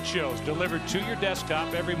sports shows delivered to your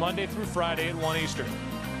desktop every Monday through Friday at 1 Eastern.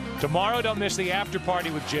 Tomorrow, don't miss the after party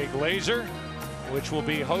with Jay Glazer, which will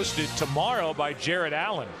be hosted tomorrow by Jared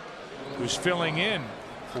Allen, who's filling in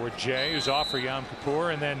for Jay, who's off for Yom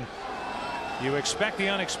Kippur. And then you expect the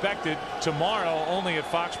unexpected tomorrow only at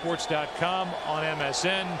FoxSports.com on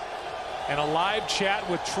MSN, and a live chat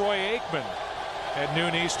with Troy Aikman at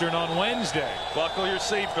noon Eastern on Wednesday. Buckle your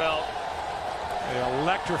seatbelt.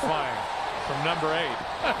 Electrifying. From number 8.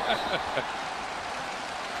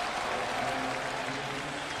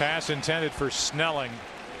 Pass intended for Snelling.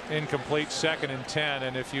 Incomplete, 2nd and 10.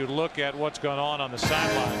 And if you look at what's going on the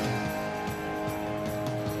sideline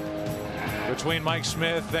between Mike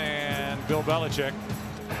Smith and Bill Belichick.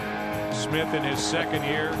 Smith in his 2nd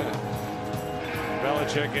year.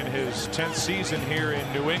 Belichick in his 10th season here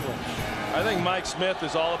in New England. I think Mike Smith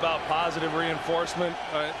is all about positive reinforcement.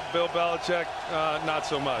 Bill Belichick, not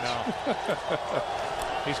so much. No.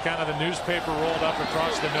 He's kind of the newspaper rolled up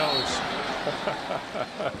across the nose.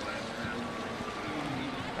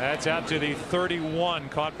 That's out to the 31,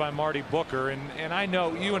 caught by Marty Booker. And I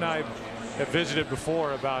know you and I have visited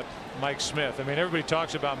before about Mike Smith. I mean, everybody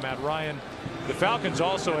talks about Matt Ryan. The Falcons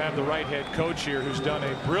also have the right head coach here who's done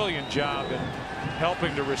a brilliant job in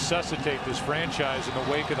helping to resuscitate this franchise in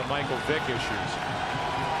the wake of the Michael Vick issues.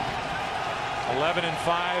 11-5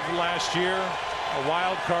 last year, a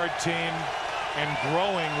wild card team, and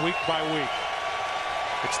growing week by week.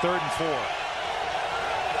 It's 3rd and 4.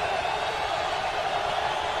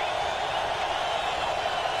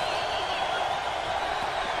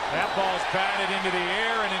 That ball's batted into the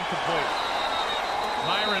air and incomplete.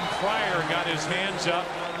 Myron Pryor got his hands up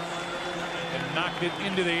and knocked it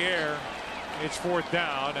into the air. It's 4th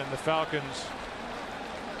down, and the Falcons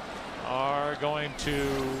are going to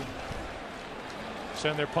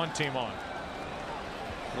send their punt team on.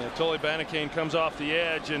 Yeah, Tully Banacane comes off the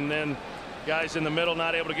edge, and then guys in the middle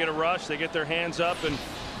not able to get a rush. They get their hands up, and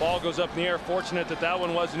ball goes up in the air. Fortunate that that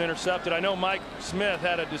one wasn't intercepted. I know Mike Smith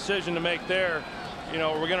had a decision to make there. You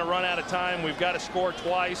know, we're going to run out of time. We've got to score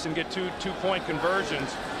twice and get two-point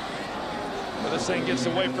conversions. But this thing gets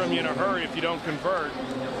away from you in a hurry if you don't convert.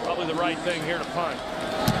 Probably the right thing here to punt.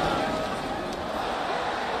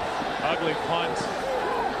 Ugly punt,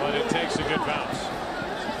 but it takes a good bounce.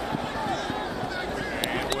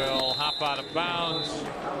 And will hop out of bounds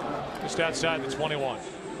just outside the 21.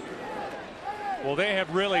 Well, they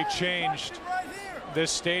have really changed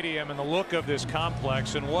this stadium and the look of this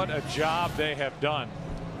complex, and what a job they have done.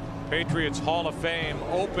 Patriots Hall of Fame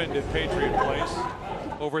opened at Patriot Place.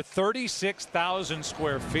 Over 36,000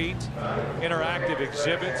 square feet, interactive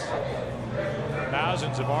exhibits,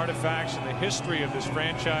 thousands of artifacts, and the history of this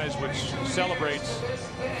franchise, which celebrates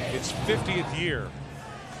its 50th year,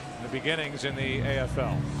 the beginnings in the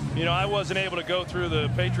AFL. You know, I wasn't able to go through the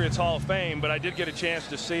Patriots Hall of Fame, but I did get a chance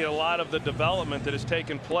to see a lot of the development that has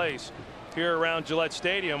taken place here around Gillette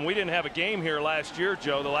Stadium. We didn't have a game here last year,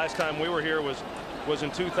 Joe. The last time we were here was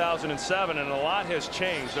in 2007, and a lot has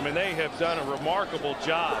changed. I mean, they have done a remarkable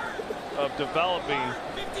job of developing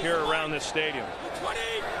here around this stadium.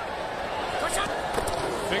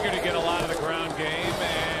 Figure to get a lot of the ground game,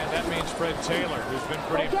 and that means Fred Taylor, who's been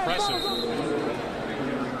pretty impressive.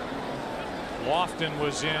 Lofton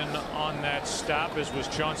was in on that stop, as was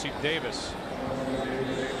Chauncey Davis.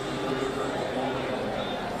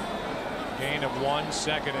 Gain of 1,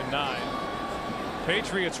 2nd and 9.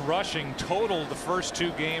 Patriots rushing total the first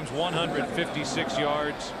 2 games 156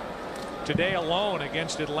 yards. Today alone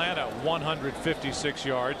against Atlanta 156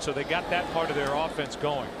 yards. So they got that part of their offense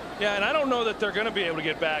going. Yeah, and I don't know that they're going to be able to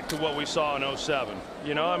get back to what we saw in 07.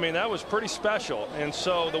 You know, I mean, that was pretty special. And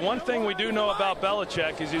so the one thing we do know about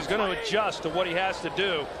Belichick is he's going to adjust to what he has to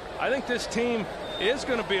do. I think this team is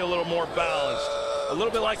going to be a little more balanced, a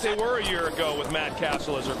little bit like they were a year ago with Matt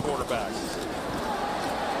Castle as their quarterback.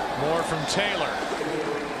 More from Taylor.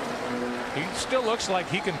 He still looks like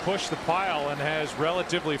he can push the pile and has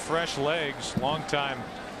relatively fresh legs. Longtime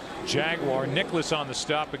Jaguar. Nicholas on the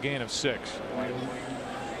stop, a gain of 6.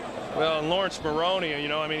 Well, and Lawrence Maroney, you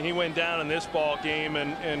know, I mean, he went down in this ball game,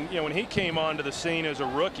 and you know, when he came onto the scene as a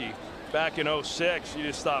rookie back in 06, you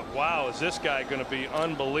just thought, wow, is this guy going to be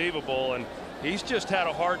unbelievable? And he's just had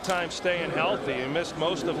a hard time staying healthy. He missed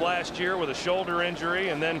most of last year with a shoulder injury,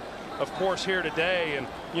 and then of course here today. And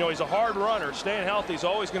you know, he's a hard runner. Staying healthy is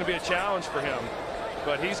always going to be a challenge for him,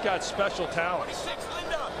 but he's got special talents.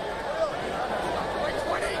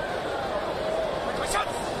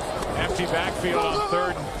 Empty backfield on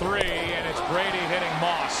 3rd and 3, and it's Brady hitting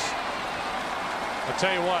Moss. I'll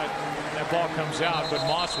tell you what, that ball comes out, but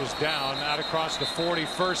Moss was down out across the 40.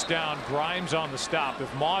 First down. Grimes on the stop.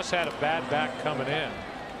 If Moss had a bad back coming in,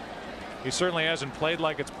 he certainly hasn't played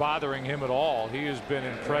like it's bothering him at all. He has been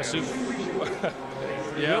impressive.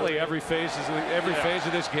 Yeah. Really every phase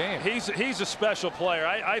of this game. He's a special player.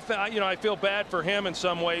 I feel bad for him in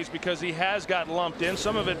some ways because he has got lumped in,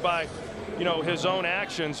 some of it by, you know, his own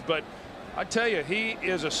actions, but I tell you, he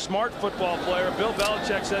is a smart football player. Bill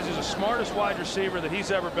Belichick says he's the smartest wide receiver that he's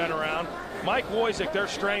ever been around. Mike Wojcik, their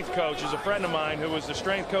strength coach, is a friend of mine who was the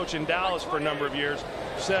strength coach in Dallas for a number of years,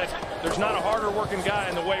 said there's not a harder working guy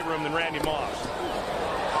in the weight room than Randy Moss.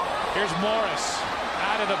 Here's Morris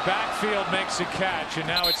out of the backfield, makes a catch, and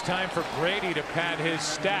now it's time for Brady to pad his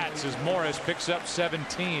stats as Morris picks up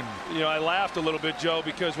 17. You know, I laughed a little bit, Joe,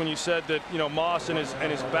 because when you said that, you know, Moss and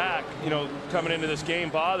his back, you know, coming into this game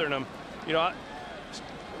bothering him, you know,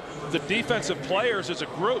 the defensive players as a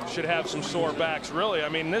group should have some sore backs, really. I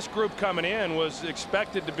mean, this group coming in was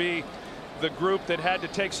expected to be the group that had to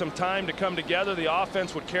take some time to come together. The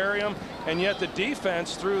offense would carry them, and yet the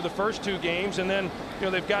defense through the first 2 games, and then, you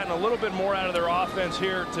know, they've gotten a little bit more out of their offense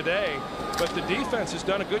here today, but the defense has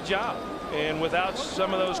done a good job, and without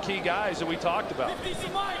some of those key guys that we talked about.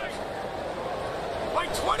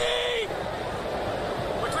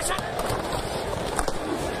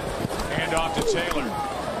 Hand off to Taylor.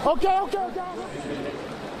 Okay.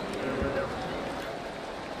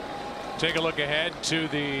 Take a look ahead to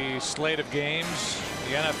the slate of games.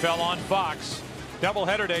 The NFL on Fox.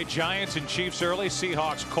 Doubleheader day, Giants and Chiefs early,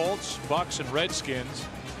 Seahawks, Colts, Bucks, and Redskins.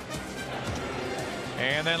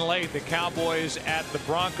 And then late, the Cowboys at the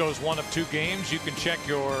Broncos, one of two games. You can check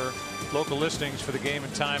your local listings for the game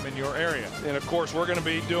and time in your area. And of course, we're going to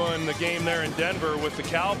be doing the game there in Denver with the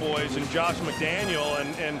Cowboys and Josh McDaniel.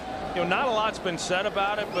 And you know, not a lot's been said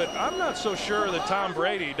about it, but I'm not so sure that Tom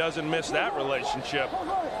Brady doesn't miss that relationship,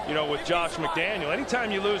 you know, with Josh McDaniel. Anytime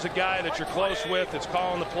you lose a guy that you're close with, that's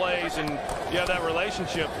calling the plays, and you have that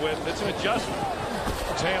relationship with, it's an adjustment.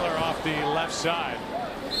 Taylor off the left side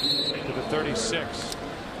to the 36.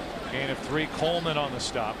 Gain of 3. Coleman on the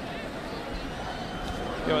stop.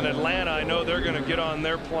 You know, in Atlanta, I know they're going to get on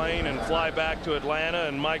their plane and fly back to Atlanta,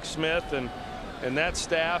 and Mike Smith and that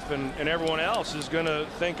staff and everyone else is going to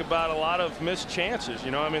think about a lot of missed chances. You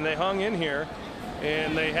know, I mean, they hung in here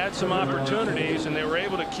and they had some opportunities and they were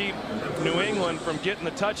able to keep New England from getting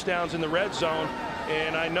the touchdowns in the red zone.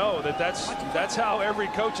 And I know that that's how every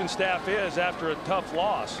coaching staff is after a tough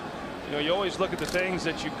loss. You know, you always look at the things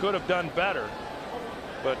that you could have done better.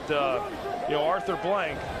 But, you know, Arthur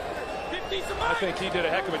Blank, I think he did a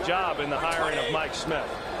heck of a job in the hiring of Mike Smith.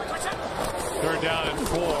 3rd down and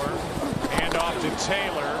 4. Hand off to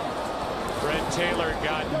Taylor. Fred Taylor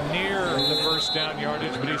got near the first down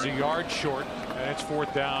yardage, but he's a yard short, and it's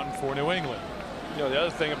 4th down for New England. You know, the other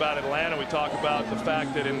thing about Atlanta, we talk about the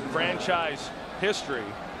fact that in franchise history,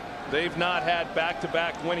 they've not had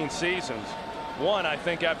back-to-back winning seasons. One, I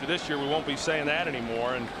think after this year, we won't be saying that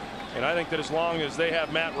anymore. And I think that as long as they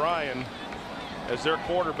have Matt Ryan as their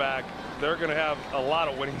quarterback, they're going to have a lot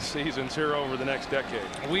of winning seasons here over the next decade.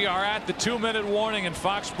 We are at the 2-minute warning in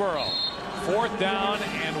Foxborough. 4th down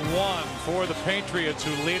and 1 for the Patriots,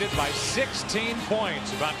 who lead it by 16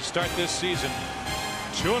 points. About to start this season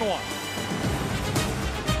 2-1.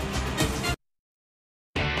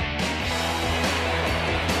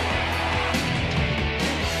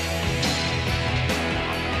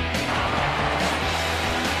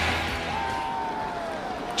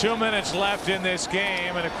 Two minutes left in this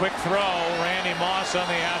game, and a quick throw. Randy Moss on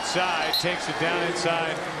the outside takes it down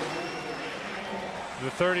inside the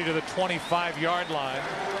 30 to the 25-yard line.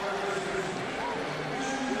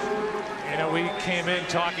 You know, we came in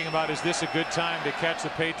talking about, is this a good time to catch the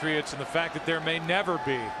Patriots, and the fact that there may never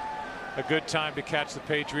be a good time to catch the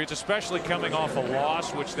Patriots, especially coming off a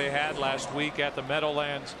loss, which they had last week at the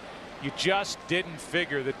Meadowlands. You just didn't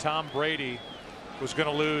figure that Tom Brady was going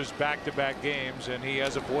to lose back-to-back games, and he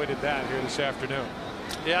has avoided that here this afternoon.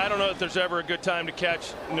 Yeah, I don't know if there's ever a good time to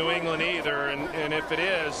catch New England either, and if it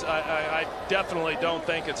is, I definitely don't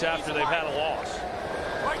think it's after they've had a loss.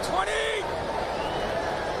 20.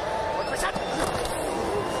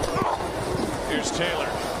 Here's Taylor.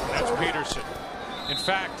 That's Peterson. In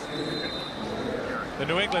fact, the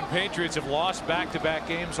New England Patriots have lost back-to-back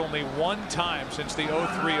games only one time since the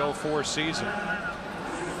 03-04 season.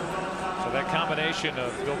 So that combination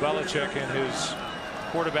of Bill Belichick and his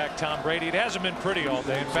quarterback Tom Brady, it hasn't been pretty all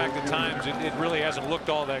day. In fact, at times it really hasn't looked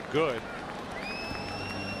all that good.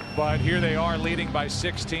 But here they are, leading by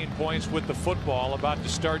 16 points with the football, about to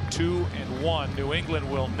start 2-1. New England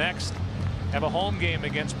will next have a home game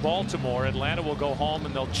against Baltimore. Atlanta will go home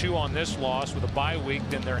and they'll chew on this loss with a bye week.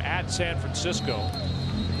 Then they're at San Francisco.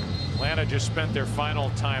 Atlanta just spent their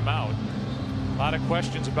final timeout. A lot of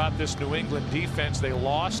questions about this New England defense. They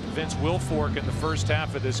lost Vince Wilfork in the first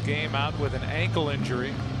half of this game, out with an ankle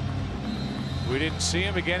injury. We didn't see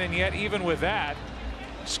him again, and yet even with that,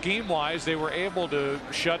 scheme-wise, they were able to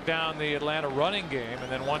shut down the Atlanta running game.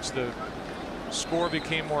 And then once the score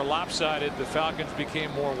became more lopsided, the Falcons became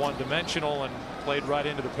more one-dimensional and played right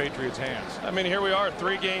into the Patriots' hands. I mean, here we are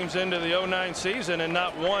 3 games into the 09 season, and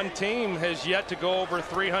not one team has yet to go over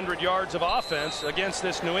 300 yards of offense against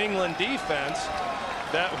this New England defense.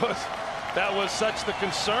 That was such the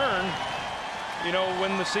concern, you know,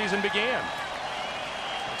 when the season began.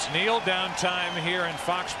 It's kneel down time here in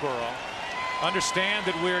Foxborough. Understand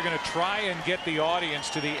that we're going to try and get the audience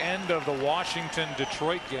to the end of the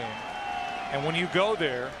Washington-Detroit game. And when you go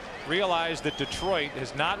there, realize that Detroit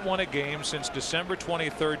has not won a game since December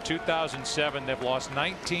 23rd, 2007. They've lost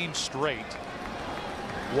 19 straight.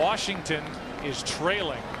 Washington is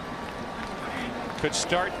trailing. Could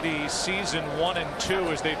start the season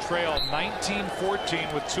 1-2 as they trail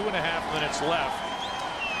 19-14 with 2.5 minutes left,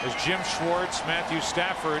 as Jim Schwartz, Matthew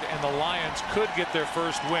Stafford, and the Lions could get their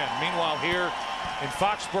first win. Meanwhile, here in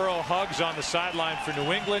Foxborough, hugs on the sideline for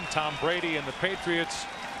New England. Tom Brady and the Patriots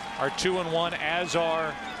are 2-1, as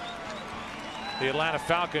are the Atlanta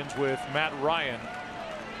Falcons with Matt Ryan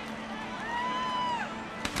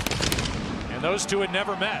And those two had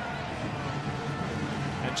never met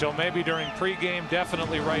until maybe during pregame.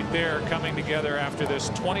 Definitely right there, coming together after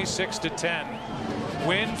this 26-10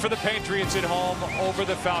 win for the Patriots at home over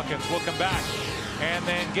the Falcons. We'll come back and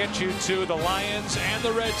then get you to the Lions and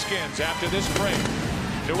the Redskins after this break.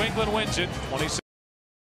 New England wins it 26.